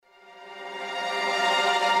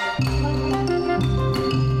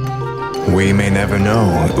We may never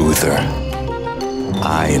know, Uther.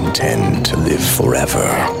 I intend to live forever.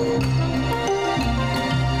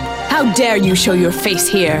 How dare you show your face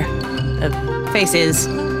here? Faces.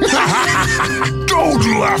 Don't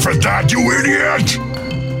laugh at that, you idiot!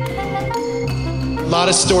 A lot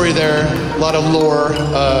of story there, a lot of lore.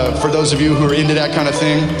 For those of you who are into that kind of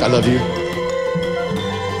thing, I love you.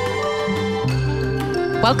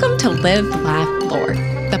 Welcome to Live, Laugh, Lore,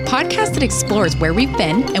 the podcast that explores where we've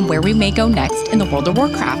been and where we may go next in the world of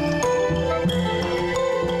Warcraft.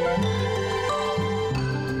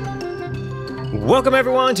 Welcome,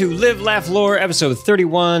 everyone, to Live, Laugh, Lore, episode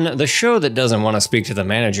 31, the show that doesn't want to speak to the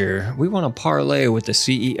manager. We want to parlay with the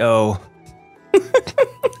CEO.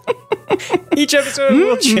 Each episode,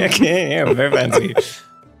 we'll check in. Yeah, very fancy.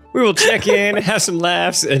 We will check in, have some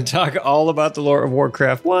laughs, and talk all about the lore of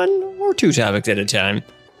Warcraft, one or two topics at a time.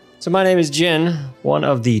 So my name is Jin, one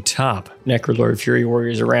of the top Necrolord Fury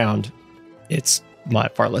Warriors around. It's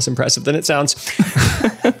far less impressive than it sounds.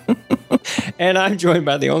 And I'm joined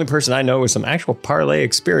by the only person I know with some actual parlay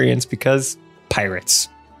experience because pirates.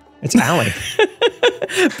 It's Allie.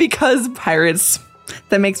 Because pirates.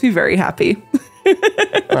 That makes me very happy.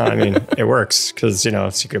 Well, I mean, it works because,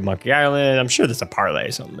 Secret Monkey Island. I'm sure there's a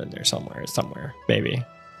parlay something in there somewhere, maybe.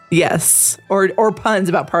 Yes. Or puns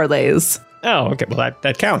about parlays. Oh, okay. Well,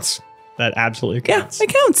 that counts. That absolutely counts. Yeah,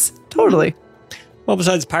 it counts. Totally. Well,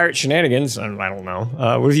 besides pirate shenanigans, I don't know.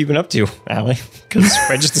 What have you been up to, Allie? Because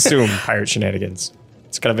I just assume pirate shenanigans.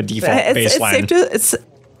 It's kind of a default baseline.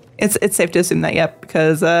 It's safe to assume that, yep,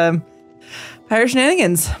 because pirate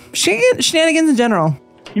shenanigans. Shenanigans in general.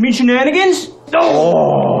 You mean shenanigans?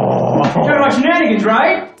 Oh! You're talking about shenanigans,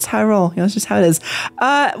 right? It's how I roll. That's just how it is.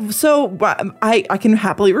 So I can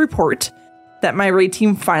happily report that my raid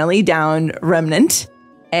team finally downed Remnant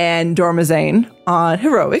and Dormazane on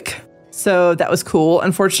Heroic. So that was cool.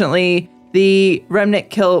 Unfortunately, the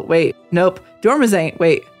Remnant kill...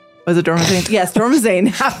 Dormazane... Was it Dormazane? Yes, Dormazane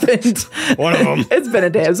happened. One of them. It's been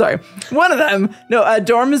a day. I'm sorry. One of them. No,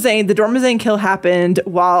 Dormazane. The Dormazane kill happened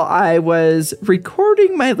while I was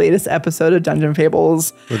recording my latest episode of Dungeon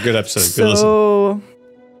Fables. A good episode. So, good listen. Oh,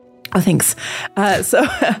 thanks. So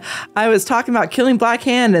I was talking about killing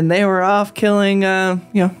Blackhand, and they were off killing,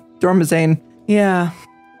 Dormazane. Yeah,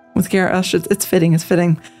 with Garrosh. It's fitting. It's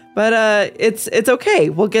fitting. But it's okay.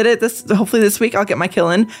 We'll get it hopefully this week. I'll get my kill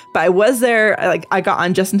in. But I was there. I got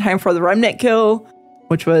on just in time for the Remnant kill,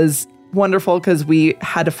 which was wonderful because we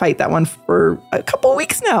had to fight that one for a couple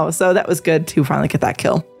weeks now. So that was good to finally get that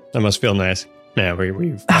kill. That must feel nice. Yeah,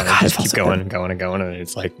 we just keep going and going and going, and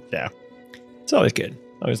it's like, yeah, it's always good.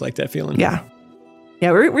 I always like that feeling. Yeah.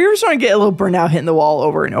 Yeah, we were starting to get a little burnout hitting the wall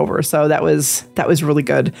over and over, so that was really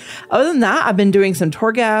good. Other than that, I've been doing some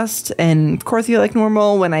Torghast and Korthia like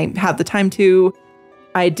normal when I have the time to.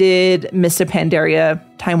 I did Mist of Pandaria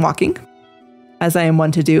time walking, as I am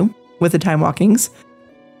one to do with the time walkings,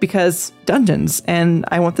 because dungeons, and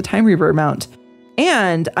I want the Time Reaver mount.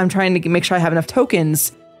 And I'm trying to make sure I have enough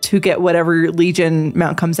tokens to get whatever Legion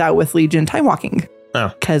mount comes out with Legion time walking.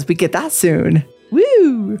 Oh. Because we get that soon.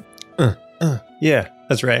 Woo! Yeah,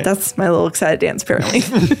 that's right. That's my little excited dance, apparently.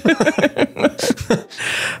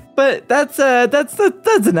 But that's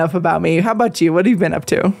enough about me. How about you? What have you been up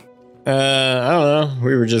to? I don't know.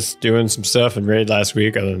 We were just doing some stuff in raid last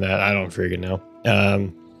week. Other than that, I don't freaking know.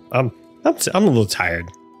 I'm a little tired.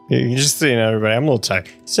 You just so you know, everybody, I'm a little tired.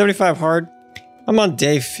 75 hard. I'm on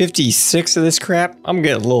day 56 of this crap. I'm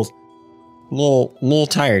getting a little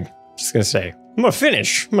tired. Just gonna say, I'm gonna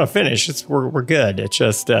finish. We're good. It's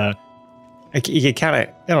just you kind of,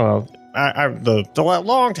 I don't know. The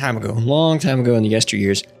long time ago in the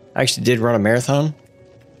yesteryears, I actually did run a marathon,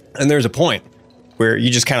 and there's a point where you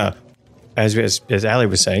just kind of, as Allie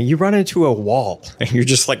was saying, you run into a wall, and you're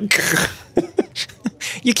just like,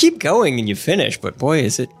 you keep going and you finish, but boy,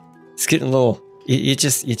 it's getting a little. You're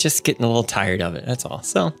just getting a little tired of it. That's all.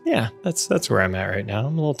 So yeah, that's where I'm at right now.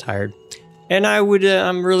 I'm a little tired, and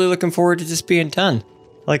I'm really looking forward to just being done.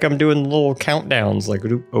 Like I'm doing little countdowns. Like,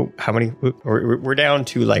 how many? We're down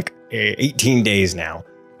to like 18 days now.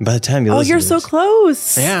 And by the time you listen, you're to so this,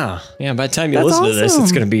 close. Yeah. By the time you listen to this,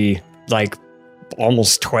 it's gonna be like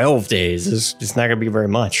almost 12 days. It's not gonna be very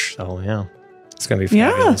much. So yeah, it's gonna be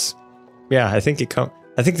fabulous. Yeah, I think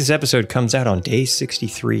this episode comes out on day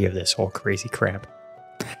 63 of this whole crazy crap.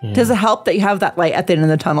 Yeah. Does it help that you have that light at the end of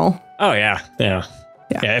the tunnel? Oh yeah.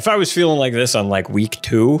 If I was feeling like this on like week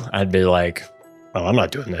 2, I'd be like, well, I'm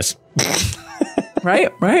not doing this.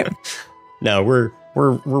 Right. No, we're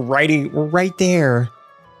right there.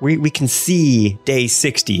 We can see day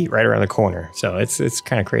 60 right around the corner. So it's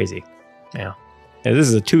kind of crazy. Yeah. And this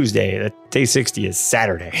is a Tuesday. Day 60 is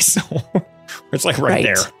Saturday. So it's like right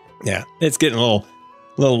there. Yeah. It's getting a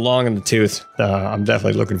little long in the tooth. I'm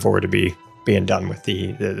definitely looking forward to being done with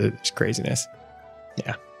the craziness.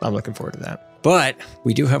 Yeah. I'm looking forward to that. But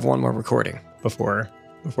we do have one more recording before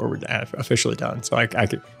we're officially done. So I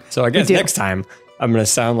guess next time I'm going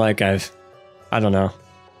to sound like I don't know,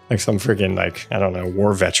 like some freaking, like, I don't know,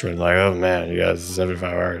 war veteran. Like, oh man, you guys,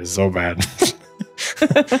 75 hours is so bad.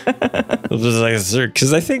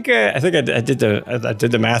 Because I think I did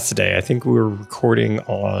the math today. I think we were recording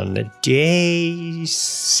on day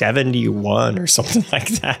 71 or something like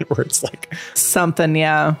that, where it's like something,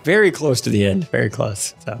 yeah, very close to the end, very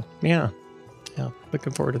close. So yeah,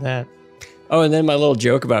 looking forward to that. Oh, and then my little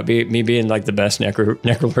joke about me being like the best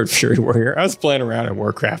Necrolord Fury Warrior. I was playing around in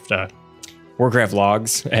Warcraft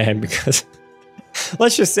logs, and because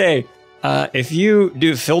let's just say, if you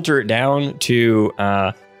do filter it down to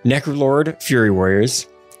Necrolord Fury Warriors,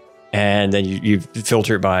 and then you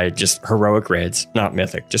filter it by just heroic raids, not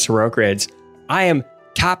mythic, just heroic raids, I am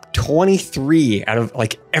top 23 out of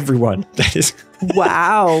like everyone. That is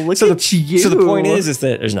wow. Look at you. So the point is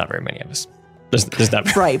that there's not very many of us. There's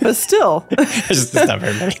not right, but still, there's not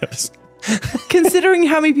very many of us. Considering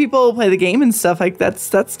how many people play the game and stuff, like that's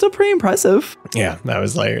still pretty impressive. Yeah, that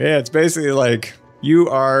was like, yeah, it's basically like you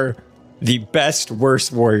are the best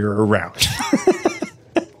worst warrior around.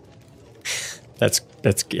 that's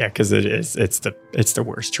yeah, because it's the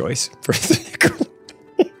worst choice for the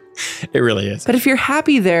It really is. But if you're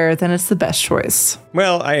happy there, then it's the best choice.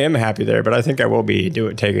 Well, I am happy there, but I think I will be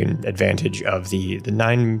taking advantage of the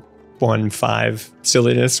 915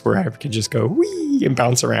 silliness where I can just go wee and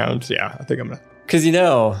bounce around. Yeah, I think I'm gonna, because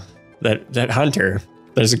that hunter,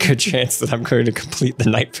 there's a good chance that I'm going to complete the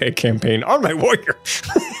Night Fae campaign on my warrior.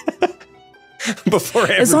 Before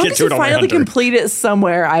I ever get to it on my hunter. As long as you finally complete it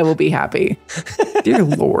somewhere, I will be happy. Dear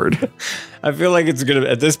Lord. I feel like it's going to,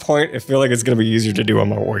 at this point, I feel like it's going to be easier to do on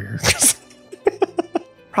my warrior.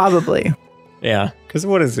 Probably. Yeah. Because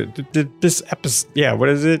what is it? This episode, yeah, what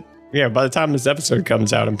is it? Yeah, by the time this episode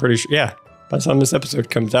comes out, I'm pretty sure, yeah, by the time this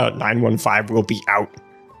episode comes out, 915 will be out.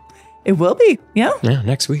 It will be, yeah. Yeah,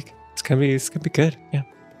 next week. It's gonna be good. Yeah.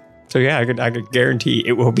 So yeah, I could guarantee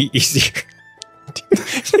it will be easier to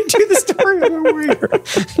do the story on my warrior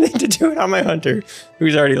than to do it on my hunter,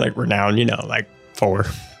 who's already like renowned, like 4.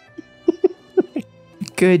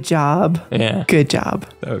 Good job. Yeah. Good job.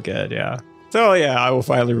 So good, yeah. So yeah, I will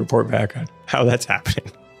finally report back on how that's happening.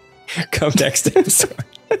 Come next episode.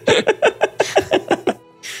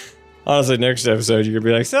 Honestly, next episode you're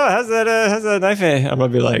gonna be like, so how's that knife? I'm gonna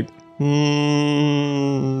be like,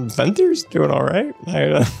 Venter's doing all right.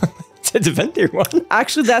 It's a Venter one.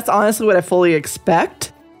 Actually, that's honestly what I fully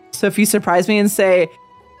expect. So if you surprise me and say,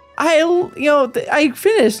 I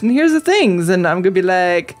finished and here's the things, and I'm gonna be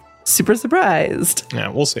like super surprised. Yeah,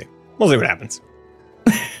 we'll see. We'll see what happens.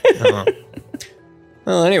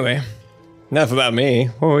 Well, anyway, enough about me.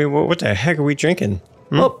 What the heck are we drinking?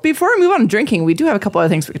 Well, before we move on to drinking, we do have a couple other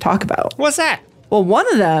things we could talk about. What's that? Well, one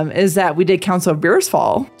of them is that we did Council of Beers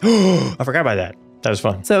Fall. I forgot about that. That was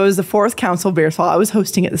fun. So it was the 4th Council of Beers Fall. I was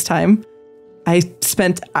hosting it this time. I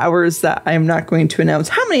spent hours that I'm not going to announce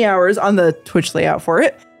how many hours on the Twitch layout for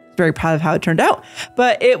it. Very proud of how it turned out.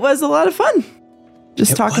 But it was a lot of fun.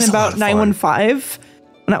 Just talking about 915.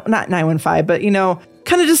 Not 915, but,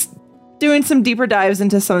 kind of just doing some deeper dives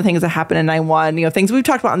into some of the things that happened in 9-1, things we've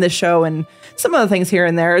talked about on this show and some other things here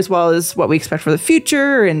and there, as well as what we expect for the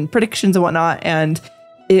future and predictions and whatnot. And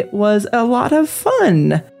it was a lot of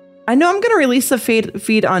fun. I know I'm going to release a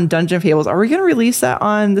feed on Dungeon Fables. Are we going to release that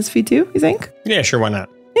on this feed too, you think? Yeah, sure. Why not?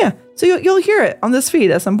 Yeah. So you'll hear it on this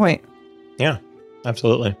feed at some point. Yeah,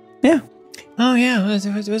 absolutely. Yeah. Oh, yeah.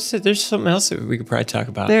 There's something else that we could probably talk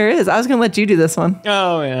about. There is. I was going to let you do this one.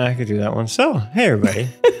 Oh, yeah, I could do that one. So, hey, everybody.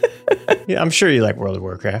 Yeah, I'm sure you like World of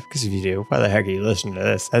Warcraft, because if you do, why the heck are you listening to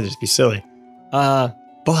this? That'd just be silly.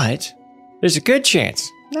 But there's a good chance,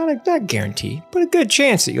 not guaranteed, but a good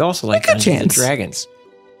chance that you also like Dungeons and Dragons.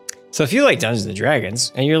 So if you like Dungeons and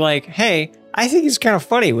Dragons, and you're like, hey, I think it's kind of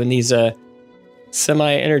funny when these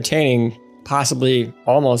semi-entertaining, possibly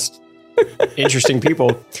almost interesting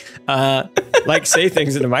people say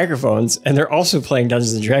things into microphones, and they're also playing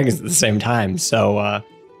Dungeons and Dragons at the same time. So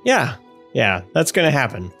yeah, that's going to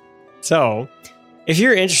happen. So if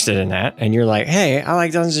you're interested in that, and you're like, hey, I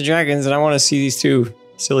like Dungeons and Dragons, and I want to see these two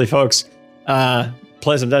silly folks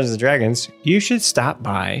play some Dungeons and Dragons, you should stop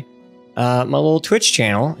by my little Twitch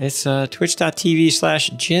channel. It's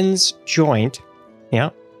twitch.tv/jinsjoint. Yeah,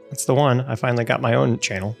 that's the one. I finally got my own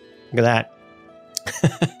channel. Look at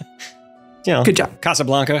that. Good job.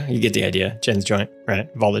 Casablanca, you get the idea. Jen's joint, right?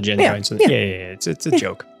 Of all the Jen joints. Yeah. It's a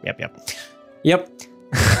joke. Yep.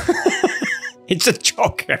 It's a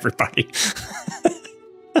joke, everybody.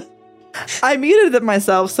 I muted it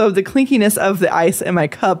myself so the clinkiness of the ice in my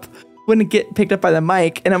cup wouldn't get picked up by the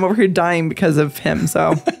mic, and I'm over here dying because of him.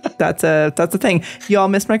 So that's a thing. Y'all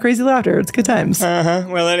missed my crazy laughter. It's good times.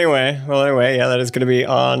 Well, anyway, yeah, that is going to be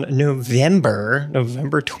on November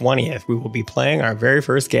 20th. We will be playing our very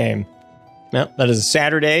first game. Well, that is a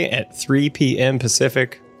Saturday at 3 p.m.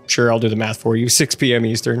 Pacific. Sure, I'll do the math for you. 6 p.m.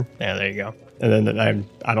 Eastern. Yeah, there you go. And then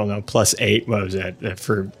I don't know, +8. What was that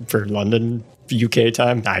for London, UK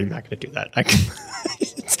time? Nah, I'm not going to do that.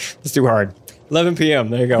 It's too hard. 11 p.m.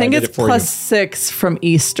 There you go. I think it's +6 from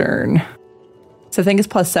Eastern. So I think it's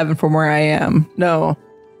 +7 from where I am. No.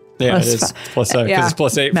 Yeah, it is +7 because it's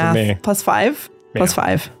 +8 Math. for me. +5? Yeah.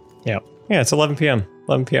 +5. Yeah. Yeah, it's 11 p.m.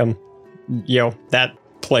 11 p.m. Yo, that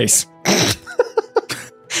place.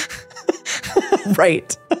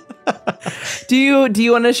 Right. Do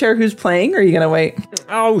you want to share who's playing, or are you going to wait?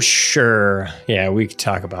 Oh, sure. Yeah, we can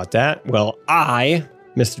talk about that. Well, I,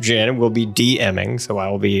 Mr. Jan, will be DMing, so I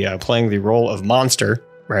will be playing the role of monster,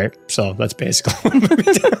 right? So that's basically what I'm going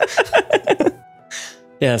to do.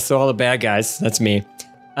 Yeah, so all the bad guys, that's me.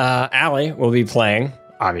 Allie will be playing,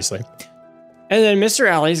 obviously. And then Mr.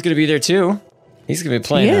 Allie is going to be there too. He's going to be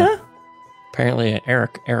playing, apparently,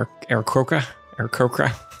 Eric Croca.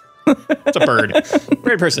 It's a bird.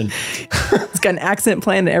 Great person. He's got an accent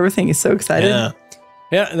plan and everything. He's so excited.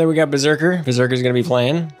 Yeah, and then we got Berserker. Berserker's going to be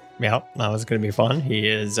playing. Yeah, that was going to be fun. He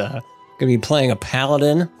is going to be playing a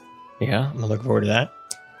paladin. Yeah, I'm looking forward to that.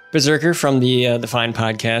 Berserker from the fine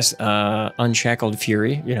podcast, Unshackled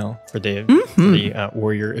Fury, for the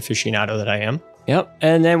warrior aficionado that I am. Yep.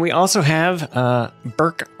 And then we also have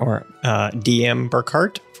Burke, or DM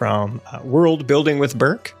Burkhart from World Building with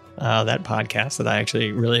Burke, that podcast that I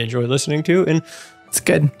actually really enjoy listening to. And it's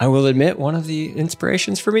good. I will admit, one of the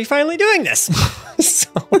inspirations for me finally doing this.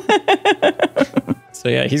 So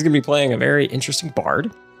yeah, he's going to be playing a very interesting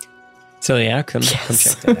bard. So yeah, come check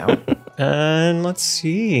that out. And let's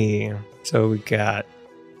see. So we got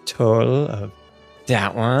total of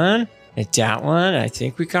that one and that one. I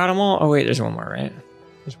think we got them all. Oh wait, there's one more, right?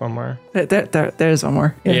 There's one more. There's one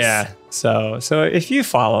more. Yes. Yeah. So if you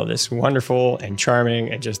follow this wonderful and charming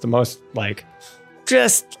and just the most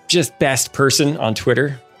just best person on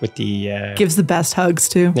Twitter with the gives the best hugs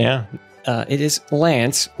too. Yeah. It is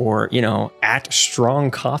Lance, or, at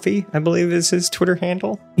Strong Coffee, I believe is his Twitter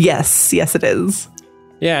handle. Yes, it is.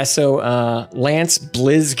 Yeah, so Lance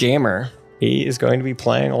Blizz Gamer, he is going to be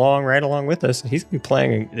playing right along with us. He's going to be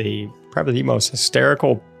playing probably the most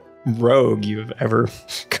hysterical rogue you've ever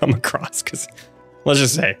come across. Because let's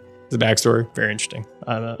just say, the backstory, very interesting.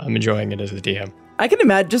 I'm enjoying it as a DM. I can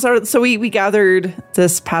imagine. So we gathered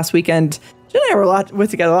this past weekend. Jen and I were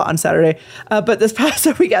together a lot on Saturday, but this past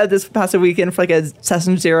weekend for like a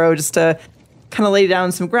session 0, just to kind of lay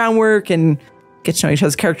down some groundwork and get to know each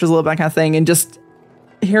other's characters a little bit, kind of thing, and just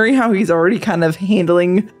hearing how he's already kind of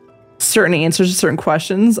handling certain answers to certain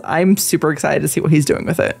questions. I'm super excited to see what he's doing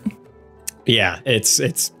with it. Yeah,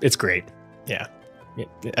 it's great. Yeah,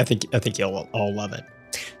 I think you'll all love it.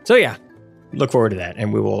 So yeah, look forward to that,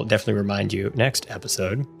 and we will definitely remind you next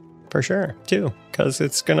episode. For sure, too, because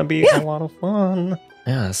it's going to be a lot of fun.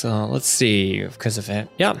 Yeah, so let's see, because of it.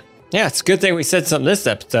 Yeah, it's a good thing we said something this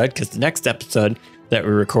episode, because the next episode that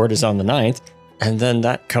we record is on the 9th, and then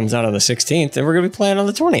that comes out on the 16th, and we're going to be playing on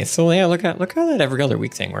the 20th. So yeah, look how that every other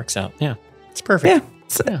week thing works out. Yeah, it's perfect. Yeah,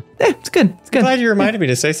 it's good. It's good. I'm glad you reminded me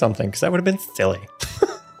to say something, because that would have been silly.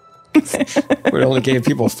 We only gave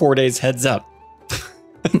people 4 days heads up.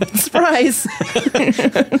 Surprise!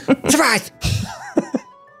 Surprise!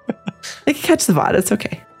 They can catch the VOD. It's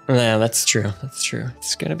okay. Yeah, that's true.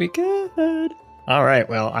 It's going to be good. All right.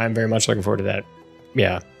 Well, I'm very much looking forward to that.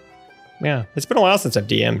 Yeah. It's been a while since I've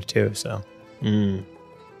DM'd too, so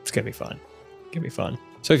it's going to be fun.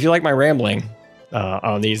 So if you like my rambling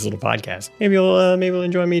on these little podcasts, maybe you'll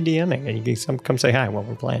enjoy me DMing, and you can come say hi while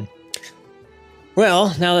we're playing.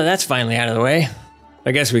 Well, now that that's finally out of the way,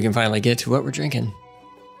 I guess we can finally get to what we're drinking.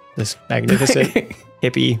 This magnificent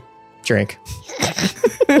hippie drink.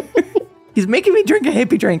 He's making me drink a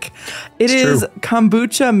hippie drink. It's true.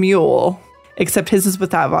 Kombucha Mule, except his is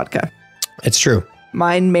without vodka. It's true.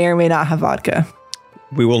 Mine may or may not have vodka.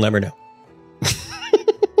 We will never know.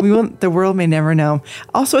 The world may never know.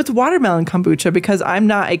 Also, it's watermelon kombucha because I'm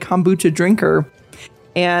not a kombucha drinker.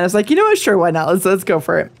 And I was like, you know what? Sure, why not? Let's go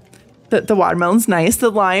for it. The watermelon's nice. The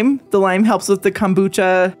lime helps with the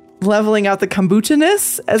kombucha, leveling out the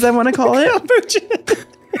kombucha-ness, as I want to call it. Kombucha.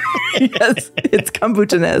 Yes, it's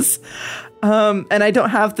kombucha-ness. And I don't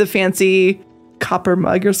have the fancy copper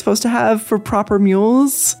mug you're supposed to have for proper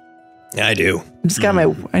mules. I do. I just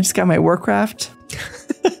got my Warcraft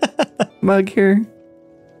mug here,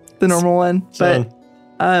 the normal one. But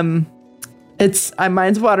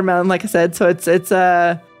mine's watermelon, like I said. So it's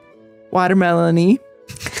watermelon-y.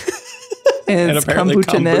 And it's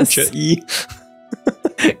kombucha-ness.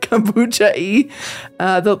 Kombucha-y.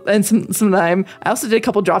 And some lime. I also did a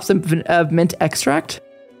couple drops of mint extract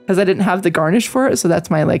because I didn't have the garnish for it. So that's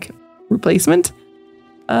my replacement.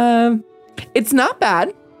 It's not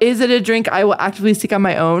bad. Is it a drink I will actively seek on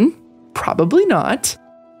my own? Probably not.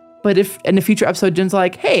 But if in a future episode, Jin's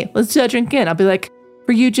like, hey, let's do that drink again, I'll be like,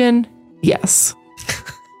 for you, Jin, yes.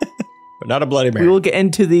 But not a Bloody Mary. We will get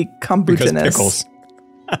into the kombucha-ness. Because pickles.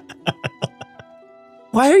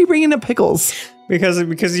 Why are you bringing up pickles? Because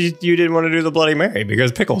you didn't want to do the Bloody Mary,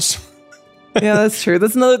 because pickles. Yeah, that's true.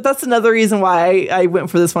 That's another reason why I went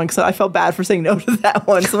for this one, because I felt bad for saying no to that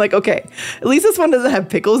one. So I'm like, okay, at least this one doesn't have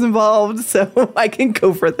pickles involved, so I can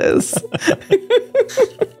go for this.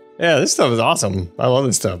 Yeah, this stuff is awesome. I love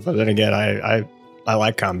this stuff. But then again, I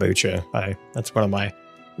like kombucha. That's one of my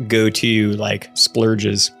go-to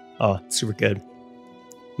splurges. Oh, it's super good.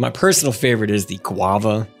 My personal favorite is the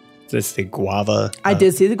guava. It's the guava. I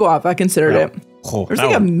did see the guava. I considered it. Oh, there's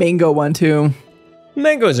a mango one too.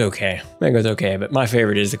 Mango's okay, but my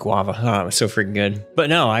favorite is the guava. Oh, it was so freaking good. But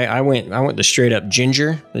no, I went the straight up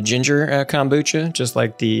ginger, kombucha, just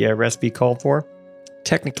like the recipe called for.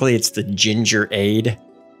 Technically, it's the ginger aid,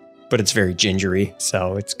 but it's very gingery,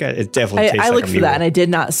 so it definitely tastes like a mule. I looked for that, and I did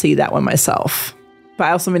not see that one myself. But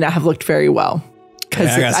I also may not have looked very well.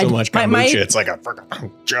 Yeah, I got so much kombucha, it's like a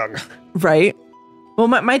freaking jug. Right. Well,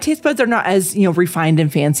 my taste buds are not as refined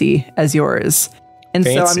and fancy as yours. And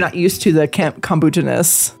so I'm not used to the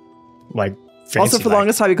kombucha-ness. Like fancy. Also, for the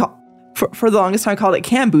longest time, I called it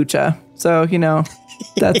kombucha. So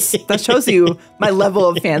that shows you my level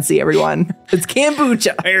of fancy. Everyone, it's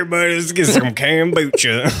kombucha. Hey, everybody, let's get some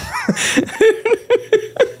kombucha.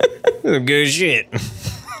 Good shit.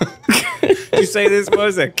 You say this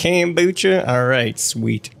was a kombucha? All right,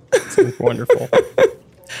 sweet. It's wonderful.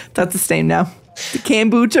 That's the name now. The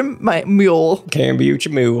kombucha mule. Kombucha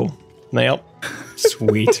mule. Yep.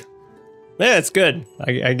 Sweet. Yeah, it's good.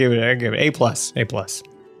 I give it A+. A+.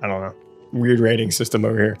 I don't know. Weird rating system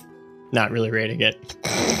over here. Not really rating it.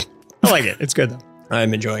 I like it. It's good though.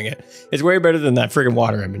 I'm enjoying it. It's way better than that friggin'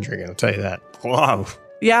 water I've been drinking. I'll tell you that. Wow.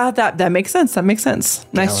 Yeah, that makes sense. That makes sense.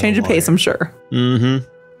 Nice change of pace, I'm sure. Mm-hmm.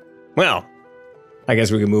 Well, I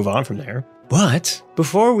guess we can move on from there. But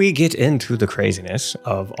before we get into the craziness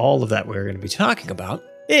of all of that we're going to be talking about,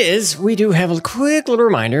 we do have a quick little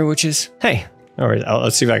reminder, which is, hey, or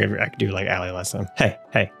let's see if I can do like Allie last time. Hey,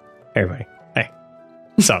 everybody. Hey,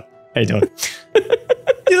 what's up? How you doing?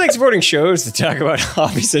 Do you like supporting shows that talk about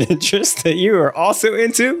hobbies and interests that you are also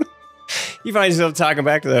into? You find yourself talking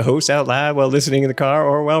back to the host out loud while listening in the car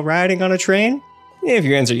or while riding on a train? If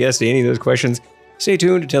you answer yes to any of those questions, stay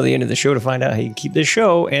tuned until the end of the show to find out how you can keep this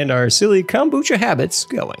show and our silly kombucha habits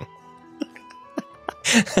going.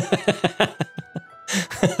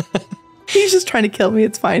 He's just trying to kill me.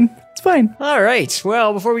 It's fine. It's fine. All right.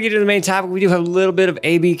 Well, before we get to the main topic, we do have a little bit of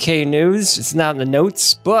ABK news. It's not in the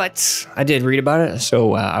notes, but I did read about it.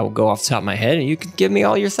 So I will go off the top of my head and you can give me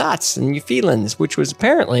all your thoughts and your feelings, which was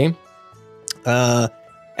apparently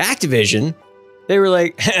Activision. They were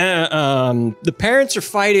like, the parents are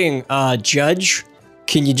fighting, Judge.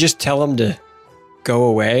 Can you just tell them to go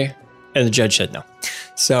away? And the judge said no.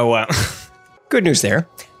 So good news there.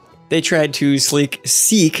 They tried to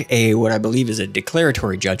seek what I believe is a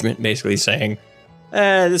declaratory judgment, basically saying,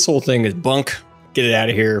 this whole thing is bunk. Get it out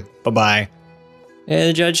of here. Bye-bye. And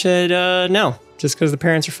the judge said, no. Just because the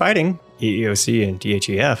parents are fighting, EEOC and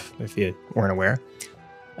DHEF, if you weren't aware,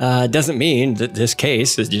 doesn't mean that this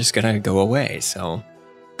case is just going to go away. So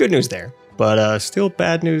good news there. But still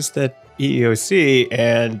bad news that EEOC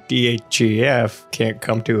and DHEF can't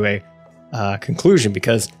come to a conclusion,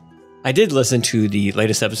 because I did listen to the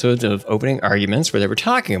latest episodes of Opening Arguments where they were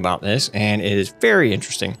talking about this, and it is very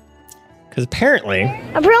interesting. Because apparently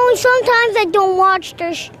sometimes I don't watch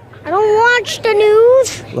I don't watch the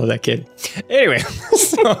news. Love that kid. Anyway,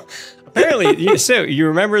 so apparently, you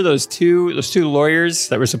remember those two lawyers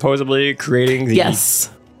that were supposedly creating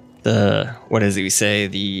the what is it we say,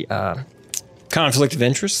 the conflict of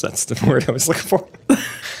interest? That's the word I was looking for.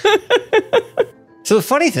 So the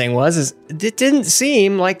funny thing is it didn't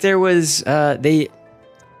seem like there was, they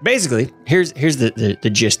basically, here's the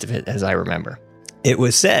gist of it as I remember. It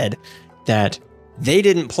was said that they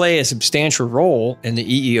didn't play a substantial role in the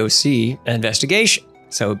EEOC investigation.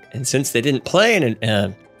 So, and since they didn't play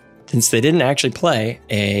since they didn't actually play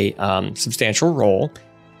a substantial role,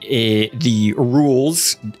 the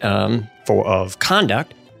rules of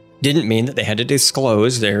conduct didn't mean that they had to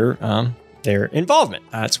disclose their involvement.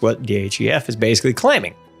 That's what DHEF is basically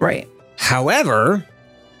claiming. Right. However,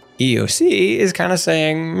 EOC is kind of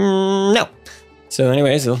saying no. So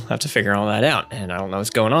anyways, they'll have to figure all that out. And I don't know what's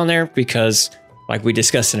going on there because like we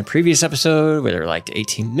discussed in a previous episode where they're like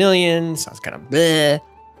 18 million. Sounds kind of bleh.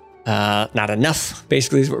 Not enough,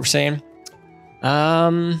 basically is what we're saying.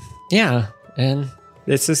 Yeah. And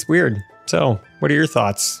it's just weird. So what are your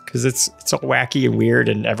thoughts? Because it's all wacky and weird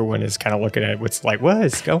and everyone is kind of looking at what's like, what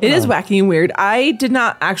is going on? It is wacky and weird. I did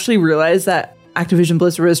not actually realize that Activision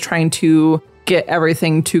Blizzard was trying to get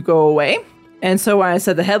everything to go away. And so when I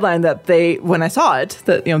said the headline that when I saw it,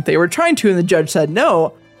 that they were trying to, and the judge said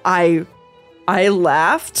no, I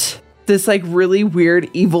laughed this like really weird,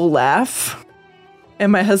 evil laugh.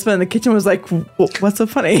 And my husband in the kitchen was like, what's so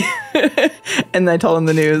funny? And I told him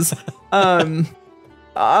the news.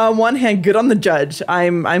 On one hand, good on the judge.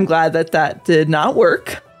 I'm glad that did not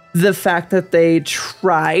work. The fact that they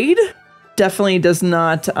tried definitely does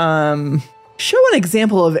not show an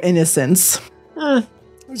example of innocence.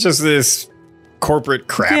 It's just this corporate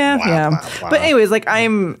crap. Yeah, blah, blah, blah. But anyways, like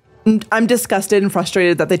I'm disgusted and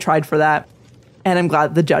frustrated that they tried for that. And I'm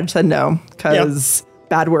glad the judge said no, because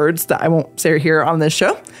bad words that I won't say here on this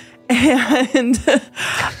show. And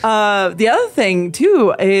the other thing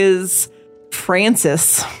too is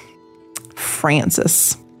Francis.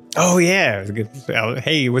 Oh yeah.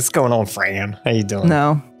 Hey, what's going on, Fran? How you doing?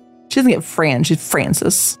 No, she doesn't get Fran. She's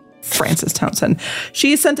Francis Townsend.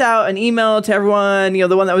 She sent out an email to everyone,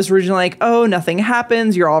 the one that was originally like, oh, nothing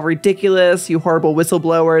happens. You're all ridiculous. You horrible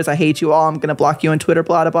whistleblowers. I hate you all. I'm going to block you on Twitter,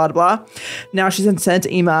 blah, blah, blah, blah. Now she's sent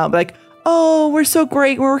an email like, oh, we're so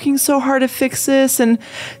great. We're working so hard to fix this. And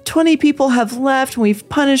 20 people have left and we've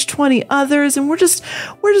punished 20 others. And we're just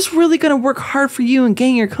really going to work hard for you and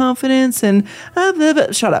gain your confidence. And blah,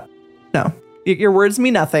 blah. Shut up. No, your words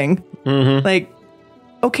mean nothing. Mm-hmm. Like,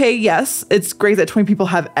 okay, yes, it's great that 20 people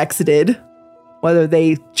have exited, whether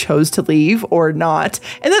they chose to leave or not.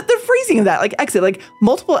 And the phrasing of that, like exit, like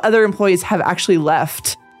multiple other employees have actually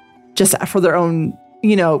left just for their own,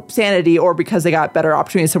 sanity or because they got better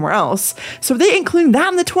opportunities somewhere else. So are they including that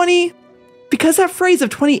in the 20? Because that phrase of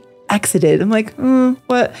 20 exited, I'm like,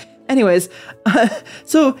 what? Anyways,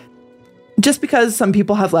 so just because some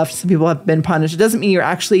people have left, some people have been punished, it doesn't mean you're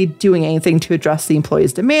actually doing anything to address the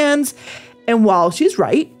employees' demands. And while she's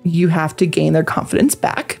right, you have to gain their confidence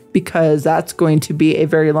back because that's going to be a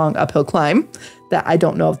very long uphill climb that I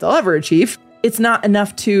don't know if they'll ever achieve. It's not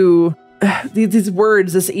enough to, these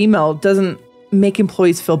words, this email doesn't make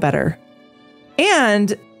employees feel better.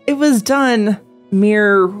 And it was done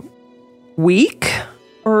mere week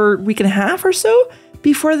or week and a half or so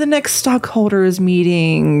before the next stockholders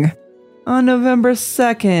meeting on November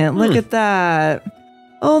 2nd. Look at that.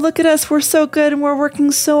 Oh, look at us. We're so good and we're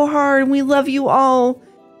working so hard and we love you all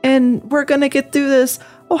and we're going to get through this.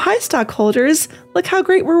 Oh, hi, stockholders. Look how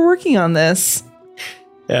great we're working on this.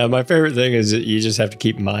 Yeah, my favorite thing is that you just have to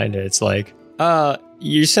keep in mind that it's like,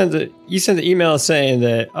 you sent the email saying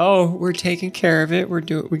that, oh, we're taking care of it. We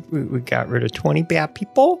got rid of 20 bad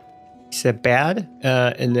people. You said bad.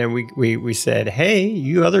 And then we said, hey,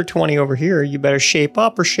 you other 20 over here, you better shape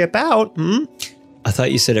up or ship out. I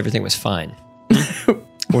thought you said everything was fine.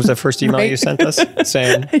 What was that first email you sent us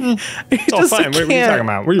saying, it's all fine. What are you talking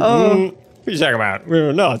about? What are you talking about?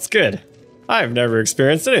 No, it's good. I've never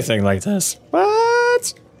experienced anything like this.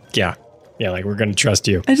 What? Yeah, like we're going to trust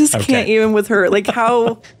you. I just can't even with her. Like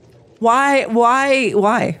how, why?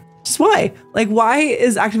 Just why? Like why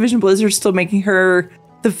is Activision Blizzard still making her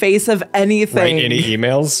the face of anything? Write any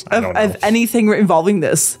emails? I don't know. Of anything involving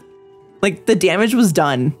this. Like the damage was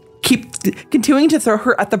done. Keep continuing to throw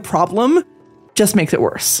her at the problem just makes it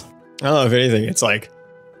worse. I don't know if anything, it's like,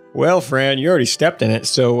 well, Fran, you already stepped in it,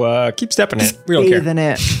 so keep stepping in it. We don't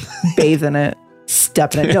care. Bathe in it.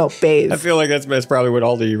 Step in it. No, bathe. I feel like that's probably what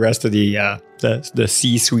all the rest of the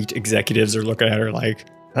C-suite executives are looking at her like,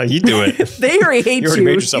 how you do it? They already hate you. You already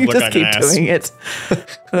made yourself look like an ass. Doing it.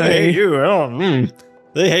 They hate you.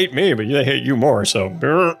 They hate me, but they hate you more, so.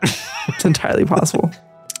 It's entirely possible.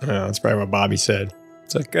 That's probably what Bobby said.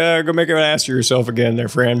 It's like, go make an ass of yourself again there,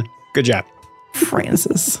 Fran. Good job.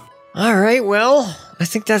 Francis. All right, well, I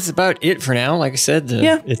think that's about it for now. Like I said,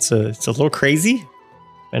 it's a little crazy.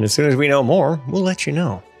 And as soon as we know more, we'll let you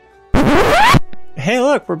know. Hey,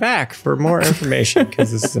 look, we're back for more information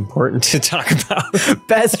because this is important to talk about.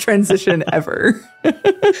 Best transition ever.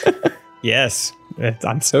 Yes,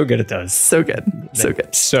 I'm so good at those. So good. So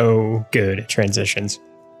good. So good at transitions.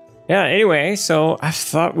 Yeah, anyway, so I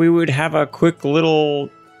thought we would have a quick little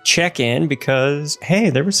check-in because, hey,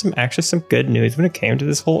 there was actually some good news when it came to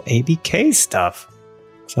this whole ABK stuff.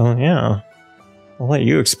 So, yeah, I'll let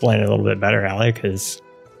you explain it a little bit better, Allie, because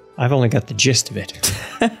I've only got the gist of it.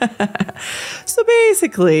 So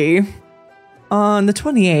basically, on the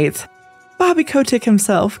 28th, Bobby Kotick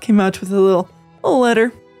himself came out with a little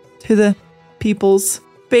letter to the peoples,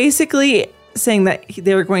 basically saying that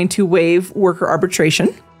they were going to waive worker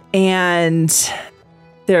arbitration. And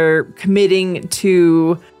they're committing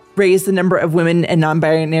to raise the number of women and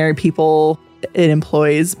non-binary people it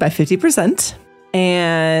employs by 50%.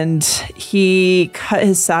 And he cut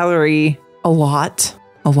his salary a lot.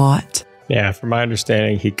 Yeah, from my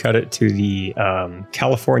understanding, he cut it to the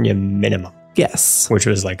California minimum. Yes. Which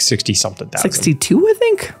was like 60-something thousand. 62, I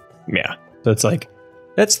think. Yeah. So it's like,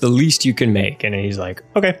 that's the least you can make. And he's like,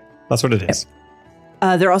 okay, that's what it is.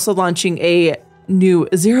 Yep. They're also launching a new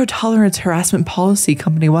zero tolerance harassment policy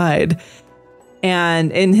company-wide.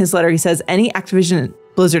 And in his letter, he says, any Activision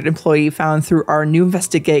Blizzard employee found through our new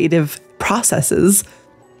investigative processes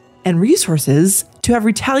and resources to have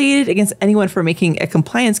retaliated against anyone for making a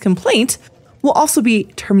compliance complaint will also be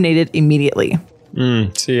terminated immediately.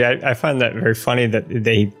 See, I find that very funny that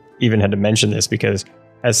they even had to mention this because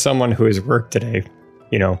as someone who has worked at a,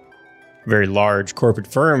 very large corporate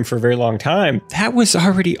firm for a very long time, that was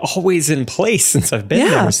already always in place since I've been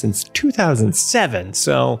there since 2007.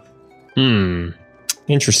 So,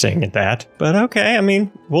 interesting at that. But okay, I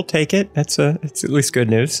mean, we'll take it. It's at least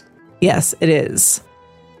good news. Yes, it is.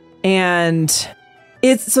 And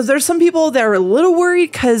so there's some people that are a little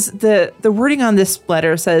worried because the wording on this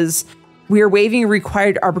letter says, we are waiving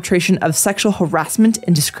required arbitration of sexual harassment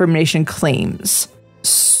and discrimination claims.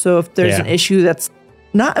 So if there's an issue that's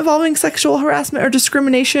not involving sexual harassment or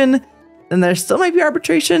discrimination, then there still might be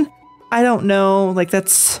arbitration. I don't know. Like,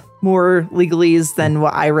 that's more legalese than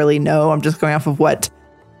what I really know. I'm just going off of what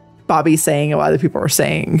Bobby's saying and what other people are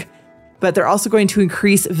saying. But they're also going to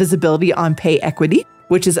increase visibility on pay equity,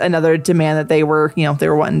 which is another demand that they were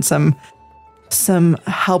wanting some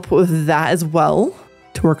help with that as well,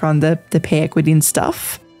 to work on the pay equity and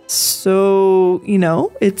stuff. So,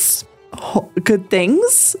 it's good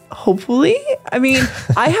things, hopefully. I mean,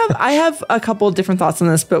 I have a couple of different thoughts on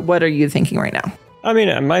this, but what are you thinking right now? I mean,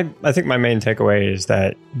 I think my main takeaway is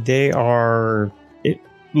that they are, at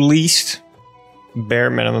least bare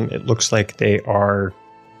minimum, it looks like they are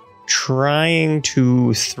trying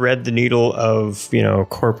to thread the needle of,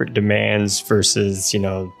 corporate demands versus,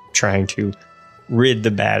 trying to rid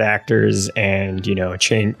the bad actors and,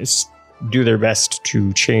 do their best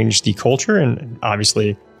to change the culture. And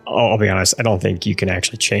obviously, I'll be honest, I don't think you can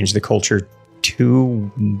actually change the culture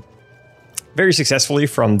too very successfully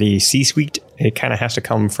from the C-suite. It kind of has to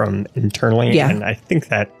come from internally. Yeah. And I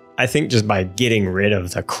think just by getting rid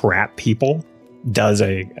of the crap people does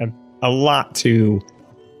a lot to,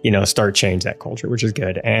 start change that culture, which is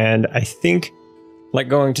good. And I think like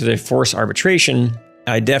going to the forced arbitration,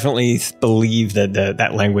 I definitely believe that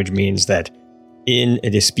that language means that in a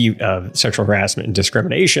dispute of sexual harassment and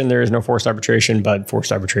discrimination, there is no forced arbitration, but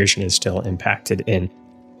forced arbitration is still impacted in,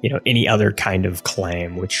 any other kind of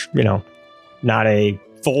claim, which, not a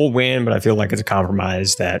full win, but I feel like it's a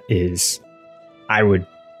compromise that is, I would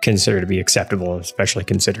consider to be acceptable, especially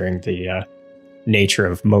considering the nature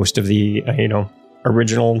of most of the,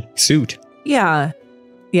 original suit. Yeah.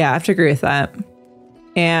 Yeah, I have to agree with that.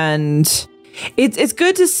 And it's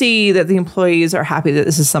good to see that the employees are happy that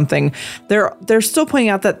this is something. They're still pointing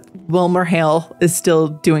out that Wilmer Hale is still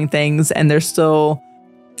doing things and they're still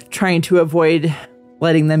trying to avoid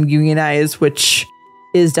letting them unionize, which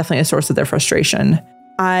is definitely a source of their frustration.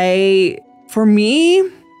 For me,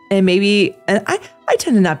 and I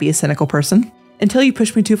tend to not be a cynical person until you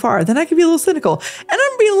push me too far. Then I can be a little cynical. And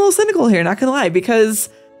I'm being a little cynical here, not gonna lie, because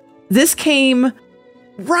this came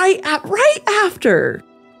right after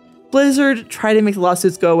Blizzard tried to make the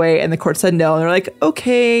lawsuits go away and the court said no. And they're like,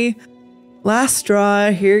 okay, last straw,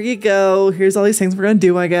 here you go. Here's all these things we're going to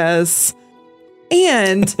do, I guess.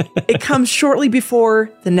 And it comes shortly before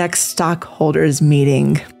the next stockholders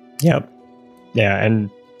meeting. Yep. Yeah. And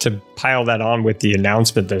to pile that on with the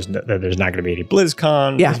announcement, there's not going to be any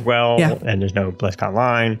BlizzCon as well. Yeah. And there's no BlizzCon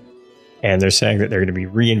line. And they're saying that they're going to be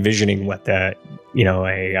re-envisioning what a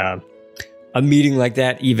meeting like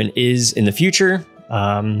that even is in the future.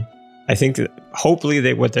 I think that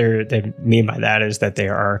hopefully what they mean by that is that they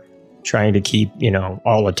are trying to keep,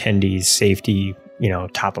 all attendees' safety,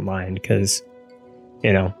 top of mind. Because,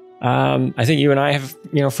 I think you and I have,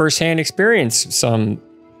 firsthand experienced some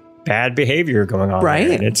bad behavior going on. Right.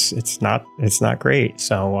 There, and it's not great.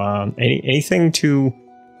 So anything to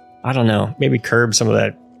I don't know, maybe curb some of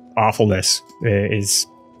that awfulness is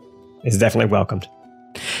definitely welcomed.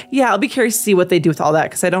 Yeah, I'll be curious to see what they do with all that,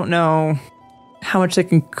 because I don't know how much they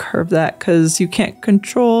can curb that, because you can't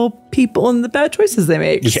control people and the bad choices they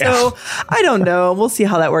make. Yeah. So I don't know. We'll see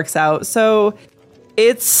how that works out. So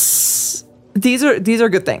these are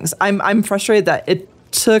good things. I'm frustrated that it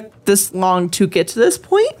took this long to get to this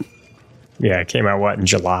point. Yeah, it came out, in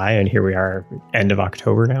July, and here we are, end of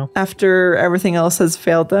October now. After everything else has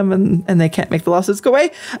failed them and they can't make the lawsuits go away.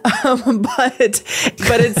 But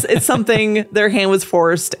it's something, their hand was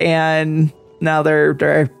forced, and now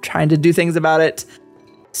they're trying to do things about it.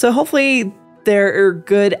 So hopefully there are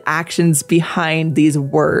good actions behind these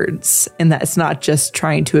words, and that it's not just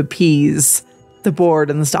trying to appease the board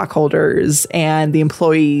and the stockholders and the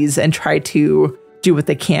employees and try to do what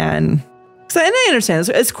they can. And I understand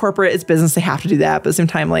it's corporate, it's business, they have to do that. But at the same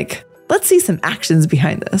time, like, let's see some actions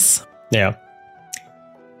behind this. Yeah.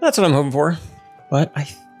 That's what I'm hoping for. But I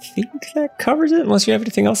think that covers it, unless you have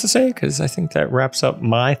anything else to say, because I think that wraps up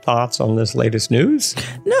my thoughts on this latest news.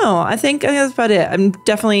 No, I think that's about it. I'm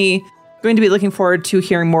definitely going to be looking forward to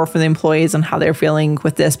hearing more from the employees on how they're feeling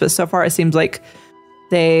with this. But so far, it seems like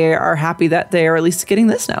they are happy that they are at least getting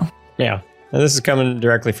this now. Yeah. And this is coming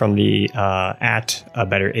directly from the at a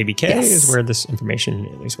better ABK is where this information,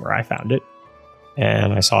 at least where I found it.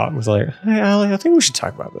 And I saw it and was like, hey, Allie, I think we should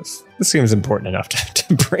talk about this. This seems important enough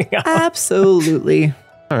to bring up. Absolutely.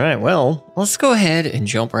 All right, well, let's go ahead and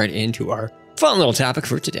jump right into our fun little topic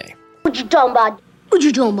for today. What you talking about? What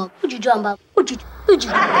you talking about? What you talking about? What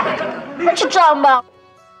you talking about?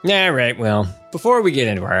 All right, well, before we get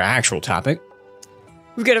into our actual topic,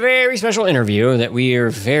 we've got a very special interview that we are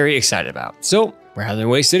very excited about. So, rather than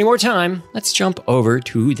waste any more time, let's jump over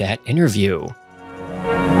to that interview.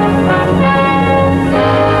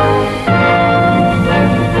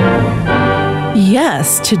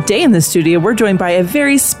 Yes, today in the studio, we're joined by a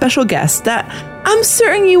very special guest that I'm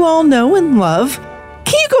certain you all know and love.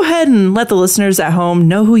 Can you go ahead and let the listeners at home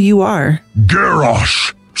know who you are?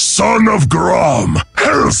 Garrosh, son of Grom,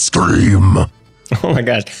 Hellscream. Oh my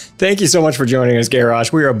gosh. Thank you so much for joining us,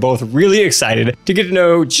 Garrosh. We are both really excited to get to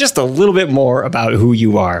know just a little bit more about who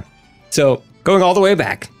you are. So, going all the way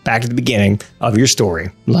back to the beginning of your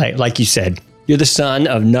story, like you said, you're the son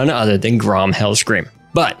of none other than Grom Hellscream.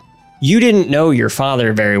 But you didn't know your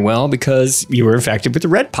father very well because you were infected with the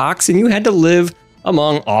red pox and you had to live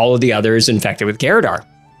among all of the others infected with Garrodar.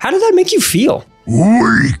 How did that make you feel?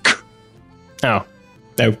 Weak. Oh,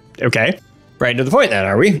 okay. Right to the point then,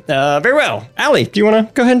 are we? Very well. Allie, do you want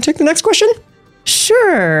to go ahead and take the next question?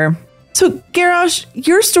 Sure. So, Garrosh,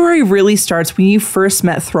 your story really starts when you first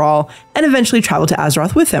met Thrall and eventually traveled to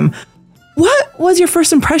Azeroth with him. What was your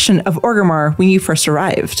first impression of Orgrimmar when you first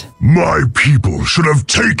arrived? My people should have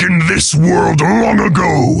taken this world long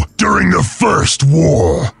ago during the First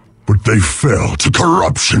War, but they fell to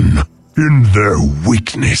corruption. In their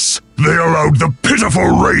weakness, they allowed the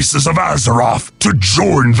pitiful races of Azeroth to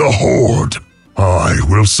join the Horde. I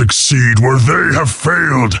will succeed where they have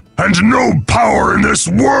failed, and no power in this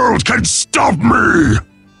world can stop me!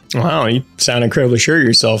 Wow, you sound incredibly sure of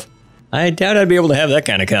yourself. I doubt I'd be able to have that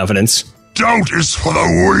kind of confidence. Doubt is for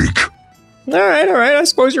the weak. All right, I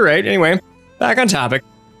suppose you're right. Anyway, back on topic.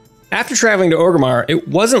 After traveling to Orgrimmar, it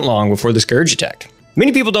wasn't long before the Scourge attacked.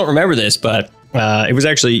 Many people don't remember this, but it was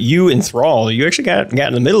actually you and Thrall. You actually got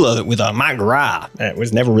in the middle of it with a Maghra that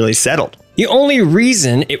was never really settled. The only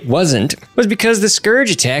reason it wasn't was because the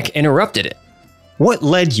Scourge attack interrupted it. What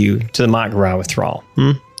led you to the Maghra with Thrall?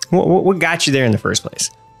 What got you there in the first place?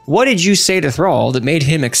 What did you say to Thrall that made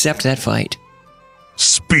him accept that fight?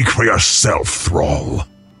 Speak for yourself, Thrall.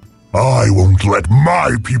 I won't let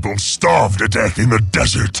my people starve to death in the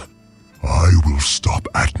desert. I will stop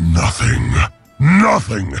at nothing.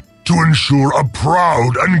 Nothing to ensure a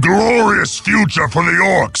proud and glorious future for the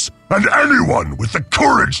orcs and anyone with the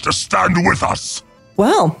courage to stand with us.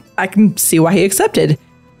 Well, I can see why he accepted.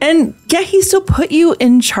 And yet he still put you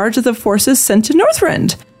in charge of the forces sent to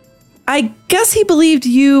Northrend. I guess he believed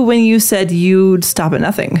you when you said you'd stop at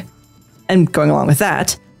nothing. And going along with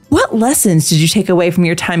that, what lessons did you take away from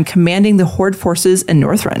your time commanding the Horde forces in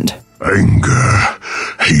Northrend? Anger,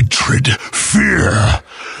 hatred, fear.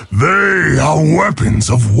 They are weapons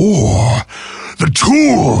of war. The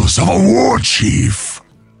tools of a war chief.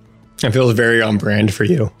 It feels very on brand for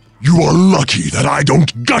you. You are lucky that I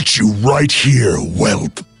don't gut you right here,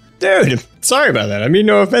 whelp. Dude, sorry about that. I mean,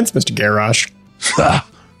 no offense, Mr. Garrosh. Ha!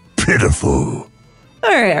 Pitiful.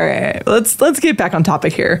 All right. Let's get back on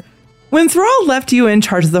topic here. When Thrall left you in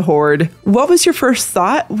charge of the Horde, what was your first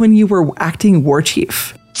thought when you were acting war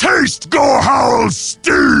chief? Taste Gorhowl's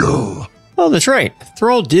steel! Oh, that's right.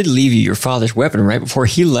 Thrall did leave you your father's weapon right before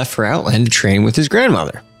he left for Outland to train with his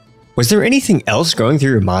grandmother. Was there anything else going through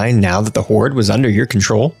your mind now that the Horde was under your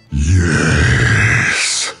control?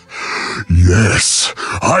 Yes. Yes,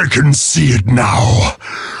 I can see it now.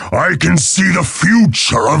 I can see the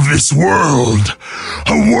future of this world.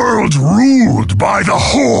 A world ruled by the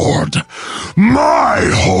Horde. My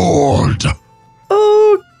Horde.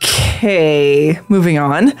 Okay, moving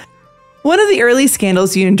on. One of the early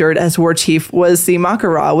scandals you endured as war chief was the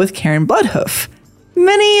Makarah with Karen Bloodhoof.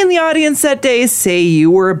 Many in the audience that day say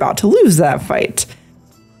you were about to lose that fight.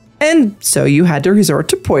 And so you had to resort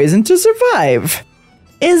to poison to survive.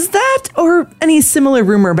 Is that, or any similar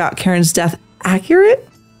rumor about Karen's death, accurate?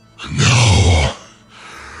 No.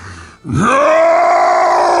 No!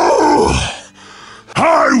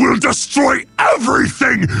 I will destroy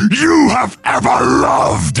everything you have ever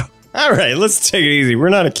loved! All right, let's take it easy. We're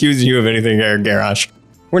not accusing you of anything here, Garrosh.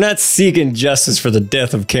 We're not seeking justice for the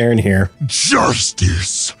death of Karen here.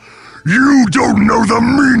 Justice? You don't know the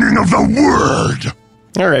meaning of the word!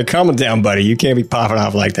 All right, calm it down, buddy. You can't be popping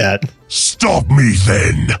off like that. Stop me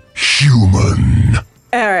then, human.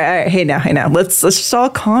 All right. Hey now. Let's just all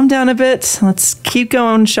calm down a bit. Let's keep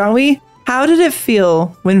going, shall we? How did it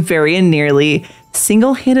feel when Varian nearly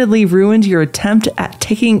single-handedly ruined your attempt at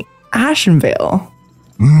taking Ashenvale?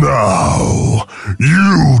 Now,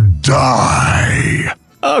 you die.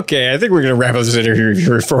 Okay, I think we're going to wrap up this interview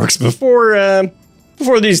here, folks, before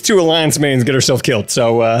these two Alliance mains get ourselves killed.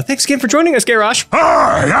 So, thanks again for joining us, Garrosh.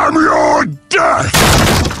 I am your death!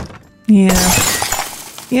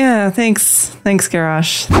 Yeah, thanks,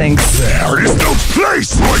 Garrosh. Thanks. There is no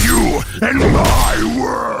place for you in my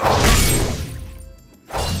world!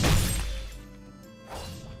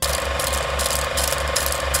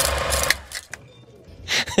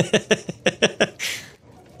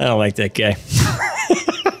 I don't like that guy.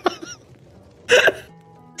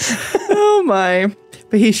 Oh my.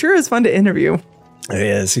 But he sure is fun to interview. It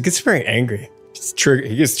is. He gets very angry.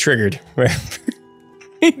 He gets triggered.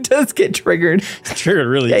 He does get triggered. Triggered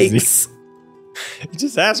really easy. He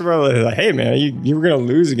just asked about, like, hey man, you were going to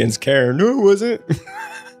lose against Karen. No, it wasn't.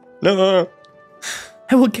 No.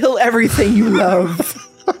 I will kill everything you love.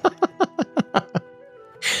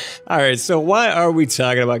 All right, so why are we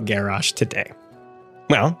talking about Garrosh today?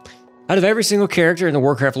 Well, out of every single character in the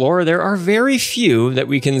Warcraft lore, there are very few that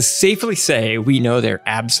we can safely say we know their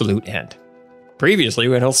absolute end. Previously,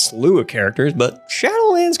 we had a slew of characters, but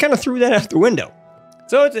Shadowlands kind of threw that out the window.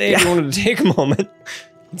 So today, we wanted to take a moment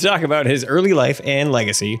to talk about his early life and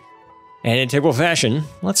legacy. And in typical fashion,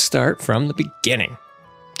 let's start from the beginning.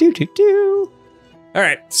 All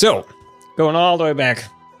right, so going all the way back,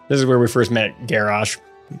 this is where we first met Garrosh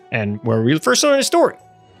and where we first saw his story.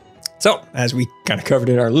 So, as we kind of covered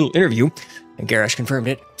in our little interview, and Garrosh confirmed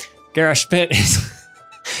it, Garrosh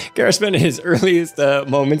spent his earliest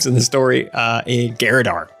moments in the story in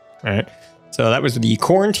Garradar. All right, so that was the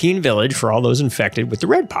quarantine village for all those infected with the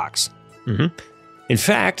red pox. Mm-hmm. In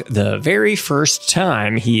fact, the very first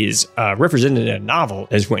time he's represented in a novel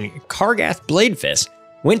is when Kargath Bladefist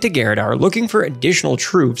went to Garradar looking for additional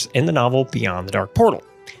troops in the novel Beyond the Dark Portal.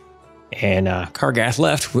 And Kargath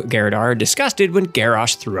left Garradar disgusted when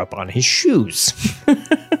Garrosh threw up on his shoes.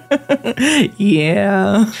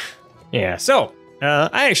 Yeah, so I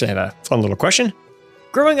actually have a fun little question.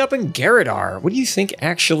 Growing up in Garradar,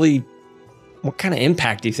 what kind of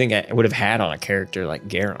impact do you think it would have had on a character like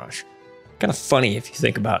Garrosh? Kind of funny if you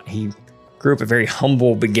think about it. He grew up at very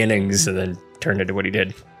humble beginnings and then turned into what he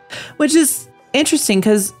did. Which is interesting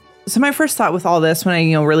because my first thought with all this when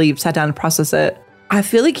I really sat down and process it, I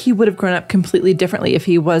feel like he would have grown up completely differently if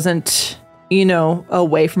he wasn't,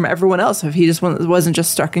 away from everyone else, if he just wasn't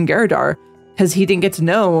just stuck in Garradar, because he didn't get to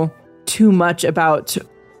know too much about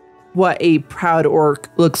what a proud orc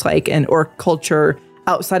looks like and orc culture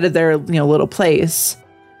outside of their, little place.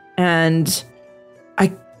 And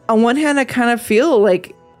on one hand, I kind of feel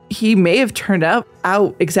like he may have turned out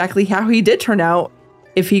exactly how he did turn out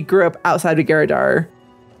if he grew up outside of Garradar,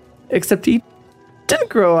 except he didn't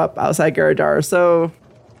grow up outside Garradar. So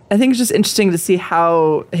I think it's just interesting to see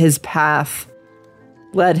how his path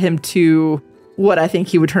led him to what I think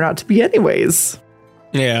he would turn out to be anyways.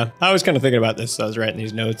 Yeah, I was kind of thinking about this as I was writing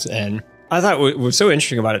these notes, and I thought what was so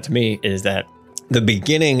interesting about it to me is that the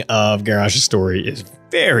beginning of Garrosh's story is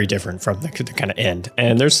very different from the kind of end.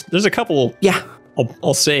 And there's a couple... Yeah.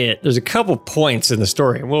 I'll say it. There's a couple points in the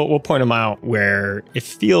story, and we'll point them out, where it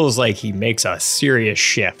feels like he makes a serious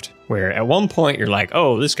shift. Where at one point you're like,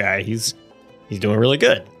 oh, this guy, he's doing really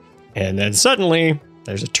good. And then suddenly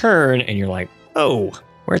there's a turn and you're like, oh,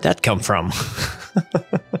 where'd that come from?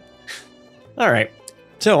 All right.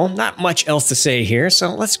 So, not much else to say here,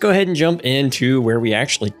 so let's go ahead and jump into where we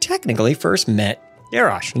actually technically first met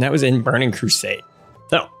Garrosh, and that was in Burning Crusade.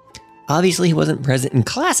 So, obviously he wasn't present in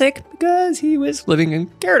Classic because he was living in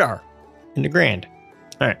Garrodar, in the Grand.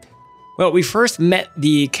 Alright, well, we first met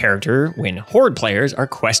the character when Horde players are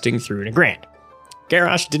questing through the Grand.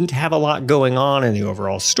 Garrosh didn't have a lot going on in the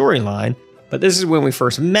overall storyline, but this is when we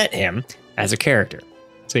first met him as a character.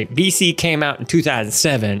 So BC came out in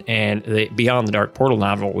 2007, and the Beyond the Dark Portal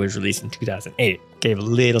novel was released in 2008. Gave a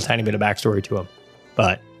little tiny bit of backstory to him,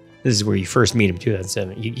 but this is where you first meet him in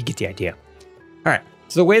 2007. You get the idea. All right,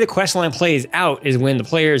 so the way the questline plays out is when the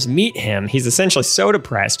players meet him, he's essentially so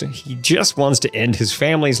depressed, he just wants to end his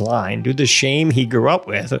family's line due to the shame he grew up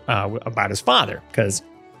with about his father, because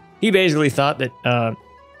he basically thought that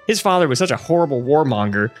his father was such a horrible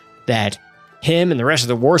warmonger that him and the rest of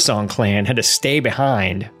the Warsong clan had to stay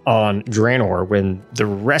behind on Draenor when the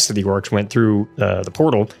rest of the orcs went through the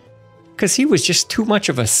portal, because he was just too much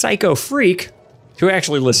of a psycho freak to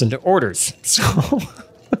actually listen to orders.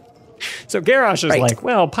 So Garrosh is like,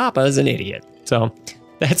 well, Papa's an idiot. So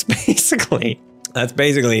that's basically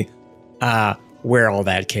where all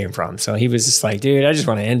that came from. So he was just like, dude, I just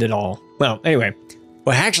want to end it all. Well, anyway.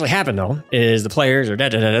 What actually happened, though, is the players are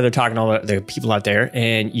they're talking to all the people out there,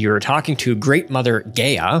 and you're talking to Great Mother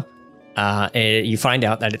Gaia, and you find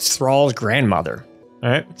out that it's Thrall's grandmother. All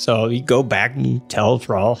right, so you go back and you tell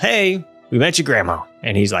Thrall, hey, we met your grandma.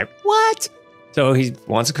 And he's like, what? So he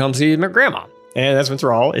wants to come see my grandma. And that's when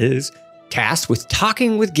Thrall is tasked with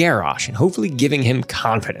talking with Garrosh and hopefully giving him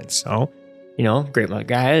confidence. So, Great Mother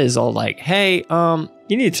Gaia is all like, hey,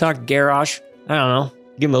 you need to talk to Garrosh. I don't know,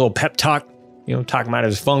 give him a little pep talk. Talk him out of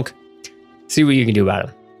his funk, see what you can do about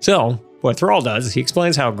him. So, what Thrall does is he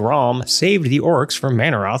explains how Grom saved the orcs from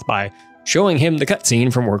Manaroth by showing him the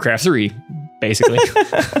cutscene from Warcraft 3, basically.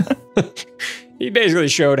 He basically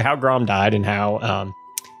showed how Grom died and how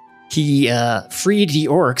he freed the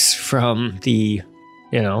orcs from the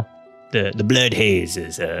blood haze,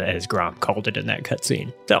 as Grom called it in that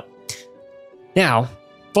cutscene. So, now,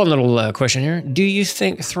 fun little question here. Do you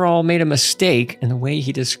think Thrall made a mistake in the way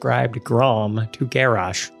he described Grom to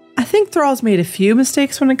Garrosh? I think Thrall's made a few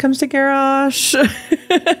mistakes when it comes to Garrosh.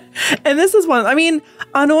 And this is one. I mean,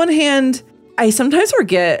 on one hand, I sometimes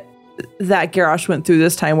forget that Garrosh went through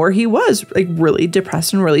this time where he was like really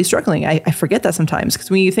depressed and really struggling. I forget that sometimes, because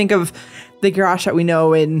when you think of the Garrosh that we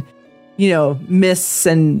know in, Mists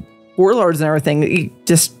and Warlords and everything,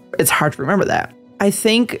 it's hard to remember that. I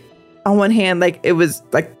think on one hand, like it was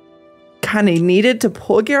like kind of needed to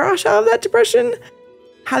pull Garrosh out of that depression.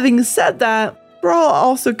 Having said that, Thrall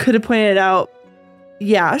also could have pointed out,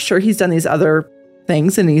 yeah, sure, he's done these other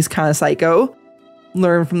things and he's kind of psycho.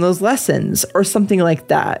 Learn from those lessons or something like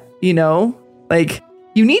that, Like,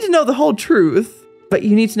 you need to know the whole truth, but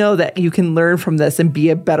you need to know that you can learn from this and be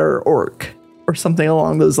a better orc or something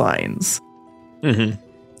along those lines. Mm-hmm.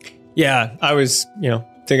 Yeah, I was,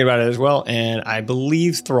 thinking about it as well, and I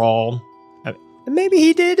believe Thrall, maybe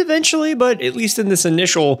he did eventually, but at least in this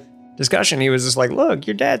initial discussion, he was just like, look,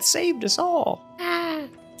 your dad saved us all.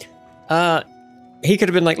 He could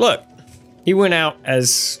have been like, look, he went out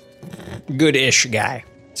as good-ish guy.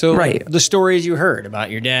 So right. The stories you heard about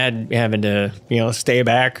your dad having to, stay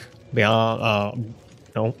back beyond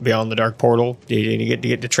the Dark Portal, to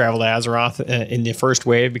get to travel to Azeroth in the first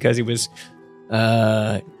wave because he was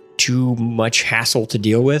too much hassle to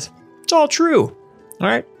deal with. It's all true. All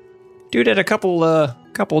right. Dude had a couple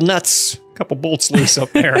nuts, couple bolts loose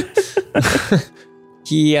up there.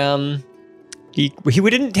 He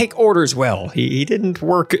didn't take orders well. He didn't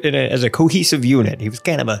work as a cohesive unit. He was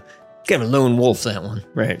kind of a lone wolf, that one.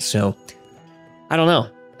 Right. So I don't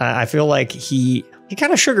know. I feel like he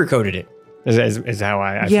kind of sugarcoated it is how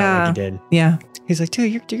I felt like he did. Yeah. He's like,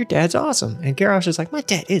 dude, your dad's awesome. And Garrosh is like, my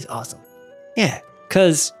dad is awesome. Yeah.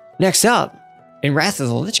 Because next up, in Wrath of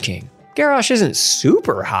the Lich King, Garrosh isn't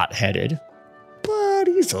super hot-headed, but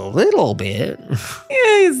he's a little bit.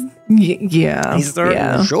 He's starting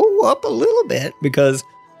to show up a little bit because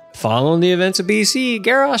following the events of BC,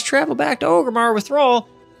 Garrosh traveled back to Orgrimmar with Thrall,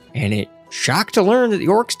 and it shocked to learn that the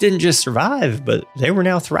orcs didn't just survive, but they were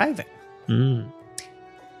now thriving.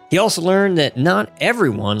 He also learned that not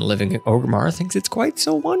everyone living in Orgrimmar thinks it's quite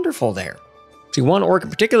so wonderful there. See, one orc in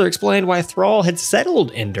particular explained why Thrall had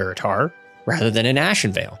settled in Durotar rather than in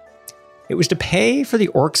Ashenvale. It was to pay for the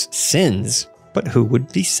orcs' sins, but who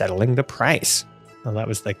would be settling the price? Well, that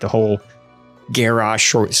was like the whole Garrosh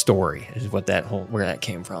short story, is where that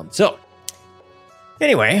came from. So,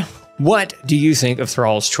 anyway, what do you think of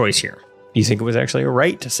Thrall's choice here? Do you think it was actually a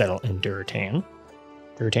right to settle in Durotar,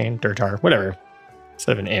 whatever.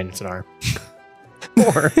 Instead of an N, it's an R.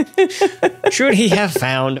 Or should he have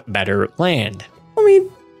found better land? I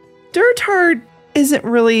mean, Durotar isn't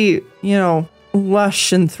really,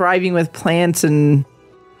 lush and thriving with plants and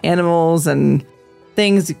animals and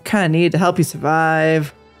things you kind of need to help you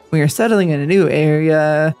survive when you're settling in a new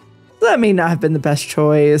area. That may not have been the best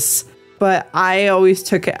choice, but I always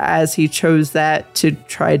took it as he chose that to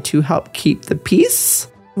try to help keep the peace.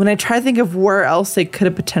 When I try to think of where else they could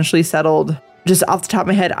have potentially settled, just off the top of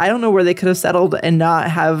my head, I don't know where they could have settled and not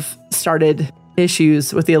have started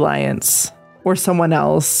issues with the Alliance or someone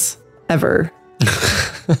else ever.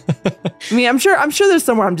 I mean, I'm sure there's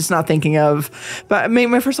somewhere I'm just not thinking of. But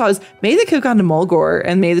my first thought is maybe they could have gone to Mulgore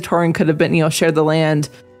and maybe the Tauren could have been, shared the land.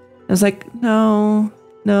 I was like, no,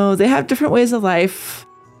 they have different ways of life.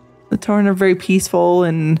 The Tauren are very peaceful,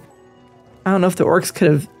 and I don't know if the orcs could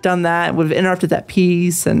have done that, would have interrupted that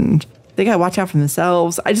peace, and they gotta watch out for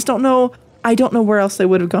themselves. I just don't know. I don't know where else they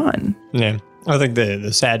would have gone. Yeah. I think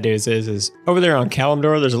the sad news is over there on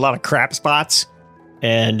Kalimdor, there's a lot of crap spots,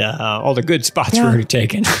 and all the good spots were already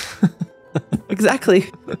taken. Exactly.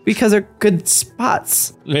 Because they're good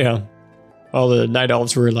spots. Yeah. All the night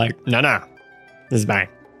elves were like, no, this is mine.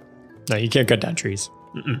 No, you can't cut down trees.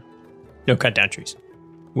 No cut down trees.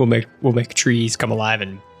 We'll make trees come alive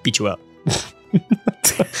and beat you up.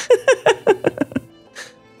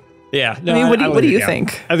 Yeah. No, I mean, what do you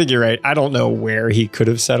think? I think you're right. I don't know where he could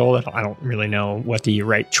have settled. I don't really know what the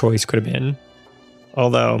right choice could have been.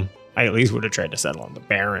 Although I at least would have tried to settle on the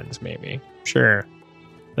Barrens, maybe. Sure.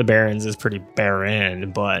 The Barrens is pretty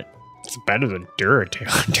barren, but it's better than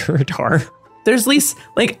Durotar. There's at least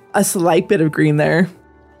like a slight bit of green there.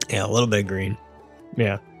 Yeah, a little bit of green.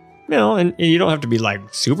 Yeah. And you don't have to be like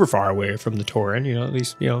super far away from the Tauren, at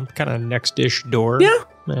least, kind of next-ish door.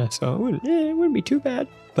 Yeah. So it wouldn't be too bad,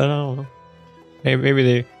 but I don't know. Maybe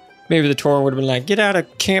the Tauren would have been like, get out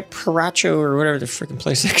of Camp Haracho or whatever the freaking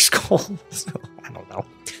place is called. So I don't know.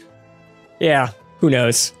 Yeah, who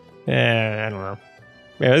knows? I don't know.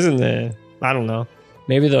 Yeah, I don't know.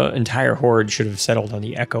 Maybe the entire horde should have settled on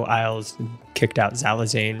the Echo Isles and kicked out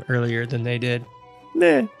Zalazane earlier than they did.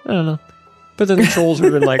 I don't know. But then the trolls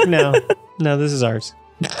would have been like, no, this is ours.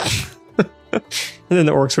 And then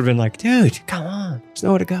the orcs would have been like, dude, come on, there's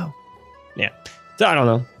nowhere to go. Yeah. So I don't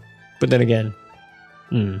know. But then again,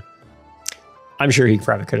 I'm sure he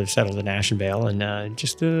probably could have settled in Ashenvale and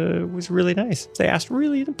just was really nice. They asked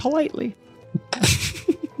really politely.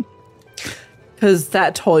 Because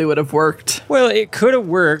that totally would have worked. Well, it could have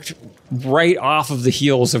worked right off of the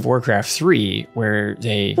heels of Warcraft 3, where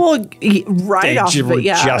they off of it,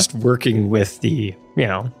 yeah. Just working with the,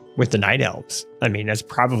 with the Night Elves. I mean, that's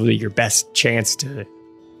probably your best chance to,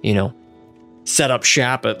 set up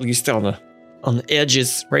shop, at least on the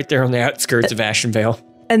edges, right there on the outskirts of Ashenvale.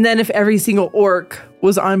 And then if every single orc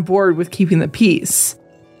was on board with keeping the peace.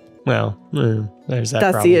 Well, there's that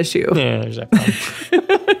That's problem. the issue. Yeah, there's that problem.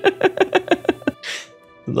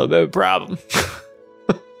 A little bit of a problem.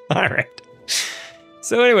 All right.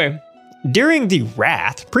 So anyway, during the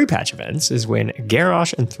Wrath pre-patch events is when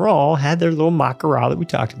Garrosh and Thrall had their little Makara that we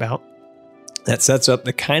talked about. That sets up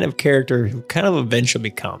the kind of character who kind of eventually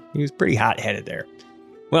become. He was pretty hot-headed there.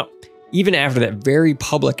 Well, even after that very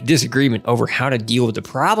public disagreement over how to deal with the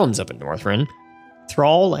problems up in Northrend,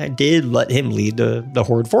 Thrall did let him lead the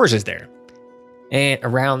Horde forces there. And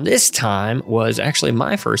around this time was actually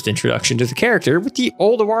my first introduction to the character with the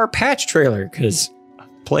Ulduar patch trailer, because I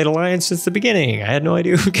played Alliance since the beginning. I had no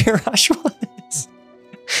idea who Garrosh was.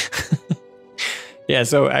 Yeah,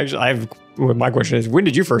 so actually, my question is, when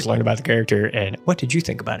did you first learn about the character, and what did you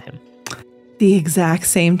think about him? The exact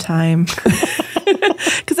same time.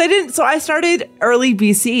 Because I started early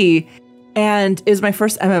BC, and it was my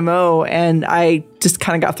first MMO, and I just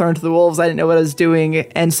kind of got thrown to the wolves. I didn't know what I was doing.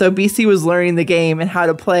 And so BC was learning the game and how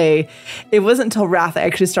to play. It wasn't until Wrath I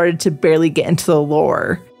actually started to barely get into the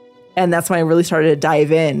lore. And that's when I really started to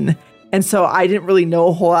dive in. And so I didn't really know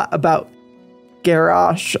a whole lot about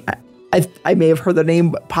Garrosh. I may have heard the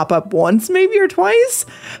name pop up once, maybe, or twice.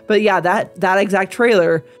 But yeah, that exact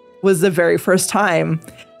trailer was the very first time.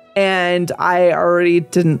 And I already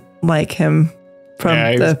didn't like him from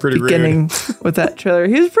the beginning with that trailer.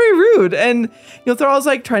 He was pretty rude. And, Thrall's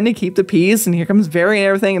like trying to keep the peace, and here comes Varian and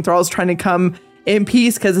everything, and Thrall's trying to come in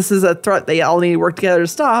peace because this is a threat they all need to work together to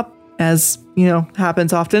stop, as,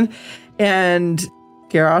 happens often. And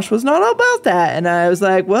Garrosh was not all about that. And I was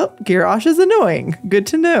like, well, Garrosh is annoying. Good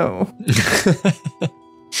to know.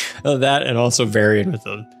 That, and also Varian with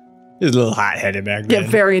him. He was a little hot-headed back then. Yeah,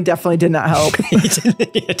 Varian definitely did not help. He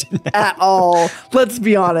didn't at all. Let's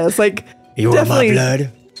be honest. Like, you want my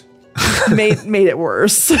blood? made it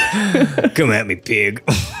worse. Come at me, pig.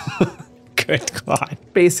 Good God.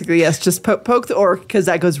 Basically, yes, just poke the orc because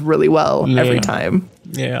that goes really well every time.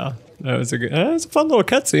 Yeah, that was a fun little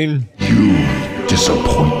cutscene. You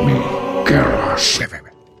disappoint me, Garrosh.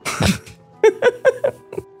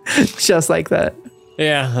 Just like that.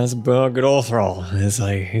 Yeah, that's a good old Thrall. He's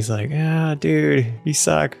like, dude, you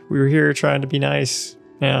suck. We were here trying to be nice.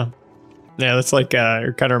 Yeah, that's like,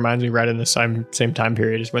 it kind of reminds me right in the same time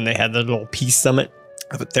period as when they had the little peace summit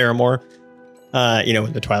up at Theramore.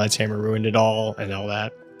 When the Twilight's Hammer ruined it all and all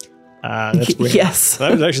that. That's weird. Yes.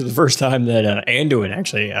 That was actually the first time that Anduin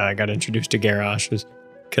actually got introduced to Garrosh, was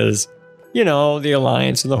because, the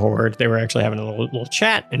Alliance and the Horde, they were actually having a little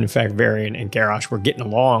chat. And in fact, Varian and Garrosh were getting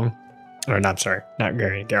along. Or not Varian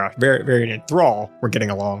and Garrosh. Varian and Thrall were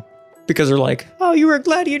getting along because they're like, oh, you were a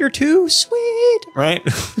gladiator too? Sweet. Right?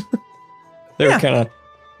 They were kind of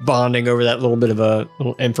bonding over that little bit of a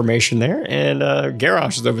little information there. And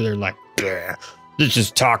Garrosh is over there like, yeah, this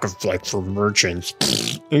is talk of like for merchants.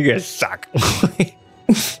 You guys suck.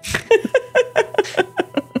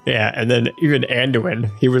 Yeah, and then even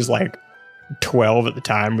Anduin, he was like 12 at the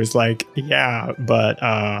time, was like, yeah, but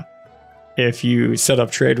if you set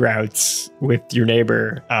up trade routes with your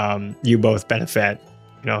neighbor, you both benefit,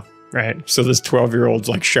 right? So this 12-year-old's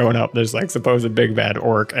like showing up, there's like supposed big bad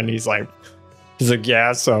orc, and he's like,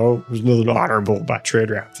 yeah, so there's nothing honorable about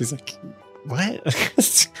trade routes. He's like, what?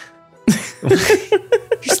 You're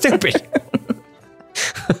stupid.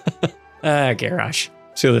 Garrosh,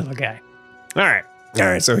 silly little guy. All right.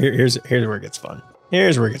 So here's where it gets fun.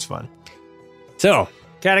 So,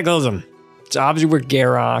 Cataclysm. It's obviously where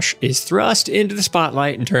Garrosh is thrust into the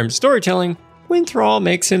spotlight in terms of storytelling when Thrall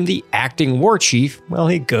makes him the acting war chief while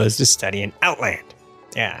he goes to study in Outland.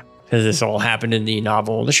 Yeah, because this all happened in the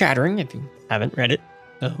novel The Shattering, if you haven't read it.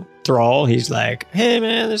 So Thrall, he's like, hey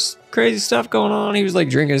man, there's crazy stuff going on. He was like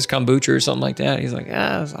drinking his kombucha or something like that. He's like,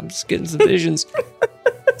 I'm just getting some visions.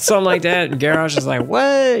 Something like that. And Garrosh is like,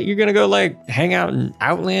 what? You're going to go like hang out in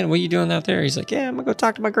Outland? What are you doing out there? He's like, yeah, I'm going to go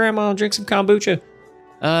talk to my grandma and drink some kombucha.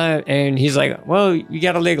 And he's like, well, you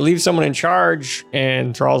got to like leave someone in charge.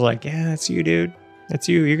 And Thrall's like, yeah, that's you, dude. That's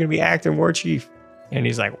you. You're going to be acting war chief. And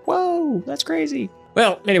he's like, whoa, that's crazy.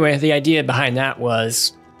 Well, anyway, the idea behind that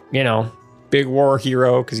was, big war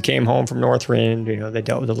hero because he came home from Northrend. They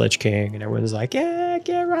dealt with the Lich King and everyone's like, yeah,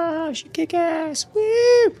 Garrosh, you kick ass.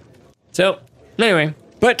 Woo! So, anyway,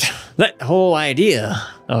 but that whole idea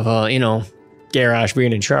of, Garrosh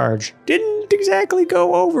being in charge didn't exactly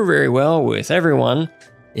go over very well with everyone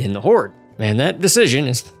in the Horde. And that decision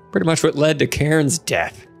is pretty much what led to Cairn's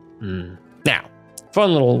death. Now,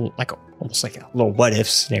 fun little, almost like a little what if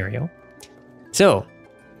scenario. So,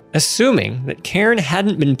 assuming that Cairn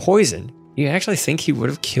hadn't been poisoned, you actually think he would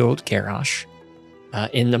have killed Garrosh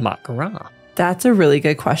in the Mak'gora? That's a really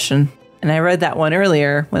good question. And I read that one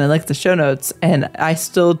earlier when I looked at the show notes, and I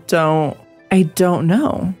still don't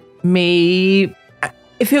know. Maybe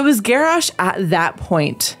if it was Garrosh at that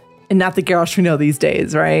point, and not the Garrosh we know these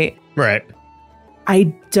days, right? Right.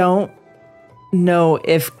 I don't know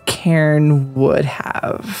if Cairn would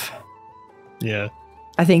have. Yeah.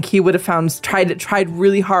 I think he would have tried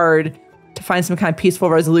really hard to find some kind of peaceful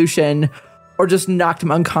resolution, or just knocked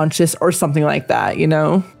him unconscious or something like that,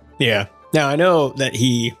 Yeah. Now, I know that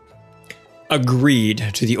he agreed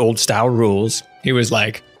to the old style rules. He's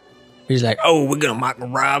like, oh, we're going to mock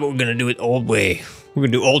Rob. We're going to do it the old way. We're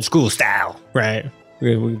going to do old school style, right?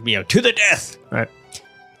 We're going to, to the death, right?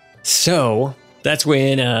 So that's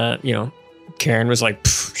when, Karen was like,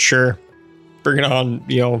 sure, bring it on,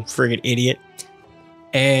 friggin' idiot.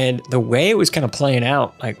 And the way it was kind of playing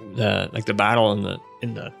out, like the battle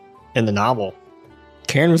in the novel,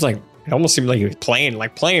 Karen was like, it almost seemed like he was playing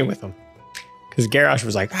with him, because Garrosh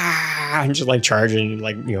was like, and just like charging,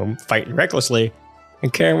 like fighting recklessly,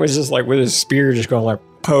 and Karen was just like with his spear, just going like,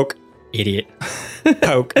 poke, idiot,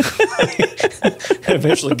 poke. And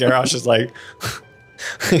eventually, Garrosh is like,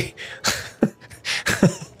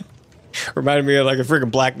 reminded me of like a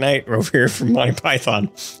freaking Black Knight over here from Monty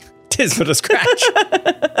Python. Tis but a scratch.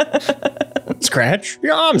 Scratch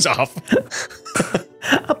your arms off.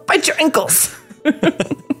 I'll bite your ankles.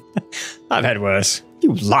 I've had worse.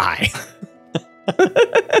 You lie.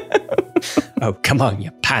 Oh, come on,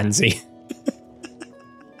 you pansy.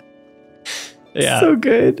 Yeah. So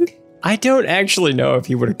good. I don't actually know if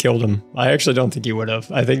he would have killed him. I actually don't think he would have.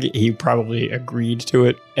 I think he probably agreed to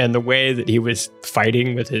it. And the way that he was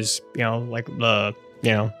fighting with his, the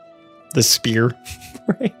spear,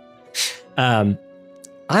 right?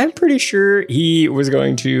 I'm pretty sure he was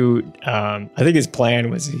going to, I think his plan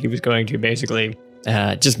was he was going to basically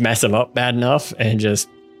just mess him up bad enough and just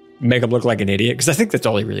make him look like an idiot. Because I think that's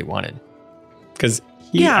all he really wanted. Because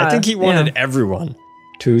I think he wanted everyone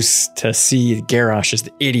to see Garrosh as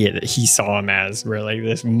the idiot that he saw him as, where like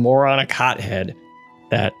this moronic hothead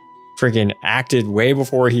that freaking acted way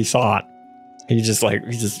before he thought. He just went,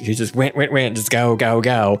 just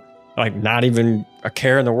go. Like not even a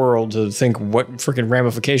care in the world to think what freaking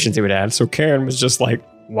ramifications he would have. So Karen was just like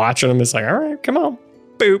watching him. It's like, all right, come on,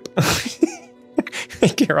 boop.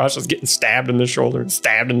 Garrosh was getting stabbed in the shoulder and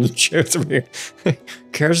stabbed in the chest over here.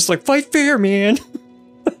 Karen's just like, fight fair, man.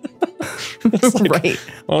 It's like, right.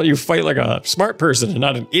 Well, you fight like a smart person and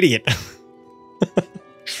not an idiot.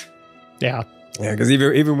 Yeah, because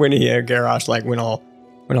even when Garrosh like went all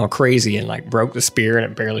crazy and like broke the spear and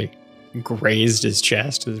it barely grazed his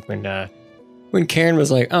chest, is when Karen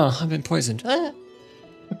was like, "Oh, I've been poisoned." Yeah.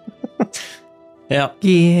 So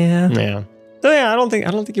yeah, I don't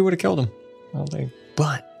think he would have killed him. I don't think.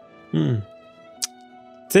 But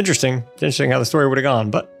it's interesting. It's interesting how the story would have gone,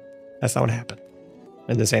 but that's not what happened.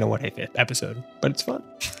 And this ain't a 1/8 episode, but it's fun.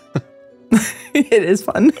 It is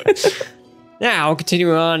fun. Now,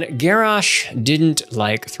 continuing on, Garrosh didn't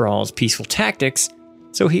like Thrall's peaceful tactics,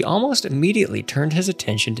 so he almost immediately turned his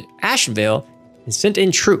attention to Ashenvale and sent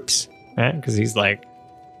in troops, right? Because he's like,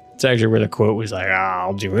 it's actually where the quote was like,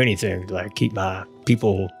 I'll do anything to like keep my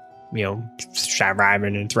people,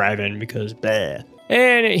 surviving and thriving because blah.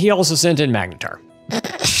 And he also sent in Magnetar.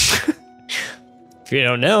 If you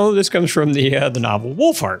don't know, this comes from the novel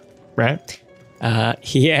Wolfheart, right?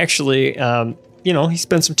 He actually, he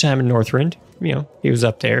spent some time in Northrend. He was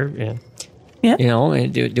up there, and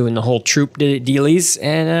doing the whole troop dealies,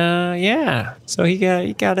 and so he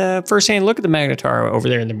got a first-hand look at the Magnetar over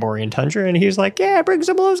there in the Borean tundra, and he was like, yeah, bring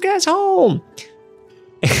some of those guys home.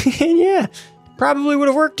 And yeah, probably would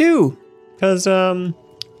have worked too, because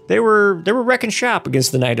they were wrecking shop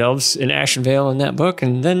against the Night Elves in Ashenvale in that book,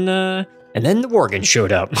 and then the Worgen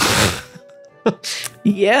showed up.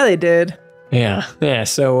 Yeah, they did. Yeah.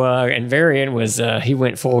 So, and Varian was, he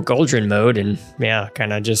went full Goldrin mode and,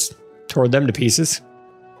 kind of just tore them to pieces.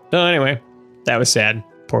 So anyway, that was sad.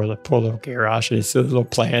 Poor little Garrosh and his little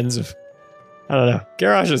plans of, I don't know.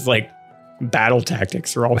 Garrosh's, like, battle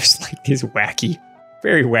tactics are always, like, these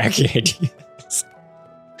very wacky ideas.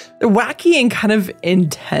 Wacky and kind of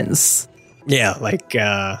intense. Yeah, like,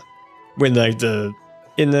 when, like,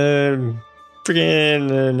 in the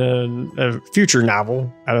freaking future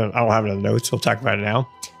novel, I don't have it in the notes, we'll talk about it now,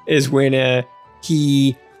 is when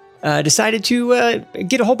he decided to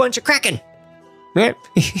get a whole bunch of Kraken. Right?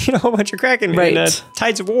 A whole bunch of Kraken in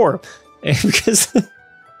Tides of War. And because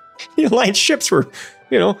the Alliance ships were,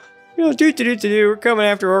 we're coming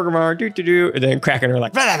after Orgrimmar, and then Kraken are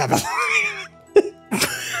like, blah, blah, blah, blah.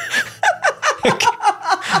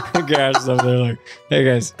 Guys up there like, hey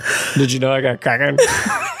guys, did you know I got Kraken?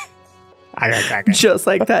 I got Kraken. Just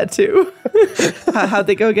like that too. How'd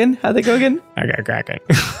they go again? I got Kraken.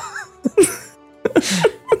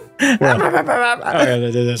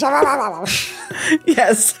 They did this.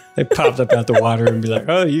 Yes. They popped up out the water and be like,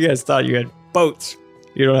 oh, you guys thought you had boats.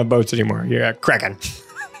 You don't have boats anymore. You got Kraken.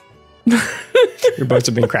 Your boats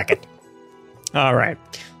have been Kraken. All right.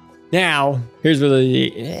 Now, here's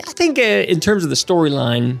really, I think in terms of the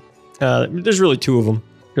storyline, there's really two of them.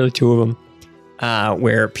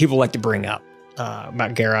 Where people like to bring up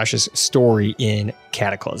about Garrosh's story in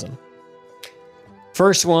Cataclysm.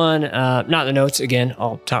 First one, not in the notes, again,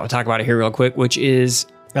 I'll talk about it here real quick, which is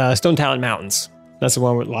Stone Talon Mountains. That's the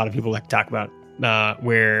one where a lot of people like to talk about,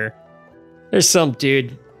 where there's some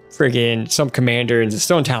dude, some commander in the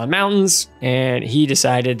Stone Talon Mountains, and he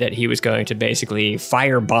decided that he was going to basically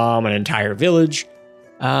firebomb an entire village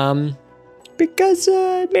because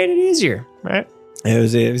it made it easier, right? It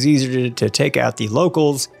was easier to take out the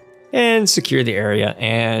locals and secure the area.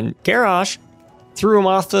 And Garrosh threw him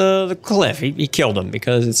off the cliff. He killed him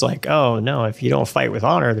because it's like, oh no, if you don't fight with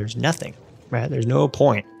honor, there's nothing, right? There's no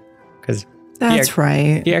point. Because that's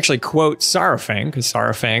right. He actually quotes Saurfang, because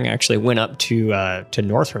Saurfang actually went up to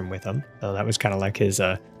Northrend with him. So that was kind of like his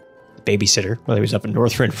babysitter while he was up in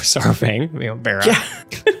Northrend with Saurfang, Barra. Yeah.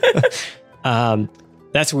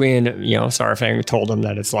 That's when, Saurfang told him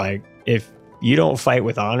that it's like, if you don't fight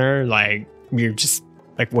with honor, like, you're just,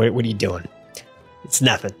 like, what are you doing? It's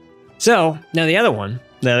nothing. So, now the other one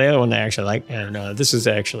I actually like, and this is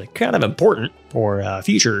actually kind of important for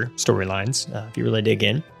future storylines, if you really dig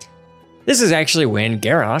in. This is actually when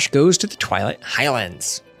Garrosh goes to the Twilight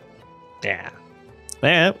Highlands. Yeah.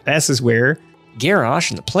 This is where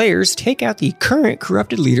Garrosh and the players take out the current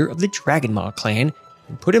corrupted leader of the Dragonmaw clan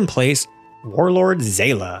and put in place Warlord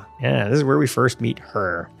Zayla. Yeah, this is where we first meet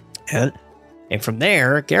her. And from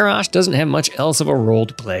there, Garrosh doesn't have much else of a role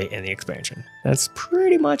to play in the expansion. That's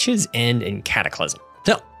pretty much his end in Cataclysm.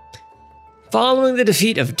 Following the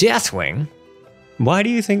defeat of Deathwing, why do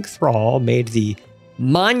you think Thrall made the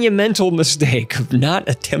monumental mistake of not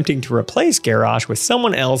attempting to replace Garrosh with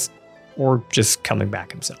someone else or just coming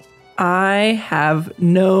back himself? I have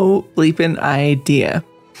no bleeping idea.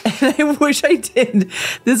 And I wish I did.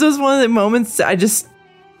 This was one of the moments I just,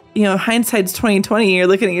 hindsight's 2020. You're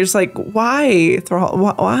looking at it, you're just like, why, Thrall?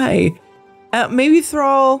 Why? Maybe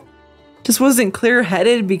Thrall just wasn't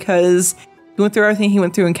clear-headed because he went through everything he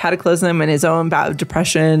went through in Cataclysm and his own bout of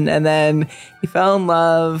depression, and then he fell in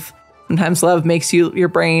love. Sometimes love makes your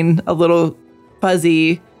brain a little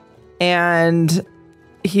fuzzy, and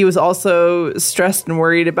he was also stressed and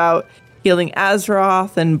worried about healing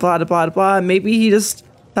Azeroth and blah, blah, blah, blah. Maybe he just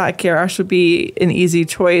thought Garrosh would be an easy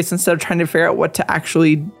choice instead of trying to figure out what to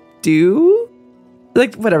actually do.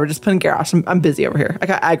 Like, whatever, just put in Garrosh. I'm busy over here. I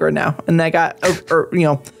got aggro now, and I got,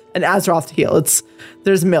 an Azeroth to heal.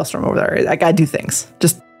 There's a maelstrom over there. I gotta do things.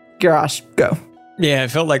 Just Garrosh, go. Yeah,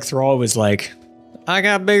 it felt like Thrall was like, I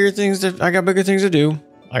got bigger things to do. I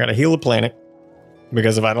gotta heal the planet.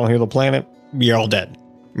 Because if I don't heal the planet, you're all dead.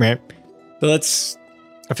 Right? So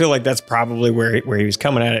I feel like that's probably where he was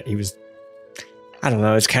coming at it. He was, I don't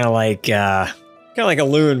know, it's kind of like a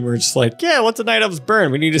loon. We're just like, yeah, let the night elves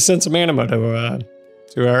burn. We need to send some anima to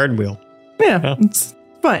our Ardenweald. Yeah, it's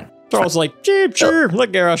fine. Thrall's like, sure,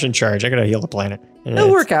 let Garrosh in charge. I gotta heal the planet. And it'll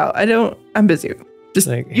work out. I'm busy. Just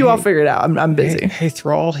like, you all figure it out. I'm busy. Hey,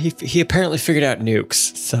 Thrall, he apparently figured out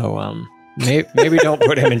nukes. So maybe don't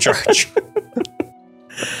put him in charge.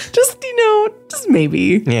 just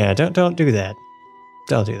maybe. Yeah, don't do that.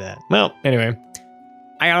 Don't do that. Well, anyway,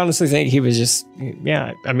 I honestly think he was just,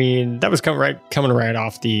 I mean, that was coming right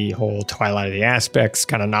off the whole Twilight of the Aspects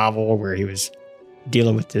kind of novel where he was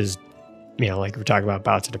dealing with his, like we're talking about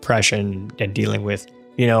bouts of depression and dealing with,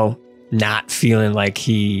 not feeling like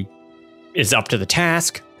he is up to the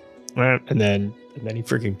task. And then he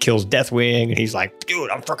freaking kills Deathwing and he's like, dude,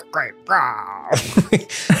 I'm fucking great.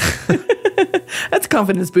 That's a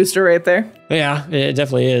confidence booster right there. Yeah, it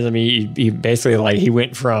definitely is. I mean, he basically he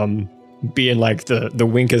went from being like the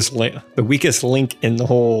weakest link in the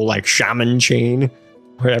whole like shaman chain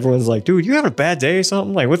where everyone's like, dude, you having a bad day or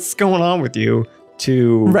something? Like, what's going on with you?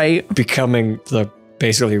 To becoming the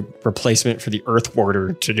basically replacement for the Earth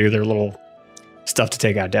Warder to do their little stuff to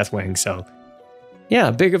take out Deathwing. So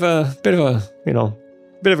yeah, bit of a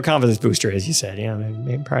confidence booster, as you said. Yeah,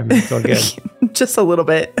 maybe probably make me feel good. Just a little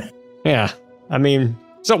bit. Yeah, I mean,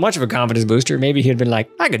 so much of a confidence booster. Maybe he'd been like,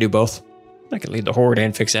 I could do both. I could lead the Horde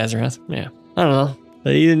and fix Azeroth. Yeah, I don't know,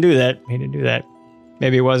 but he didn't do that.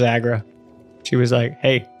 Maybe it was Agra. She was like,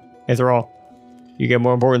 hey, Thrall, you get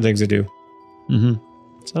more important things to do. Mm-hmm.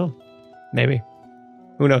 So, maybe.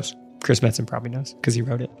 Who knows? Chris Metzen probably knows because he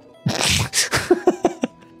wrote it.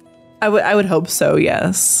 I would hope so,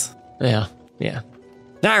 yes. Yeah.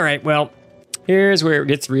 All right, well, here's where it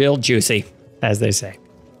gets real juicy, as they say.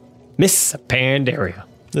 Miss Pandaria.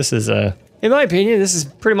 This is, in my opinion, this is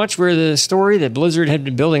pretty much where the story that Blizzard had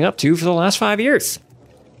been building up to for the last 5 years.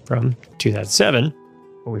 From 2007,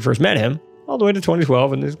 when we first met him, all the way to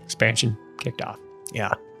 2012 when the expansion kicked off.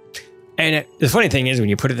 Yeah. And the funny thing is, when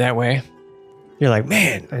you put it that way, you're like,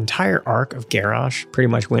 man, the entire arc of Garrosh pretty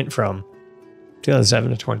much went from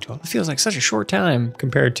 2007 to 2012. It feels like such a short time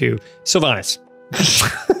compared to Sylvanas.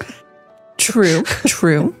 True.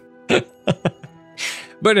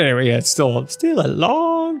 But anyway, yeah, it's still a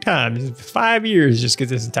long time. 5 years just to get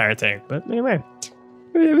this entire thing. But anyway,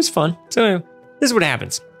 it was fun. So anyway, this is what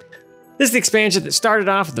happens. This is the expansion that started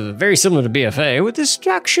off with very similar to BFA with the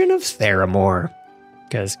destruction of Theramore.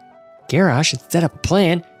 Because Garrosh had set up a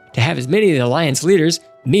plan to have as many of the Alliance leaders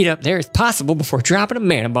meet up there as possible before dropping a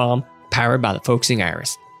mana bomb powered by the focusing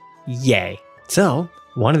iris. Yay. So,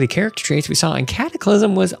 one of the character traits we saw in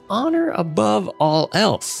Cataclysm was honor above all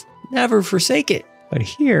else. Never forsake it. But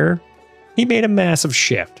here, he made a massive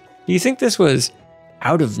shift. Do you think this was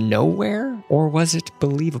out of nowhere, or was it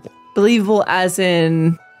believable? Believable as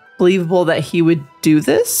in believable that he would do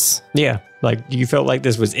this? Yeah, like you felt like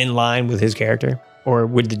this was in line with his character? Or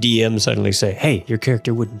would the DM suddenly say, hey, your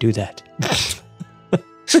character wouldn't do that?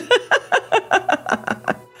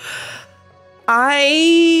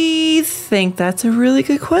 I think that's a really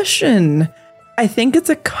good question. I think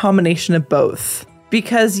it's a combination of both.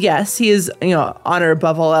 Because yes, he is, honor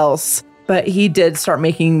above all else, but he did start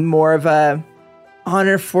making more of a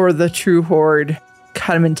honor for the true Horde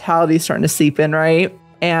kind of mentality starting to seep in, right?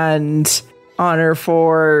 And honor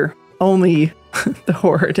for only the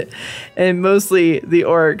Horde and mostly the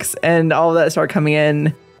orcs and all that started coming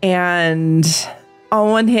in. And on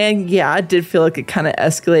one hand, yeah, it did feel like it kind of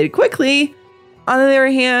escalated quickly. On the other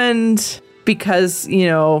hand, because,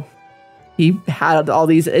 he he had all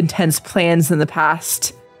these intense plans in the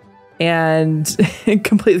past and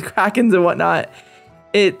complete the Krakens and whatnot.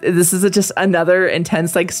 This is just another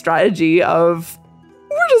intense like strategy of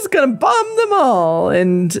we're just gonna bomb them all,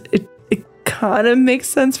 and it kind of makes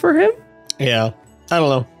sense for him. Yeah, I don't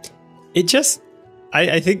know. It just,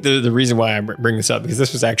 I think the reason why I bring this up, because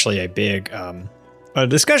this was actually a big a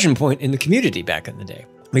discussion point in the community back in the day,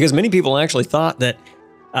 because many people actually thought that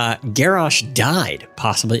Garrosh died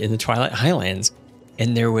possibly in the Twilight Highlands,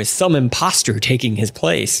 and there was some imposter taking his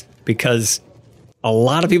place, because a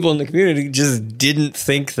lot of people in the community just didn't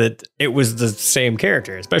think that it was the same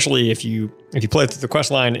character, especially if you play through the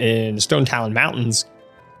quest line in Stone Talon Mountains,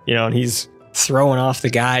 you know, and he's throwing off the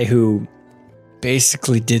guy who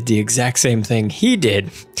basically did the exact same thing he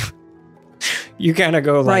did. You kind of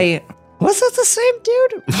go like, right, was that the same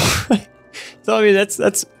dude? So I mean, it's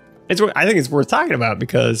I think it's worth talking about,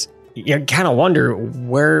 because you kind of wonder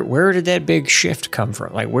where did that big shift come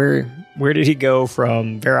from? Like where did he go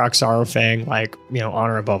from Varrock Saurfang, like, you know,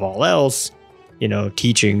 honor above all else, you know,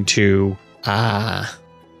 teaching to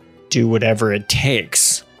do whatever it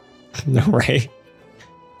takes, right?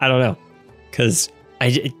 I don't know, because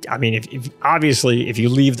I mean, if obviously if you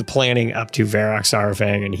leave the planning up to Varrock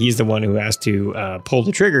Saurfang and he's the one who has to pull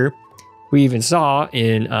the trigger, we even saw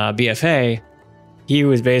in BFA, he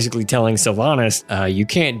was basically telling Sylvanas, you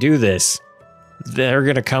can't do this. They're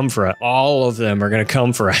going to come for us. All of them are going to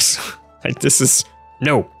come for us. Like, this is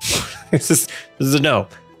no. this is a no.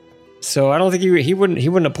 So I don't think he wouldn't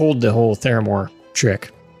have pulled the whole Theramore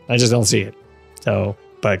trick. I just don't see it. So,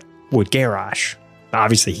 but with Garrosh,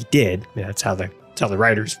 obviously he did. Yeah, that's how the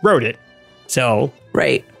writers wrote it. So,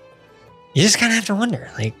 right. You just kind of have to wonder,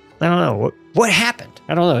 like, I don't know what happened.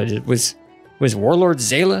 I don't know. Was Warlord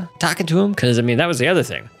Zayla talking to him? Because I mean, that was the other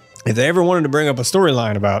thing. If they ever wanted to bring up a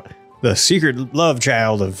storyline about the secret love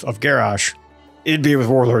child of Garrosh, it'd be with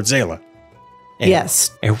Warlord Zayla. Yes,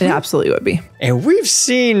 it absolutely would be. And we've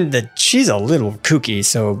seen that she's a little kooky,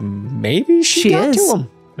 so maybe she got to him.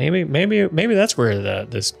 Maybe that's where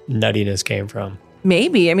this nuttiness came from.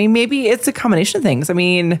 Maybe. I mean, maybe it's a combination of things. I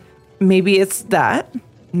mean, maybe it's that.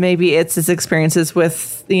 Maybe it's his experiences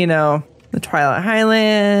with, you know, the Twilight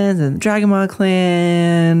Highlands and the Dragonmaw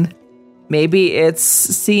clan. Maybe it's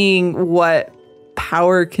seeing what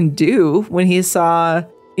power can do when he saw,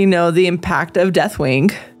 you know, the impact of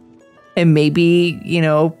Deathwing. And maybe, you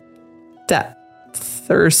know, that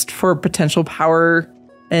thirst for potential power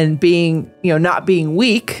and being, you know, not being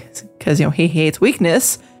weak, because, you know, he hates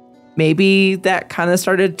weakness. Maybe that kind of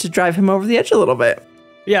started to drive him over the edge a little bit.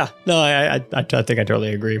 Yeah, no, I think I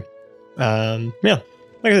totally agree. Yeah, like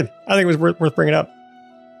I said, I think it was worth bringing up.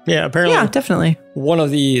 Yeah, apparently. Yeah, definitely. One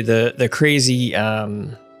of the crazy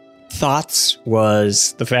thoughts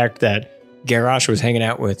was the fact that Garrosh was hanging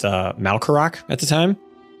out with Malkarok at the time.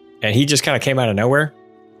 And he just kind of came out of nowhere,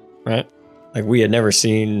 right? Like, we had never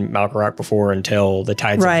seen Malkarok before until the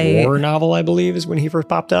Tides of War novel, I believe, is when he first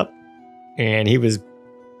popped up. And he was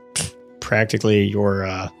practically your,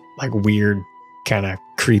 like, weird, kind of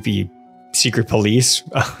creepy secret police,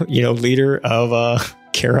 you know, leader of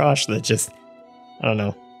Garrosh that just, I don't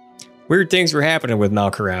know. Weird things were happening with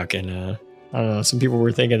Malkarok. And, I don't know, some people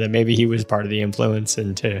were thinking that maybe he was part of the influence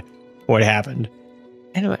into what happened.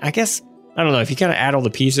 Anyway, I guess... I don't know, if you kind of add all the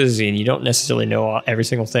pieces and you don't necessarily know every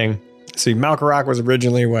single thing. See, Malkarok was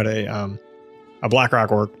originally a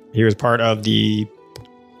Blackrock orc. He was part of the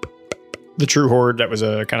True Horde that was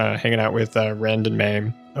kind of hanging out with Rend and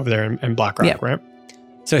Mame over there in Blackrock, right?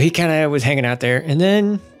 So he kind of was hanging out there. And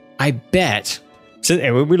then I bet,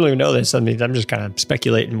 and we don't even know this, I mean, I'm just kind of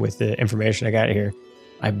speculating with the information I got here.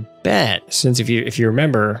 I bet, since if you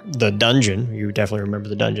remember the dungeon, you definitely remember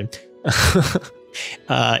the dungeon.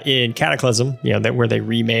 In Cataclysm, you know, that where they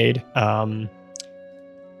remade,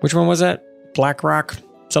 which one was that? Blackrock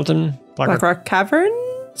something? Blackrock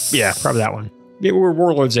Caverns? Yeah, probably that one. Yeah, where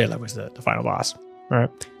Warlord Zayla was the final boss, right?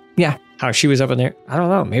 Yeah. How she was up in there. I don't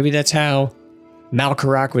know. Maybe that's how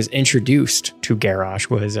Malkarok was introduced to Garrosh,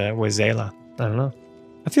 was Zayla. I don't know.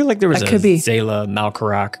 I feel like there was Zayla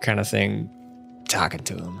Malkarok kind of thing talking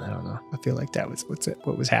to him. I don't know. I feel like that was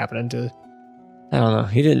what was happening to... I don't know.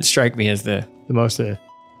 He didn't strike me as the most, I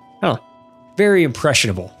don't know, very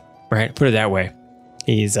impressionable, right? Put it that way.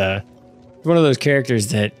 He's one of those characters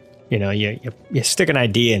that, you know, you stick an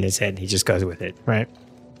idea in his head and he just goes with it, right?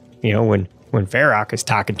 You know, when Varrock is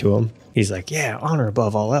talking to him, he's like, yeah, honor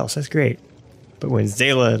above all else. That's great. But when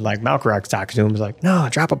Zayla, like Malkarok's talking to him, he's like, no,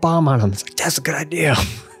 drop a bomb on him. It's like, that's a good idea.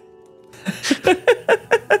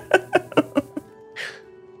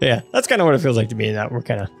 Yeah, that's kind of what it feels like to me. That we're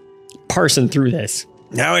kind of parsing through this.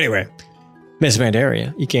 Now, anyway, Miss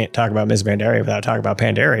Pandaria. You can't talk about Miss Pandaria without talking about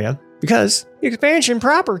Pandaria, because the expansion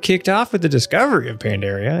proper kicked off with the discovery of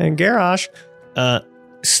Pandaria, and Garrosh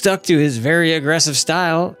stuck to his very aggressive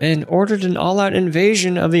style and ordered an all-out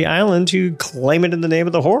invasion of the island to claim it in the name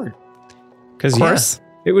of the Horde. Because, yes,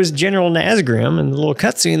 it was General Nazgrim in the little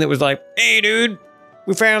cutscene that was like, hey, dude,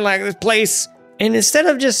 we found like this place. And instead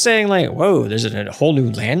of just saying like, whoa, there's a whole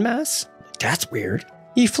new landmass? That's weird.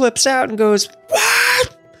 He flips out and goes,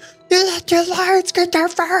 what? You let your lords get there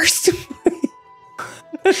first.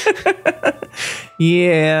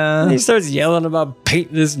 Yeah. And he starts yelling about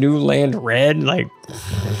painting this new land red. Like,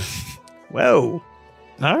 whoa.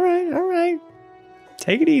 All right.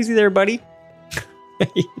 Take it easy there, buddy.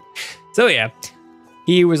 So yeah,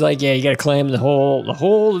 he was like, yeah, you got to claim the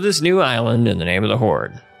whole of this new island in the name of the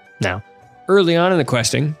Horde. Now, early on in the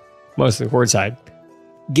questing, mostly the Horde side,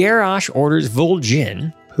 Garrosh orders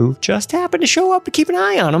Vol'jin, who just happened to show up to keep an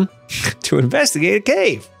eye on him, to investigate a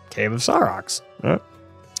cave of Saurochs. And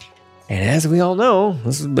as we all know,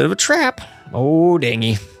 this is a bit of a trap. Oh,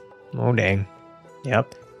 dangy. Oh, dang.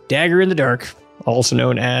 Yep. Dagger in the dark, also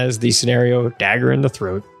known as the scenario Dagger in the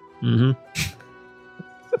Throat. Mm-hmm.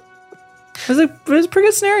 It was a pretty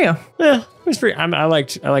good scenario. Yeah, it was pretty. I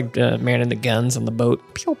liked manning the guns on the boat.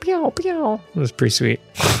 Pew pew pew. It was pretty sweet.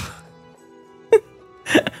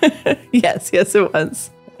 Yes, it was.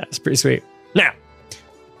 That's pretty sweet. Now,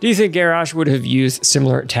 do you think Garrosh would have used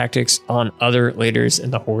similar tactics on other leaders in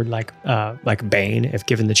the Horde, like Bane, if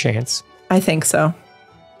given the chance? I think so.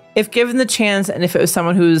 If given the chance, and if it was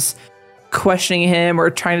someone who's questioning him or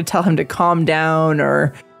trying to tell him to calm down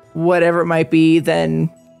or whatever it might be, then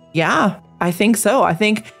yeah, I think so. I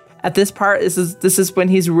think at this part, this is when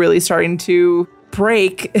he's really starting to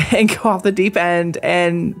break and go off the deep end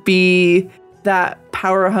and be that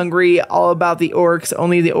power hungry, all about the orcs,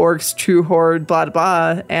 only the orcs, true Horde, blah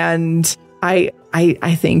blah. And I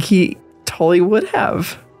think he totally would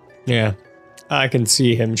have. Yeah, I can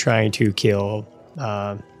see him trying to kill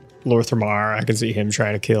Lor'thramar. I can see him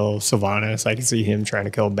trying to kill Sylvanas. I can see him trying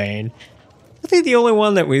to kill Bane. I think the only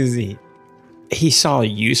one that was he saw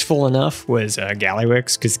useful enough was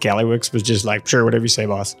Gallywix, because Gallywix was just like, sure, whatever you say,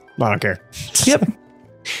 boss. I don't care. Yep.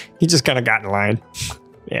 He just kind of got in line.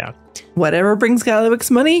 Yeah. Whatever brings Gallywix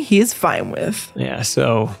money, he's fine with. Yeah,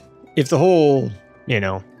 so if the whole,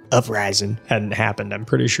 uprising hadn't happened, I'm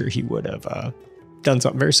pretty sure he would have done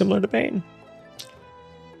something very similar to Bane.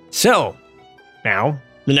 So, now,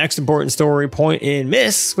 the next important story point in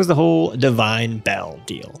Miss was the whole Divine Bell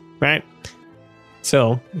deal, right?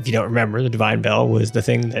 So, if you don't remember, the Divine Bell was the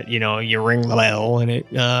thing that, you ring the bell and it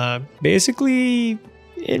basically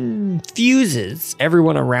infuses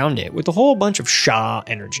everyone around it with a whole bunch of Shah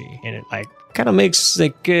energy. And it kind of makes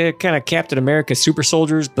kind of Captain America super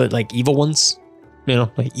soldiers, but like evil ones,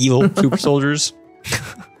 like evil super soldiers,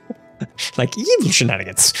 like evil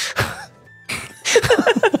shenanigans.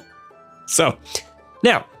 So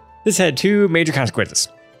now this had two major consequences.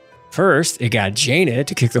 First, it got Jaina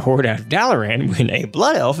to kick the Horde out of Dalaran when a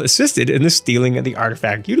blood elf assisted in the stealing of the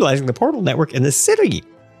artifact, utilizing the portal network in the city.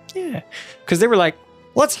 Yeah, because they were like,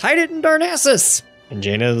 let's hide it in Darnassus. And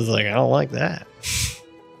Jaina was like, I don't like that.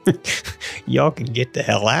 Y'all can get the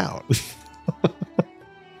hell out.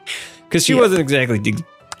 Because she wasn't exactly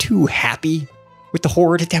too happy with the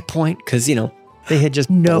Horde at that point, because, they had just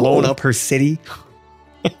blown up her city.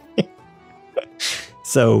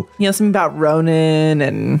 So, something about Ronan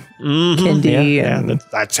and Kendi. Yeah,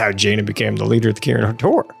 that's how Jaina became the leader of the Kirin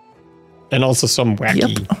Tor. And also some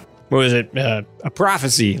wacky, what was it? A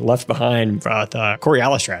prophecy left behind the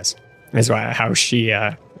Corialistras. That's how she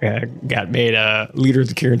got made a leader of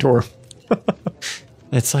the Kirin Tor.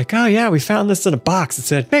 It's like, oh yeah, we found this in a box. It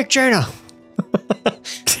said, make Jaina.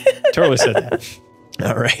 Totally said that.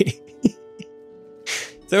 All right.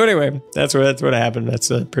 So anyway, that's what happened. That's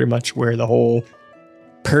pretty much where the whole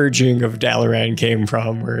purging of Dalaran came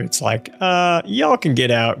from, where it's like, y'all can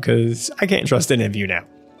get out because I can't trust any of you now.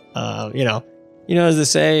 As they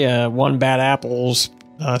say, one bad apple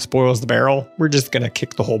spoils the barrel. We're just going to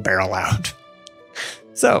kick the whole barrel out.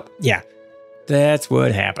 So, yeah, that's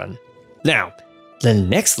what happened. Now, the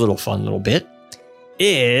next fun little bit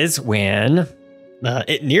is when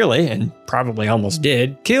it nearly, and probably almost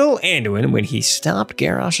did, kill Anduin when he stopped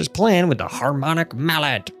Garrosh's plan with the Harmonic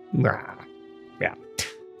Mallet. Yeah.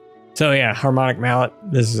 So yeah, Harmonic Mallet.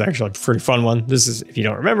 This is actually a pretty fun one. This is, if you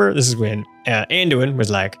don't remember, this is when Anduin was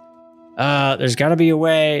like, there's got to be a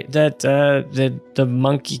way that the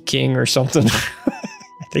Monkey King or something.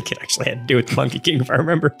 I think it actually had to do with the Monkey King, if I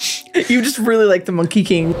remember. You just really like the Monkey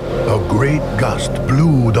King. A great gust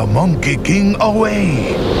blew the Monkey King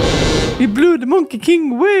away. We blew the Monkey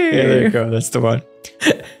King away. Yeah, there you go. That's the one.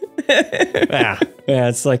 yeah,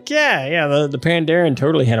 it's like, the Pandaren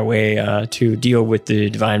totally had a way to deal with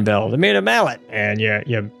the Divine Bell. They made a mallet, and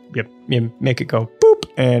you make it go boop,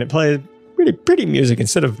 and it plays really pretty music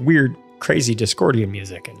instead of weird, crazy Discordian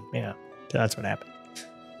music, and that's what happened.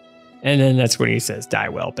 And then that's when he says, "Die,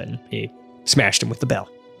 whelp," and he smashed him with the bell.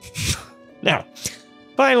 Now,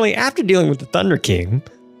 finally, after dealing with the Thunder King,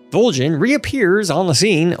 Vol'jin reappears on the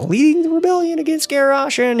scene, leading the rebellion against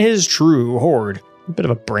Garrosh and his true horde. A bit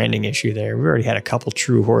of a branding issue there. We already had a couple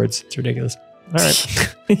true hordes. It's ridiculous. All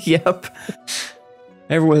right. Yep.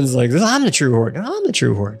 Everyone's like, I'm the true horde. I'm the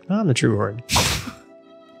true horde. I'm the true horde.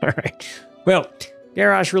 All right. Well,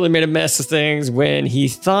 Garrosh really made a mess of things when he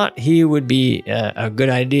thought he would be a good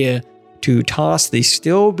idea to toss the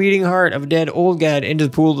still beating heart of a dead old god into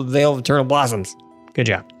the pool of the Veil of Eternal Blossoms. Good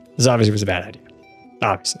job. This obviously was a bad idea.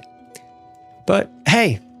 Obviously. But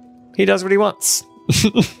hey, he does what he wants.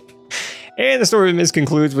 And the story of this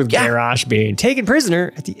concludes with Garrosh being taken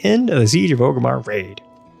prisoner at the end of the Siege of Orgrimmar raid.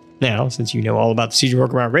 Now, since you know all about the Siege of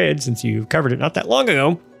Orgrimmar raid, since you covered it not that long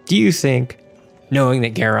ago, do you think knowing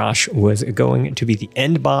that Garrosh was going to be the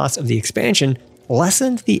end boss of the expansion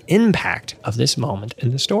lessened the impact of this moment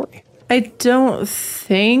in the story? I don't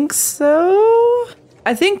think so.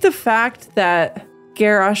 I think the fact that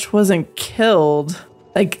Garrosh wasn't killed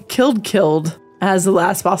as the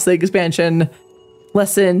last boss of the expansion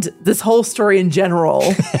lessened this whole story in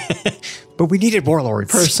general. But we needed warlords.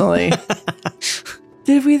 Personally.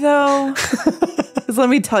 Did we though? Because let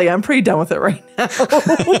me tell you, I'm pretty done with it right now.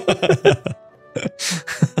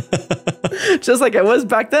 Just like I was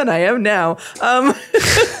back then, I am now.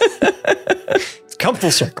 It's come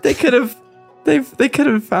full circle. They could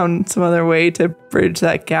have found some other way to bridge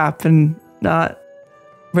that gap and not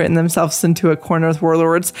written themselves into a corner with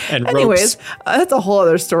warlords. And anyways, that's a whole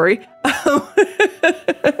other story.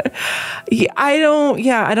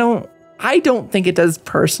 I don't think it does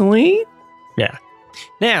personally. Yeah.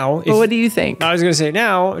 Now, but what do you think? I was going to say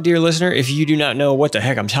now, dear listener, if you do not know what the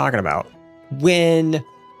heck I'm talking about, when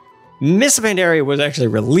Miss Pandaria was actually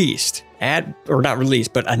announced at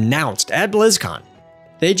BlizzCon,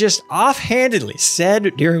 they just offhandedly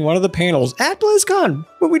said during one of the panels at BlizzCon,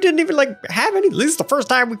 but we didn't even have any. This is the first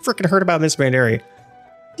time we freaking heard about Miss Pandaria.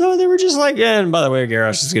 So they were just like, yeah, and by the way,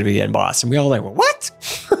 Garrosh is going to be the end boss. And we all like, well, what?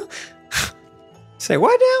 Say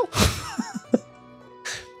what now?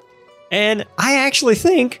 And I actually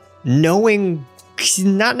think, knowing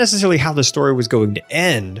not necessarily how the story was going to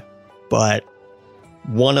end, but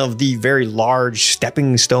one of the very large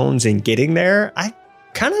stepping stones in getting there, I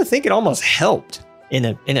kind of think it almost helped in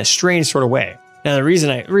a strange sort of way. Now, the reason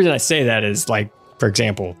I say that is, for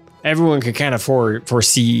example, everyone could kind of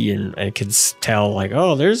foresee and could tell,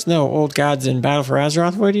 oh, there's no old gods in Battle for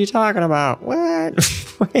Azeroth. What are you talking about? What?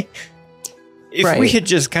 If we had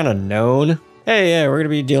just kind of known, hey, yeah, we're going to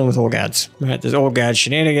be dealing with old gods. Right? There's old god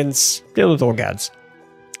shenanigans, dealing with old gods.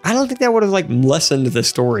 I don't think that would have lessened the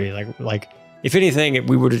story. If anything,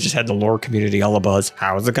 we would have just had the lore community all abuzz.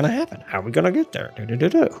 How is it going to happen? How are we going to get there?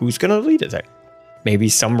 Who's going to lead it there? Maybe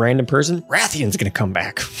some random person, Rathian's going to come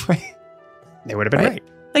back. Right? They would have been right.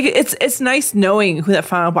 It's nice knowing who that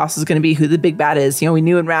final boss is going to be, who the big bad is. We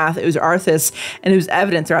knew in Wrath it was Arthas, and it was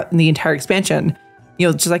evident throughout the entire expansion.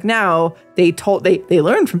 Just like now, they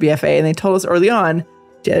learned from BFA, and they told us early on,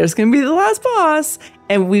 Jailer's going to be the last boss.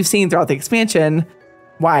 And we've seen throughout the expansion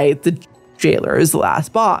why the Jailer is the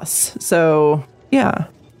last boss. So, yeah,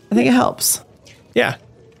 I think it helps. Yeah.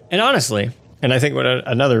 And honestly, and I think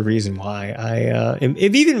another reason why I am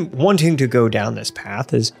even wanting to go down this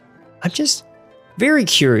path is I'm just very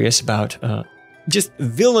curious about just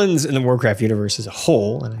villains in the Warcraft universe as a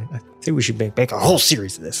whole. And I think we should make a whole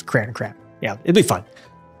series of this. Crap. Yeah, it'd be fun.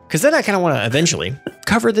 Because then I kind of want to eventually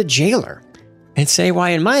cover the Jailer and say why,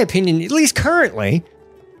 in my opinion, at least currently,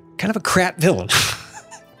 kind of a crap villain.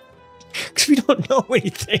 Because we don't know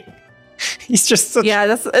anything. He's just such...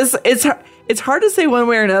 Yeah, it's hard to say one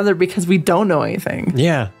way or another because we don't know anything.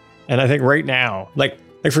 Yeah. And I think right now,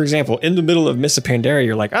 for example, in the middle of Miss Pandaria,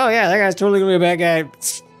 you're like, oh yeah, that guy's totally going to be a bad guy.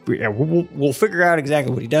 We'll figure out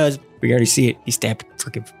exactly what he does. We already see it. He stabbed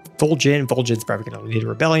freaking Vol'jin. Vol'jin's probably going to lead a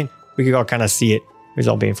rebellion. We could all kind of see it. It was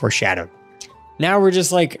all being foreshadowed. Now we're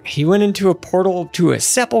just he went into a portal to a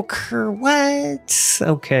sepulcher. What?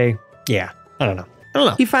 Okay. Yeah. I don't know.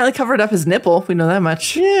 He finally covered up his nipple. We know that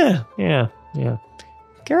much. Yeah.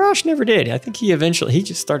 Garrosh never did. I think he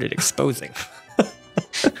just started exposing.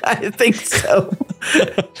 I think so.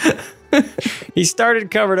 He started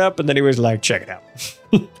covered up and then he was like, check it out.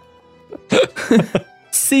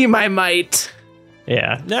 See my might.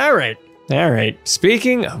 Yeah. All right. All right.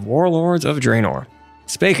 Speaking of Warlords of Draenor.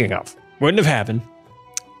 Wouldn't have happened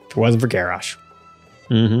if it wasn't for Garrosh.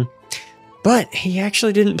 Mm-hmm. But he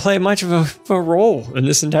actually didn't play much of a role in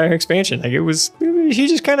this entire expansion. Like he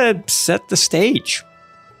just kind of set the stage.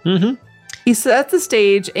 Mm-hmm. He set the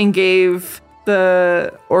stage and gave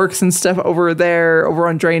the orcs and stuff over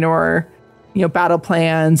on Draenor, battle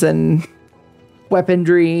plans and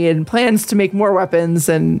weaponry and plans to make more weapons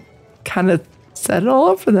and kind of set it all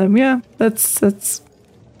up for them. Yeah, that's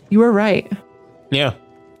you were right. Yeah.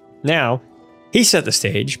 Now, he set the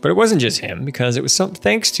stage, but it wasn't just him, because it was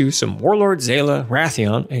thanks to some Warlord Zayla,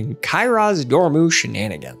 Wrathion, and Kairaz Dormu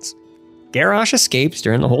shenanigans. Garrosh escapes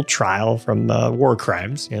during the whole trial from War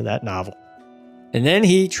Crimes, that novel. And then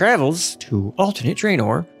he travels to alternate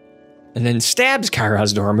Draenor, and then stabs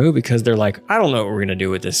Kairaz Dormu because they're like, I don't know what we're going to do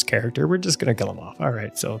with this character. We're just going to kill him off. All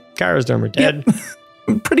right, so Kairaz Dormu dead.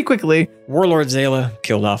 Yep. Pretty quickly. Warlord Zayla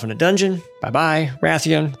killed off in a dungeon. Bye-bye.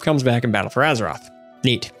 Wrathion comes back in battle for Azeroth.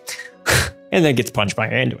 Neat. And then gets punched by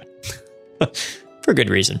Anduin. For good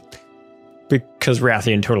reason. Because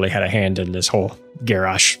Wrathion totally had a hand in this whole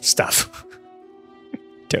Garrosh stuff.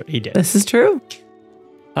 Dude, he did. This is true.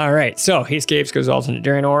 All right, so he escapes, goes alternate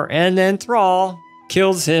Draenor, and then Thrall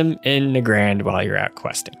kills him in Nagrand while you're out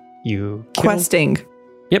questing. Questing.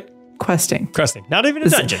 Yep. Questing. Not even a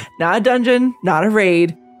dungeon. Not a dungeon, not a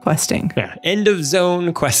raid. Questing. Yeah, end of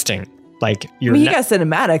zone questing. Like he got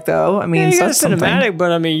cinematic though. I mean, he got cinematic,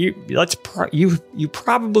 but I mean, you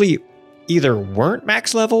probably either weren't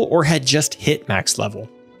max level or had just hit max level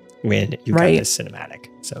when you got this cinematic.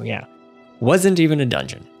 So yeah, wasn't even a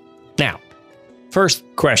dungeon. Now, first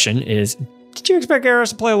question is, did you expect Garrosh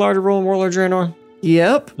to play a larger role in Warlord Draenor?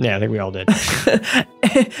 Yep. Yeah, I think we all did.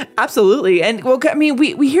 Absolutely. And well, I mean,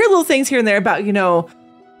 we hear little things here and there about,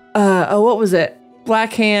 what was it?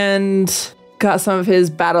 Blackhand got some of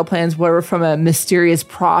his battle plans, whatever, from a mysterious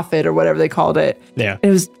prophet or whatever they called it. Yeah. It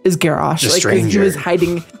was Garrosh. The stranger. He was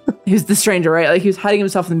hiding. He was the stranger, right? Like he was hiding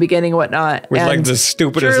himself in the beginning and whatnot. With like the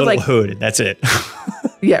stupidest little hood. That's it.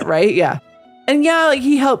 Yeah, right? Yeah. And yeah, like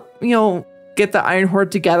he helped, get the Iron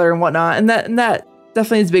Horde together and whatnot. And that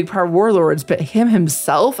definitely is a big part of Warlords. But him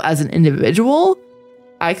himself as an individual,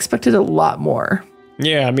 I expected a lot more.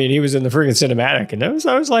 Yeah, I mean, he was in the freaking cinematic. And I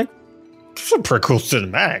was like, it's a pretty cool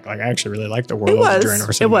cinematic. Like, I actually really like the Warlords of Draenor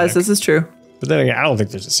cinematic. It was. This is true. But then again, I don't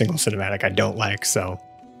think there's a single cinematic I don't like. So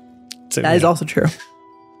that is also true.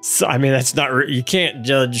 So I mean, that's not. You can't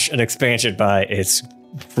judge an expansion by its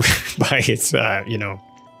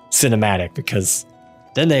cinematic, because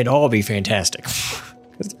then they'd all be fantastic.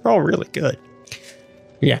 Because they're all really good.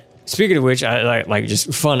 Yeah. Speaking of which, I like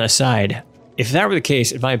just fun aside. If that were the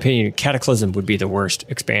case, in my opinion, Cataclysm would be the worst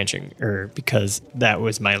expansion, because that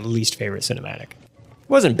was my least favorite cinematic. It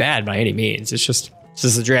wasn't bad by any means. It's just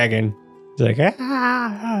a dragon. It's like,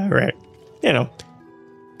 right.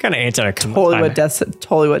 Kind of anti. Totally what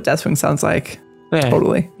Deathwing sounds like. Yeah.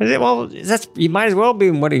 Totally. Well, you might as well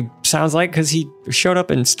be what he sounds like, because he showed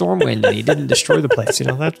up in Stormwind and he didn't destroy the place.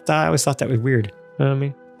 I always thought that was weird. You know what I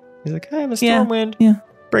mean? He's like, hey, I'm a Stormwind. Yeah.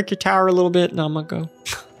 Break your tower a little bit. No, I'm gonna go.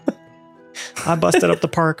 I busted up the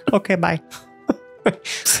park. Okay, bye.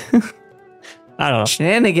 I don't know.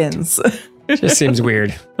 Shenanigans. It just seems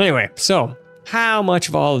weird. Anyway, so how much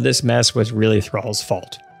of all of this mess was really Thrall's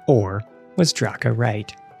fault? Or was Draka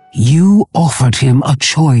right? You offered him a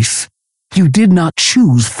choice. You did not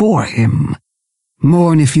choose for him.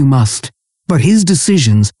 Mourn if you must, but his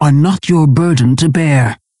decisions are not your burden to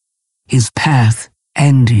bear. His path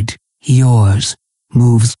ended. Yours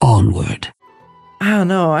moves onward. I don't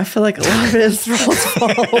know. I feel like a lot of it is Thrall's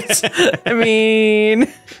fault. I mean,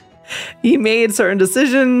 he made certain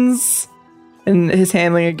decisions in his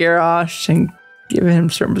handling of Garrosh and giving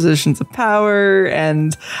him certain positions of power.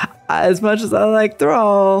 And as much as I like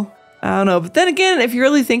Thrall, I don't know. But then again, if you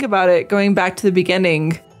really think about it, going back to the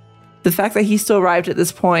beginning, the fact that he still arrived at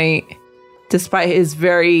this point, despite his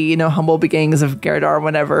very, humble beginnings of Gerdar,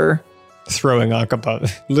 whenever.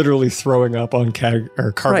 Literally throwing up on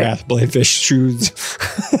Kargath Bladefish shoes.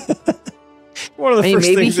 One of the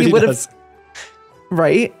first things he does.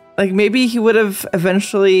 Right? Like maybe he would have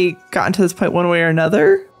eventually gotten to this point one way or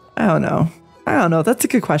another. I don't know. That's a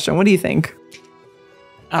good question. What do you think?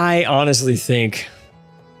 I honestly think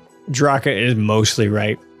Draka is mostly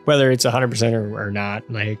right, whether it's 100% or not.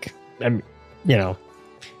 Like,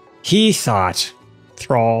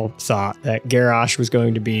 Thrall thought that Garrosh was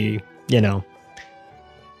going to be,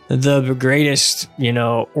 the greatest,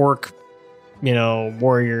 orc,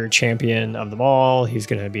 warrior champion of them all. He's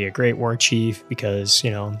going to be a great war chief because,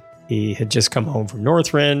 he had just come home from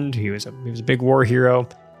Northrend. He was a big war hero.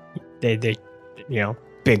 They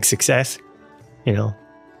big success. You know,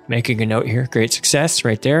 making a note here, great success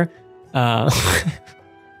right there.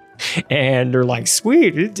 And they're like,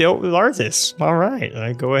 sweet, you dealt with Arthas. All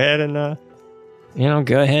right, go ahead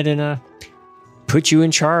and put you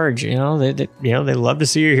in charge. They love to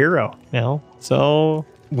see your hero. So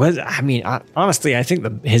honestly, I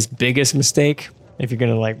think his biggest mistake, if you're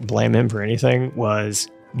gonna like blame him for anything, was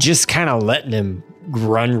just kind of letting him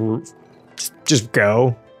just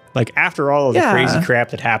go. Like after all of the crazy crap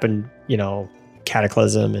that happened,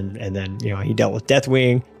 Cataclysm, and then he dealt with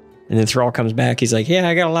Deathwing. And then Thrall comes back. He's like, yeah,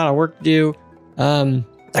 I got a lot of work to do.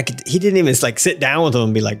 He didn't even like sit down with him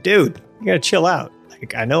and be like, dude, you got to chill out.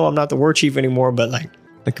 Like, I know I'm not the war chief anymore, but like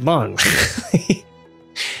come on. He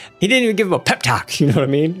didn't even give him a pep talk. You know what I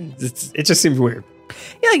mean? It just seems weird.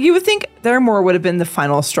 Yeah, you would think Theramore would have been the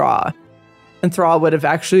final straw. And Thrall would have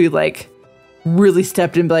actually like really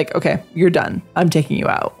stepped in and be like, okay, you're done. I'm taking you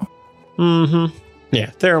out. Mm-hmm.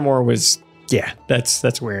 Yeah, Theramore was,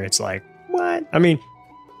 that's where it's like, what? I mean,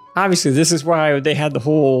 obviously, this is why they had the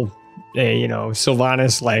whole,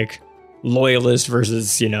 Sylvanas like loyalist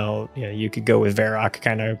versus, you could go with Varrock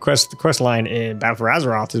kind of quest line in Battle for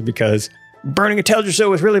Azeroth, is because burning a Teldrassil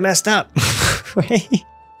was really messed up. Right?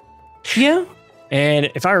 Yeah.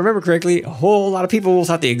 And if I remember correctly, a whole lot of people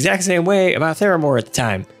thought the exact same way about Theramore at the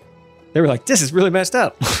time. They were like, this is really messed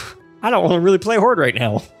up. I don't want to really play Horde right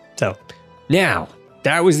now. So now,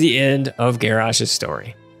 that was the end of Garrosh's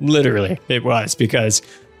story. Literally, it was, because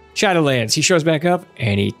Shadowlands, he shows back up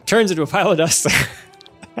and he turns into a pile of dust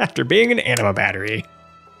after being an anima battery.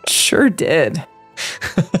 Sure did.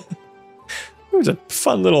 It was a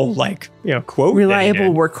fun little, quote.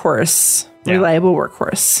 Reliable workhorse. Yeah. Reliable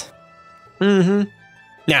workhorse. Mm-hmm.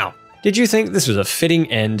 Now, did you think this was a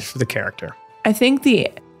fitting end for the character? I think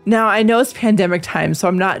now I know it's pandemic time, so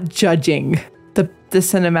I'm not judging. The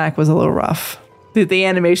cinematic was a little rough. The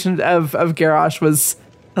animation of Garrosh was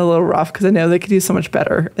a little rough because I know they could do so much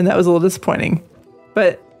better, and that was a little disappointing.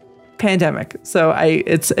 But pandemic, so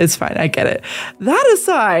it's fine. I get it. That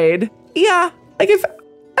aside, I feel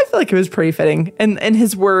like it was pretty fitting, and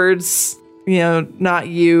his words, not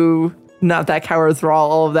you, not that coward Thrall,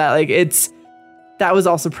 all of that, that was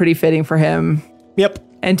also pretty fitting for him. Yep.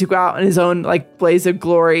 And to go out in his own blaze of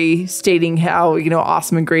glory, stating how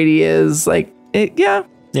awesome and great he is, yeah.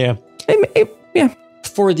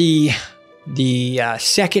 For the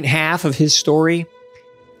second half of his story,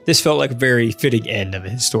 this felt like a very fitting end of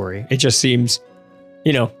his story. It just seems,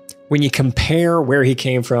 when you compare where he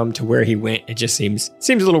came from to where he went, it just seems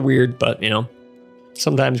a little weird, but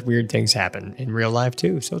sometimes weird things happen in real life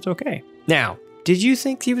too, so it's okay. Now, did you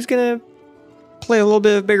think he was gonna play a little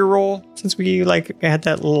bit of a bigger role, since we had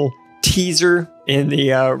that little teaser in the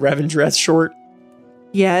Revendreth short?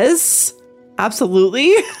 Yes,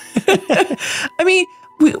 absolutely. I mean,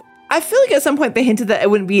 I feel like at some point they hinted that it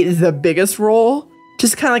wouldn't be the biggest role.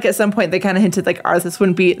 Just kind of like at some point they kind of hinted Arthas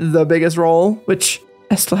wouldn't be the biggest role, which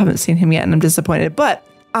I still haven't seen him yet and I'm disappointed. But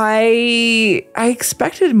I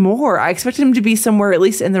expected more. I expected him to be somewhere at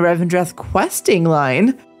least in the Revendreth questing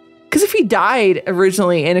line. Because if he died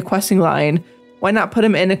originally in a questing line, why not put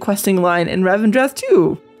him in a questing line in Revendreth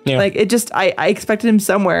too? Yeah. I expected him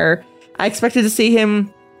somewhere. I expected to see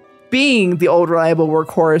him being the old reliable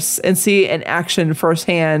workhorse and see an action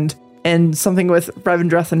firsthand and something with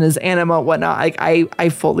Revendreth and his anima, whatnot. I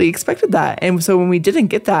fully expected that. And so when we didn't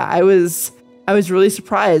get that, I was really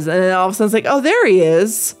surprised. And then all of a sudden it's oh, there he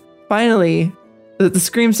is. Finally, the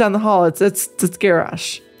screams down the hall. It's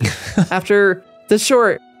Garrosh. After the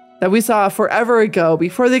short that we saw forever ago,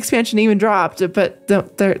 before the expansion even dropped. But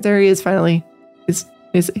there he is finally. He's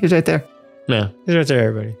right there. Yeah, he's right there,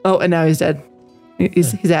 everybody. Oh, and now he's dead.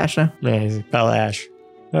 He's ash now. Yeah, he's a pile of ash.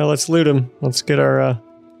 Well, let's loot him. Let's get our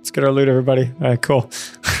loot, everybody. All right, cool.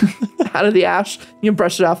 Out of the ash. You can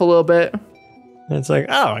brush it off a little bit. And it's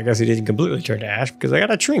I guess he didn't completely turn to ash because I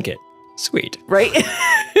got a trinket. Sweet. Right?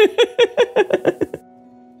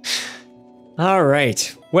 All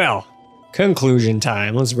right. Well, conclusion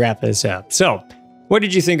time. Let's wrap this up. So, what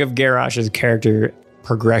did you think of Garrosh's character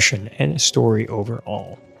progression and story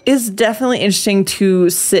overall? It's definitely interesting to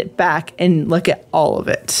sit back and look at all of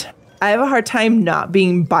it. I have a hard time not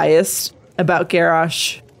being biased about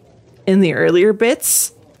Garrosh in the earlier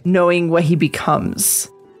bits, knowing what he becomes.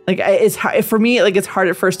 It's hard, for me, it's hard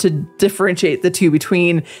at first to differentiate the two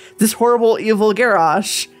between this horrible, evil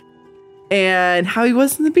Garrosh and how he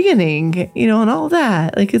was in the beginning, and all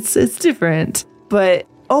that. It's different. But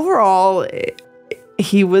overall,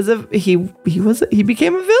 he became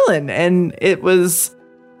a villain, and it was.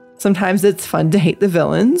 Sometimes it's fun to hate the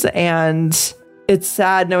villains, and it's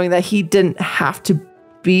sad knowing that he didn't have to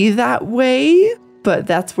be that way. but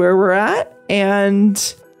that's where we're at.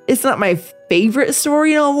 And it's not my favorite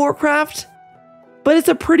story in all Warcraft, but it's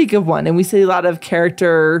a pretty good one. And we see a lot of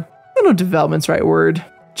character, I don't know, development's the right word,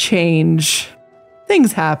 change,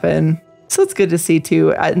 things happen. So it's good to see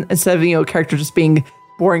too, instead of, character just being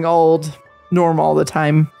boring, old, normal all the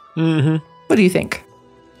time. Mm-hmm. What do you think?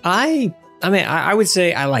 I would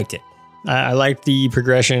say I liked it. I liked the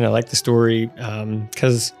progression. I liked the story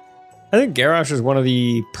because I think Garrosh is one of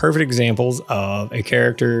the perfect examples of a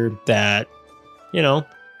character that,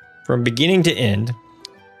 from beginning to end,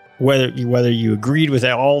 whether you agreed with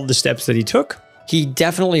all the steps that he took, he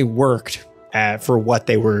definitely worked for what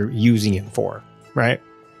they were using him for, right?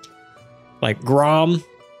 Like Grom,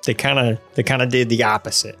 they kind of did the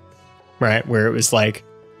opposite, right? Where it was like,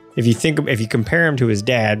 if you compare him to his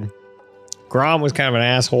dad, Grom was kind of an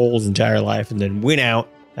asshole his entire life, and then went out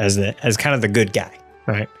as kind of the good guy,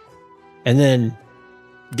 right? And then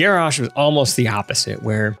Garrosh was almost the opposite,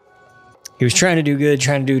 where he was trying to do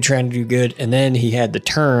good, and then he had the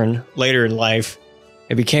turn later in life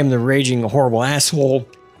and became the raging horrible asshole,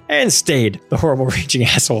 and stayed the horrible raging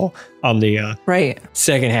asshole on the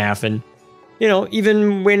second half. And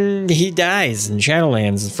even when he dies in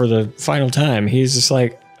Shadowlands for the final time, he's just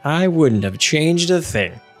like, I wouldn't have changed a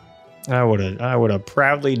thing. I would have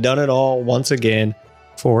proudly done it all once again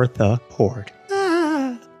for the Horde.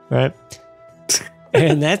 Right?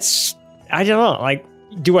 And that's, I don't know, like,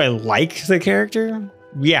 do I like the character?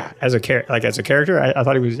 Yeah, as a character, I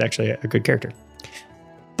thought he was actually a good character.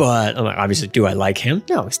 But obviously, do I like him?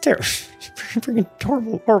 No, it's terrible. Freaking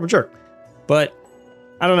horrible jerk. But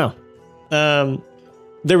I don't know.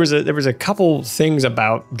 There was a couple things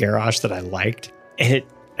about Garrosh that I liked,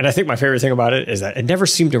 and I think my favorite thing about it is that it never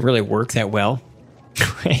seemed to really work that well.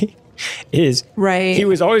 Right? He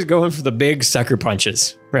was always going for the big sucker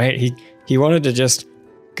punches. Right? He wanted to just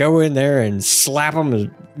go in there and slap him,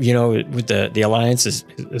 with the Alliance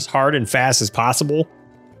as hard and fast as possible.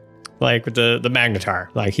 Like with the Magnetar.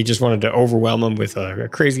 Like he just wanted to overwhelm him with a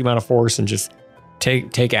crazy amount of force and just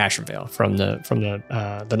take Ashenvale from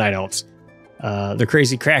the Night Elves. The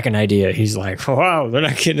crazy Kraken idea. He's like, wow, they're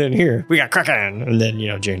not getting in here. We got Kraken. And then,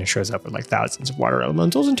 Jaina shows up with like thousands of water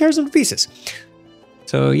elementals and tears them to pieces.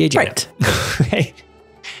 So yeah, Jaina. Right.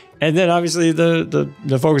 And then obviously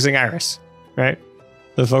the focusing Iris, right?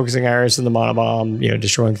 The focusing Iris and the monobomb,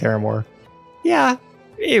 destroying Theramore. Yeah,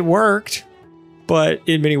 it worked. But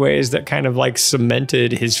in many ways that kind of like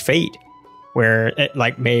cemented his fate, where it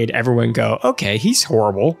like made everyone go, okay, he's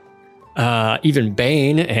horrible. Even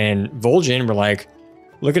Bane and Vol'jin were like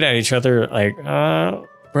looking at each other like,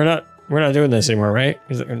 we're not doing this anymore, right?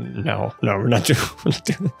 He's like, no, we're not doing this.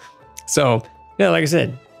 So yeah, like I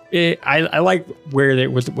said, I like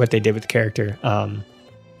what they did with the character.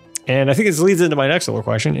 And I think this leads into my next little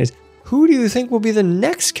question is, who do you think will be the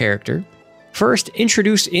next character first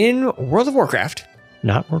introduced in World of Warcraft,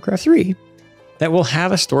 not Warcraft 3, that will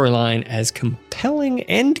have a storyline as compelling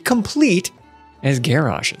and complete as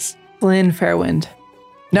Garrosh's? Flynn Fairwind.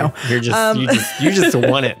 No. You just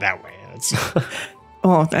want it that way.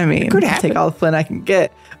 Well, I mean, I'll take all the Flynn I can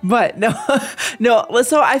get. But no.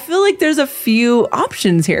 So I feel like there's a few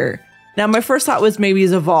options here. Now, my first thought was maybe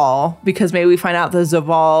Zaval, because maybe we find out that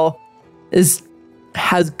Zaval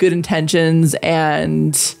has good intentions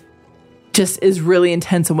and just is really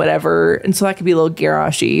intense and whatever. And so that could be a little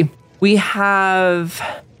Garrosh-y. We have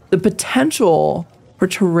the potential for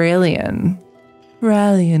Turalyon,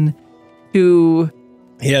 who...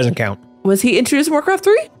 He doesn't count. Was he introduced in Warcraft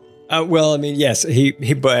 3? Well, I mean, yes,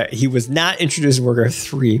 but he was not introduced in Warcraft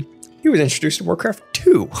 3. He was introduced in Warcraft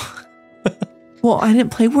 2. Well, I didn't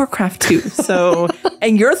play Warcraft 2, so...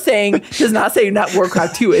 And your thing does not say not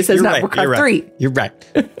Warcraft 2, it says Warcraft 3. You're right.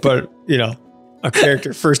 But, a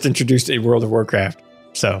character first introduced in World of Warcraft,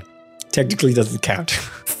 so technically doesn't count.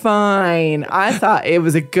 Fine. I thought it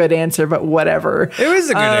was a good answer, but whatever. It was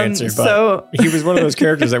a good answer, but he was one of those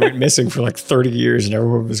characters that went missing for like 30 years, and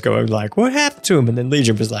everyone was going like, what happened to him? And then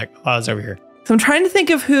Legion was like, oh, it's over here. So I'm trying to think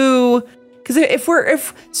of who... Because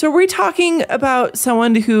are we talking about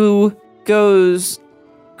someone who goes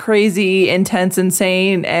crazy, intense,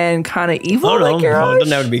 insane, and kind of evil like Garrosh? No, it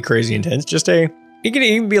doesn't have to be crazy intense. He could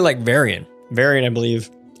even be like Varian. Varian, I believe,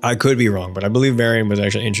 I could be wrong, but I believe Varian was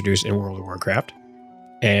actually introduced in World of Warcraft.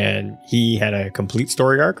 And he had a complete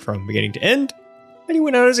story arc from beginning to end, and he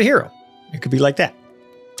went out as a hero. It could be like that.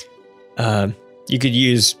 You could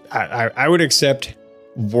use... I would accept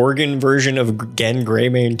Worgen version of Gen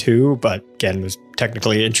Greymane 2, but Gen was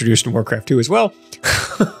technically introduced in Warcraft 2 as well.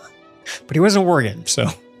 But he wasn't Worgen, so...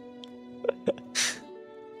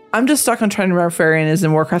 I'm just stuck on trying to remember if Varian is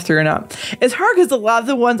in Warcraft 3 or not. It's hard because a lot of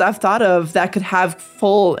the ones I've thought of that could have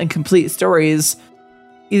full and complete stories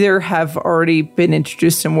either have already been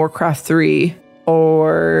introduced in Warcraft 3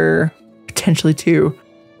 or potentially 2.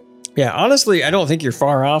 Yeah, honestly, I don't think you're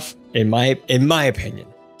far off in my opinion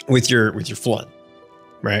with your Flynn,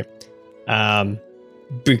 right?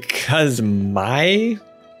 Because my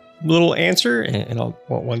little answer, and I'll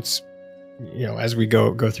once as we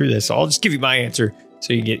go through this, I'll just give you my answer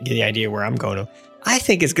so you get the idea where I'm going to. I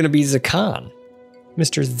think it's going to be Zakan,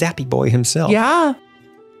 Mr. Zappy Boy himself. Yeah,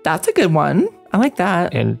 that's a good one. I like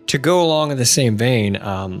that. And to go along in the same vein,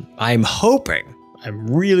 I'm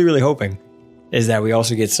really, really hoping, is that we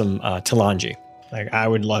also get some Talanji. Like, I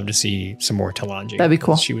would love to see some more Talanji. That'd be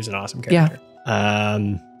cool. She was an awesome character.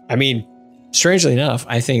 Yeah. I mean, strangely enough,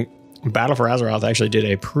 I think Battle for Azeroth actually did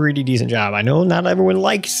a pretty decent job. I know not everyone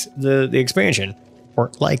likes the expansion,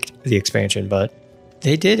 or liked the expansion, but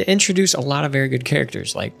they did introduce a lot of very good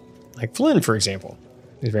characters, like Flynn, for example.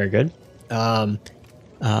 He's very good.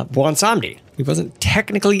 Bwansamdi. He wasn't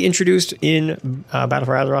technically introduced in Battle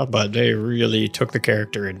for Azeroth, but they really took the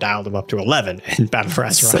character and dialed him up to 11 in Battle for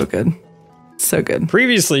Azeroth. So good. So good.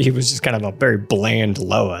 Previously, he was just kind of a very bland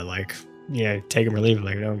Loa, like, take him or leave him,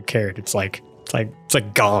 like, no one cared. It's like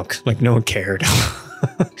Gonk, like, no one cared.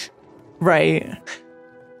 Right.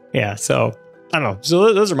 Yeah, so I don't know.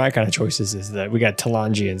 So those are my kind of choices, is that we got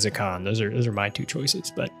Talanji and Zakan. Those are my two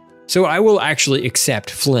choices. But so I will actually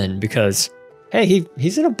accept Flynn because, hey,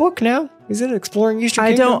 he's in a book now. He's in Exploring Eastern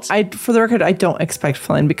Kingdoms. For the record, I don't expect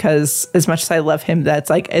Flynn because as much as I love him, that's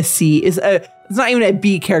like a C. It's not even a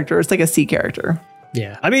B character. It's like a C character.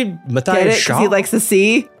 Yeah. I mean, Matthias Shaw. He likes the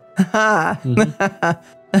C. That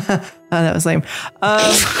was lame.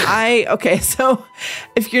 Okay, so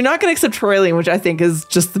if you're not going to accept Troilian, which I think is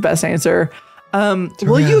just the best answer,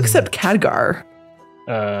 will you accept Khadgar?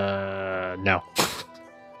 No.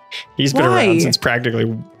 He's been around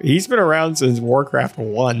since Warcraft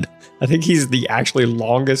 1. I think he's the actually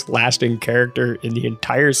longest lasting character in the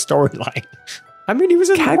entire storyline. I mean, he was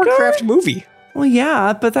in the Warcraft movie. Well,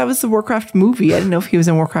 yeah, but that was the Warcraft movie. I didn't know if he was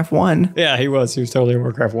in Warcraft 1. Yeah, he was. He was totally in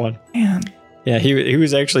Warcraft 1. Man. Yeah, he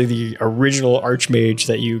was actually the original Archmage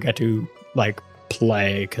that you got to, like,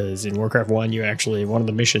 play, because in Warcraft 1, you actually, one of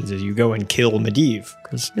the missions is you go and kill Medivh,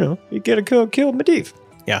 because, you get to kill Medivh.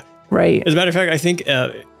 Yeah. Right. As a matter of fact, I think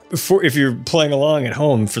if you're playing along at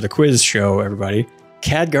home for the quiz show, everybody,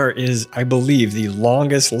 Khadgar is, I believe, the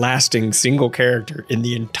longest lasting single character in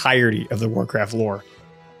the entirety of the Warcraft lore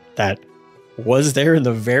that was there in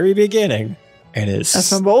the very beginning and is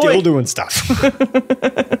still doing stuff.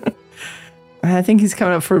 I think he's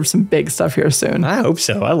coming up for some big stuff here soon. I hope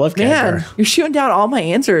so. I love Khadgar. Man, you're shooting down all my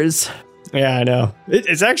answers. Yeah, I know.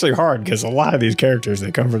 It's actually hard because a lot of these characters,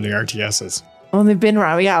 they come from the RTSs. Well, they've been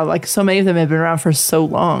around. Yeah, like so many of them have been around for so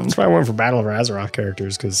long. That's why I went for Battle of Azeroth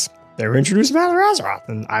characters, because they were introduced in Battle of Azeroth,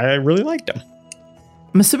 and I really liked them.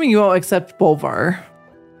 I'm assuming you won't accept Bolvar.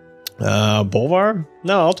 Bolvar?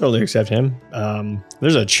 No, I'll totally accept him.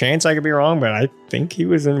 There's a chance I could be wrong, but I think he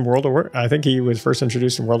was in I think he was first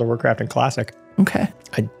introduced in World of Warcraft and Classic. Okay.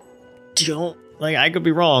 I could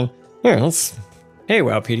be wrong. Here, hey,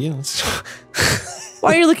 Wowpedia,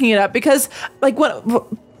 Why are you looking it up? Because, like,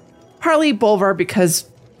 partly Bolvar, because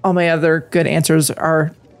all my other good answers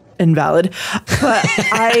are invalid. But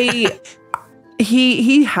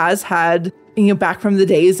he has had, back from the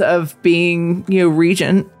days of being,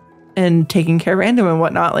 regent and taking care of random and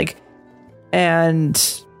whatnot,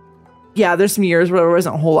 and yeah, there's some years where there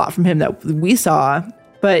wasn't a whole lot from him that we saw,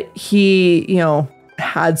 but he,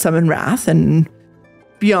 had some in Wrath and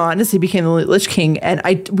beyond as he became the Lich King,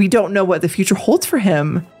 and we don't know what the future holds for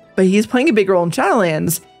him, but he's playing a big role in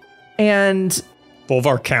Shadowlands, and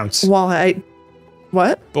Bolvar counts. What?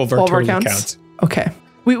 Bolvar totally counts. Okay.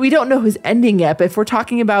 We don't know his ending yet, but if we're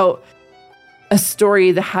talking about a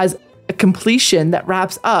story that has a completion that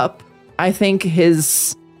wraps up, I think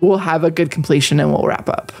his will have a good completion and will wrap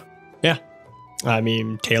up. Yeah. I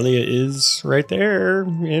mean, Talia is right there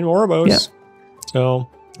in Oribos. Yeah. So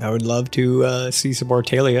I would love to see some more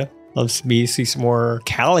Talia. Love to see some more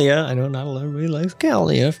Kalia. I know not everybody likes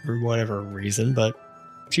Kalia for whatever reason, but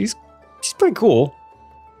she's pretty cool.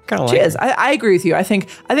 Kind of like she is. I agree with you. I think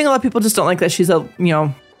a lot of people just don't like that she's a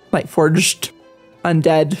like forged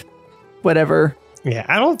undead, whatever. Yeah,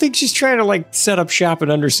 I don't think she's trying to set up shop at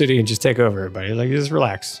Undercity and just take over everybody. Just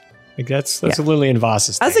relax. That's a Lillian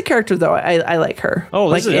Voss's thing. As a character, though, I like her.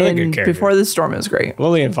 Oh, this is another good character. Before the Storm, it was great.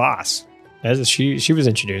 Lillian Voss. She was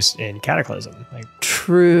introduced in Cataclysm.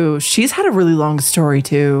 True. She's had a really long story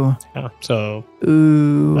too. Yeah. So.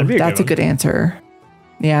 Ooh, that's a good answer.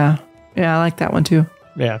 Yeah. Yeah, I like that one too.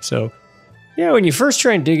 Yeah. So, yeah, when you first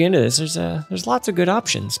try and dig into this, there's lots of good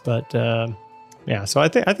options. But yeah, so I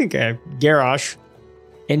think Garrosh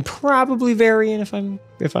and probably Varian, if I'm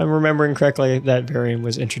remembering correctly, that Varian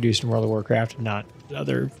was introduced in World of Warcraft, not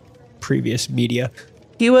other previous media.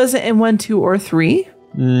 He wasn't in 1, 2, or 3?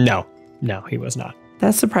 No, he was not.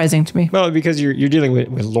 That's surprising to me. Well, because you're dealing with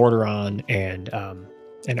Lordaeron and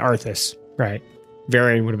Arthas, right?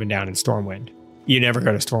 Varian would have been down in Stormwind. You never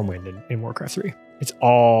go to Stormwind in Warcraft 3. It's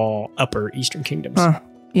all upper Eastern Kingdoms.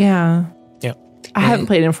 Yeah. Yeah. I haven't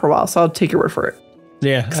played him for a while, so I'll take your word for it.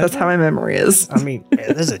 Yeah. That's how my memory is. I mean,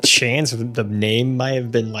 there's a chance the name might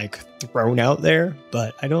have been like thrown out there,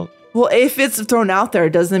 but I don't. Well, if it's thrown out there,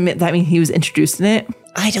 doesn't that mean he was introduced in it?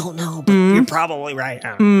 I don't know, but you're probably right.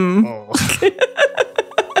 Oh.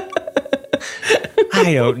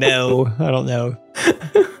 I don't know.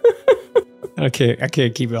 Okay, I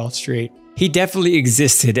can't keep it all straight. He definitely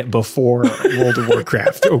existed before World of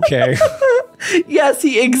Warcraft, okay? Yes,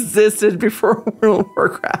 he existed before World of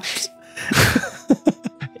Warcraft.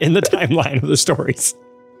 In the timeline of the stories.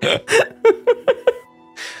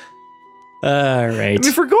 All right. I mean,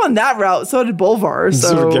 if we're going that route, so did Bolvar.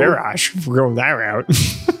 So Garrosh, if we're going that route.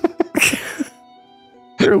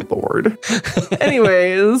 Dear Lord.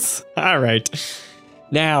 Anyways. All right.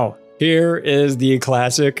 Now, here is the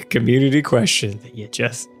classic community question that you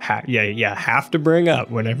just have to bring up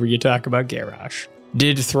whenever you talk about Garrosh.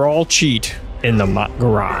 Did Thrall cheat in the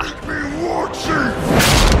Mat-Gra?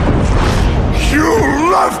 You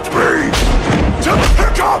left me to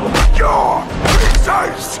pick up your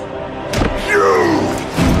pieces! You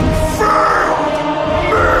failed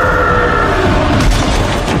me!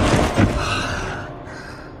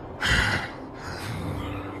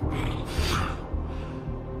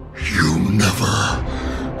 You never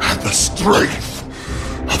had the strength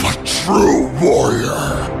of a true warrior.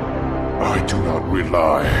 I do not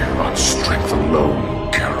rely on strength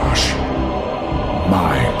alone, Garrosh.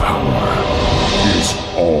 My power is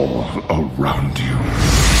all around you.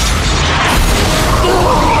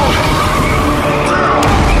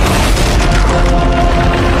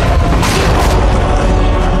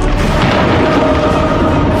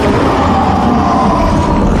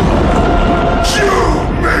 You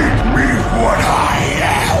made me what I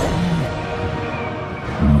am.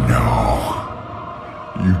 No,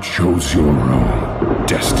 you chose your own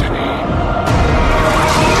destiny.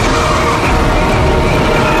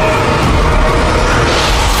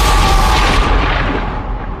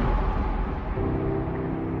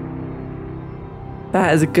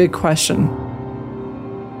 That is a good question.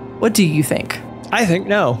 What do you think? I think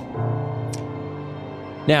no.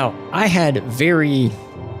 Now, I had very,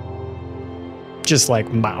 just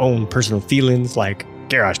like my own personal feelings, like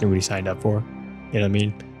Garrosh knew what he signed up for. You know what I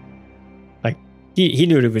mean? Like, he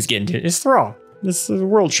knew what he was getting to. It's Thrall. This is a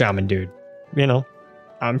world shaman dude. You know?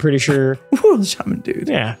 I'm pretty sure. World shaman dude.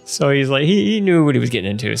 Yeah. So he's like, he knew what he was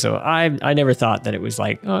getting into. So I never thought that it was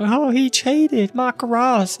like, oh, he cheated,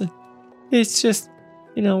 Mat-Gra. It's just,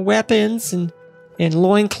 you know, weapons and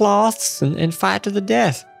loincloths and fight to the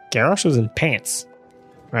death. Garrosh was in pants,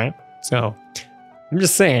 right? So I'm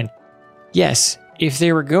just saying, yes, if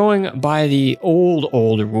they were going by the old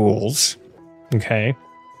rules, okay,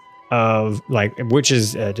 of like, which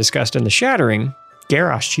is discussed in the Shattering,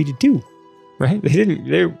 Garrosh cheated too, right?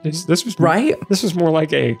 This was right. This was more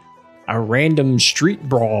like a random street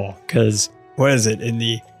brawl, because what is it in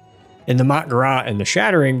the Mat-Gra and the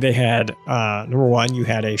Shattering, they had, number one, you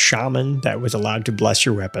had a shaman that was allowed to bless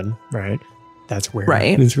your weapon, right? That's where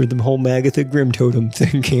the whole Magatha Grim Totem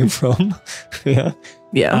thing came from.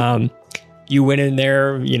 Yeah. You went in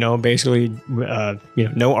there, you know, basically,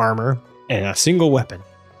 no armor and a single weapon.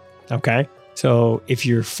 Okay. So if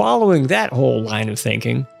you're following that whole line of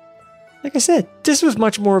thinking, like I said, this was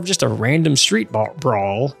much more of just a random street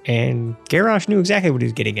brawl, and Garrosh knew exactly what he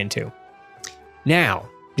was getting into. Now,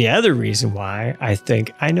 the other reason why I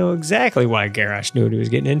think I know exactly why Garrosh knew what he was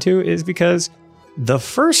getting into is because the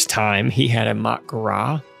first time he had a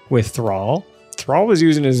Mat-Gra with Thrall was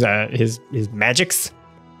using his magics,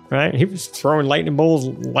 right? He was throwing lightning bolts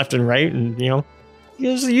left and right, and you know,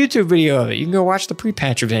 there's a YouTube video of it. You can go watch the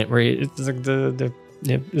pre-patch event where it's like the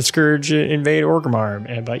Scourge invade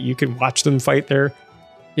Orgrimmar, but you can watch them fight their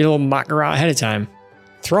little Mat-Gra ahead of time.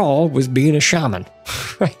 Thrall was being a shaman,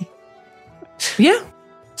 right? Yeah.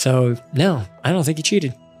 So no, I don't think he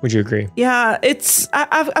cheated. Would you agree? Yeah,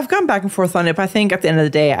 I've gone back and forth on it, but I think at the end of the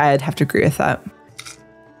day, I'd have to agree with that.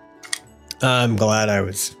 I'm glad I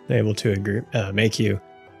was able to agree, make you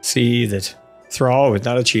see that Thrall was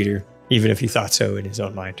not a cheater, even if he thought so in his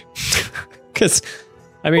own mind. Because,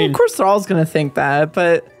 I mean, of course, Thrall's going to think that,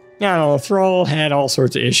 but don't know, Thrall had all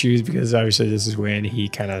sorts of issues because obviously this is when he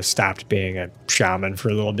kind of stopped being a shaman for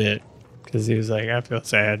a little bit because he was like, I feel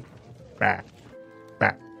sad. Bah.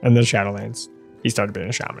 And then Shadowlands, he started being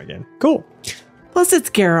a shaman again. Cool. Plus, it's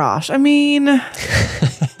Garrosh. I mean,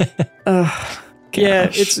 yeah,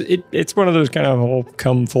 it's one of those kind of whole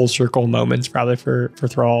come full circle moments probably for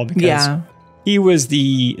Thrall because he was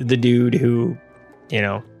the dude who,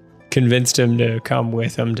 convinced him to come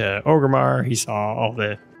with him to Orgrimmar. He saw all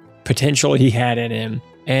the potential he had in him,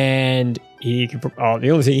 and the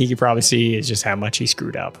only thing he could probably see is just how much he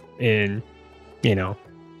screwed up in,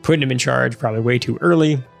 putting him in charge probably way too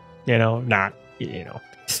early, not,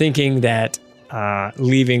 thinking that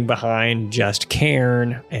leaving behind just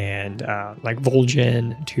Cairn and like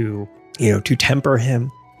Vol'jin to temper him,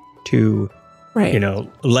 to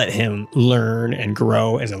let him learn and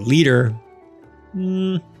grow as a leader.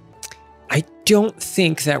 I don't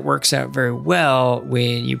think that works out very well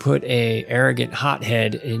when you put a arrogant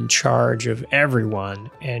hothead in charge of everyone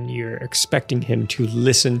and you're expecting him to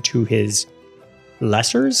listen to his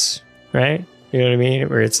lessers, right? You know what I mean?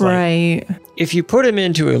 Where it's like, if you put him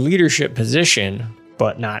into a leadership position,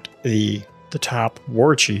 but not the top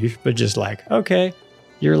war chief, but just like, okay,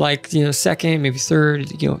 you're like, second, maybe third,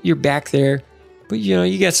 you're back there, but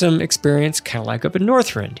you get some experience, kind of like up in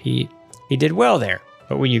Northrend. He did well there.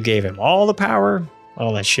 But when you gave him all the power,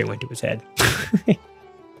 all that shit went to his head.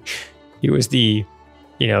 He was the,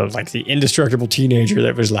 like the indestructible teenager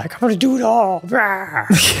that was like, I'm going to do it all.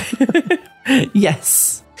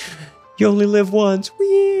 Yes. You only live once.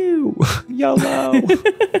 Woo! YOLO.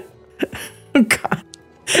 Oh, God.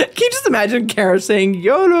 Can you just imagine Kara saying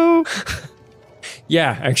YOLO?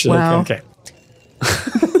 Yeah, actually. Wow. Okay.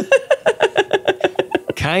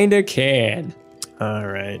 Kinda can. All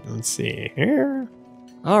right, let's see here.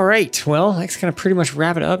 All right, well, that's going to pretty much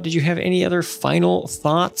wrap it up. Did you have any other final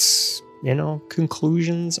thoughts,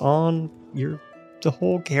 conclusions on the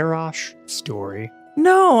whole Garrosh story?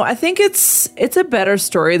 No, I think it's a better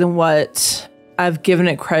story than what I've given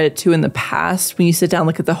it credit to in the past when you sit down and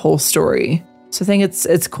look at the whole story. So I think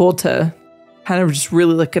it's cool to kind of just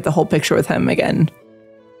really look at the whole picture with him again.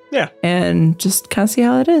 Yeah. And just kind of see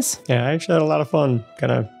how it is. Yeah, I actually had a lot of fun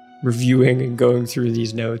kind of reviewing and going through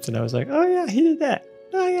these notes, and I was like, oh yeah, he did that.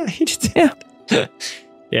 Oh yeah, he did that. Yeah.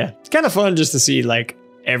 Yeah, it's kind of fun just to see like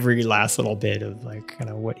every last little bit of like kind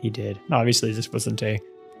of what he did. Obviously, this wasn't a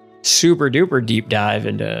super duper deep dive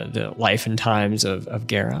into the life and times of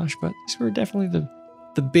Garrosh, but these were definitely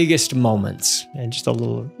the biggest moments and just a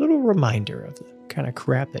little reminder of the kind of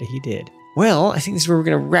crap that he did. Well, I think this is where we're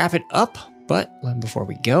going to wrap it up. But before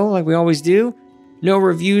we go, like we always do, no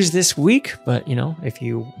reviews this week. But, if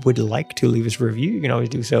you would like to leave us a review, you can always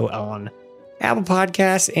do so on Apple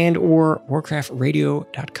Podcasts and or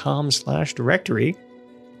warcraftradio.com/directory.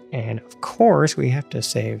 And of course, we have to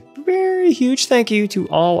say a very huge thank you to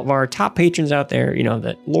all of our top patrons out there,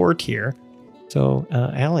 that lore tier. So,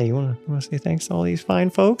 Allie, you want to say thanks to all these fine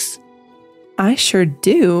folks? I sure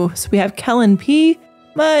do. So we have Kellen P.,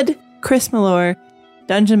 Mud, Chris Malore,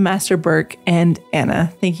 Dungeon Master Burke, and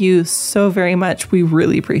Anna. Thank you so very much. We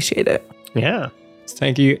really appreciate it. Yeah.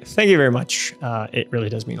 Thank you. Thank you very much. It really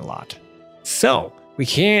does mean a lot. So we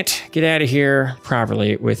can't get out of here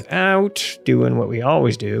properly without doing what we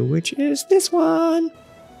always do, which is this one.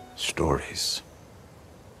 Stories.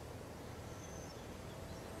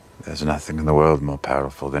 There's nothing in the world more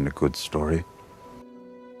powerful than a good story.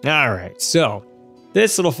 All right. So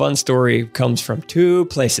this little fun story comes from two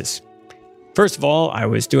places. First of all, I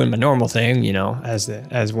was doing my normal thing,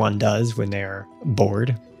 as one does when they are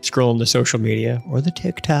bored, scrolling the social media or the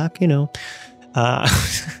TikTok, just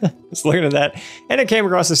looking at that, and I came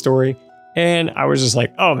across the story, and I was just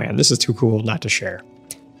like, oh man, this is too cool not to share.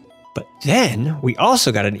 But then we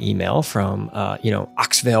also got an email from,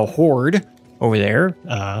 Oxvale Horde over there.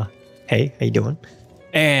 Hey, how you doing?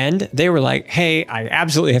 And they were like, hey, I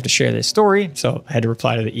absolutely have to share this story. So I had to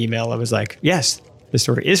reply to the email. I was like, yes, the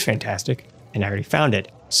story is fantastic. And I already found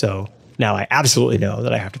it. So now I absolutely know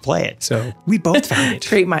that I have to play it. So we both found it.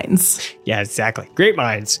 Great minds. Yeah, exactly. Great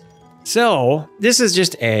minds. So this is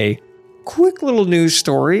just a quick little news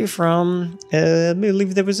story from, I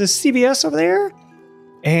believe there was a CBS over there.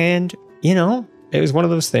 And, it was one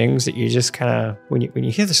of those things that you just kind of, when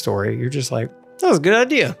you hear the story, you're just like, that was a good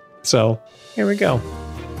idea. So here we go.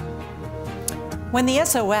 When the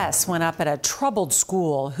SOS went up at a troubled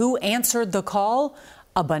school, who answered the call?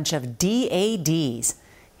 A bunch of DADs.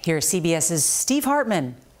 Here's CBS's Steve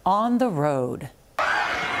Hartman on the road.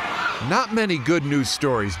 Not many good news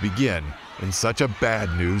stories begin in such a bad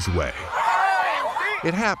news way.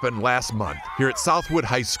 It happened last month here at Southwood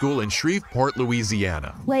High School in Shreveport,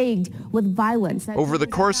 Louisiana. Plagued with violence. Over the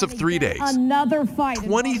course of 3 days, Another fight.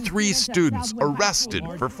 23 students arrested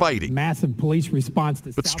for fighting. Massive police response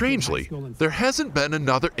to But strangely, there hasn't been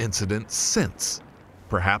another incident since.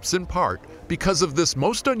 Perhaps in part because of this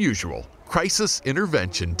most unusual crisis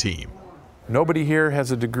intervention team. Nobody here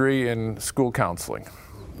has a degree in school counseling.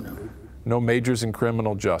 No majors in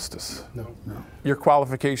criminal justice. No. Your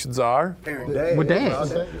qualifications are? We're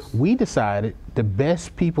dads. We decided the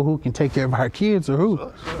best people who can take care of our kids are who?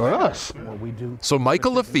 For us. So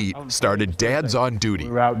Michael Lafitte started Dads on Duty.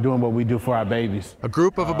 We're out doing what we do for our babies. A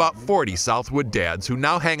group of about 40 Southwood dads who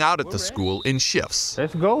now hang out at the school in shifts.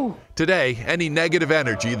 Let's go. Today, any negative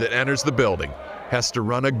energy that enters the building has to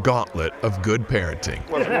run a gauntlet of good parenting.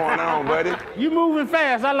 What's going on, buddy? You moving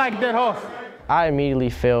fast. I like that horse. I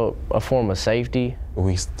immediately felt a form of safety.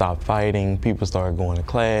 We stopped fighting, people started going to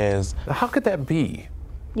class. How could that be?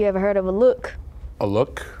 You ever heard of a look? A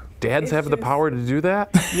look? Dads have the power to do that?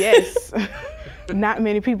 Yes. Not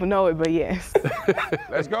many people know it, but yes.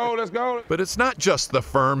 Let's go. But it's not just the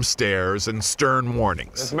firm stares and stern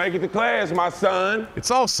warnings. Let's make it to class, my son.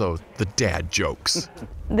 It's also the dad jokes.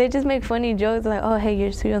 They just make funny jokes like, oh, hey,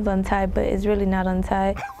 your shoe's untied, but it's really not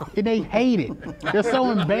untied. And they hate it. They're so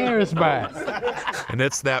embarrassed by it. And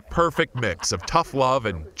it's that perfect mix of tough love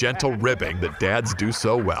and gentle ribbing that dads do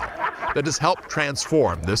so well that has helped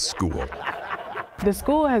transform this school. The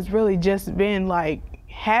school has really just been like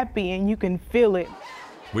happy, and you can feel it.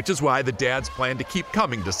 Which is why the dads plan to keep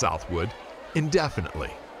coming to Southwood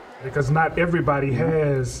indefinitely. Because not everybody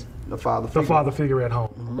has the father figure at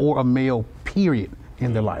home. Or a male, period,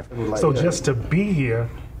 in their life. So just to be here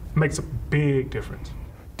makes a big difference.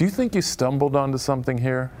 Do you think you stumbled onto something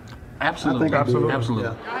here? Absolutely.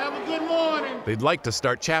 Absolutely. They'd like to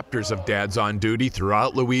start chapters of Dads on Duty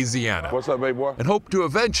throughout Louisiana. What's up, baby boy? And hope to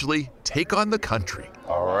eventually take on the country.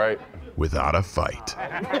 All right. Without a fight.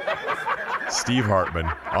 Steve Hartman,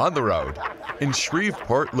 on the road in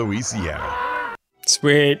Shreveport, Louisiana.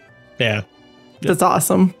 Sweet. Yeah. That's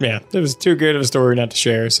awesome. Yeah. It was too good of a story not to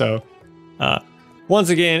share. So, once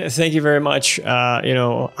again, thank you very much,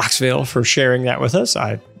 Oxville, for sharing that with us.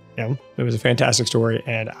 It was a fantastic story,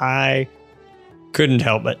 and I couldn't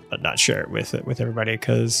help but not share it with everybody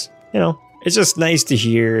because, it's just nice to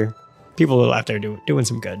hear people out there doing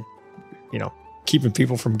some good, keeping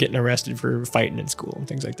people from getting arrested for fighting in school and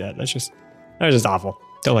things like that. That was just awful.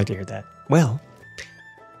 Don't like to hear that. Well,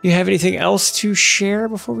 you have anything else to share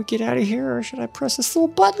before we get out of here, or should I press this little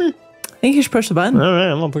button? I think you should push the button. All right,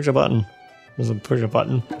 I'm going to push a button. I'm going to push a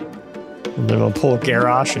button. And then I'll pull a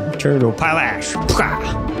Garrosh and turn into a pile of ash.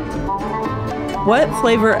 What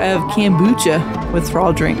flavor of kombucha would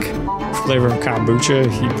Thrall drink? Flavor of kombucha?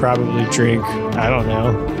 He'd probably drink, I don't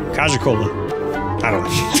know, Kaja Cola. I don't know.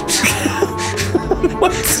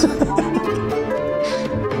 What?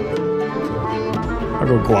 I'll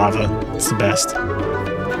go guava. It's the best.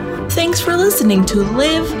 Thanks for listening to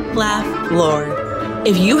Live, Laugh, Lore.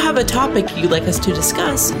 If you have a topic you'd like us to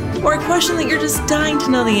discuss, or a question that you're just dying to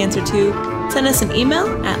know the answer to, send us an email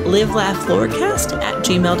at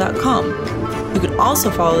livelaughlorecast@gmail.com. You can also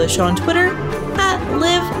follow the show on Twitter at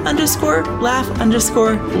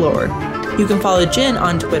live_laugh_lore. You can follow Jen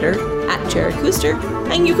on Twitter at Jared Cooster,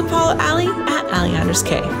 and you can follow Allie at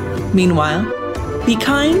AllieAndersK. Meanwhile, be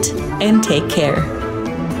kind and take care.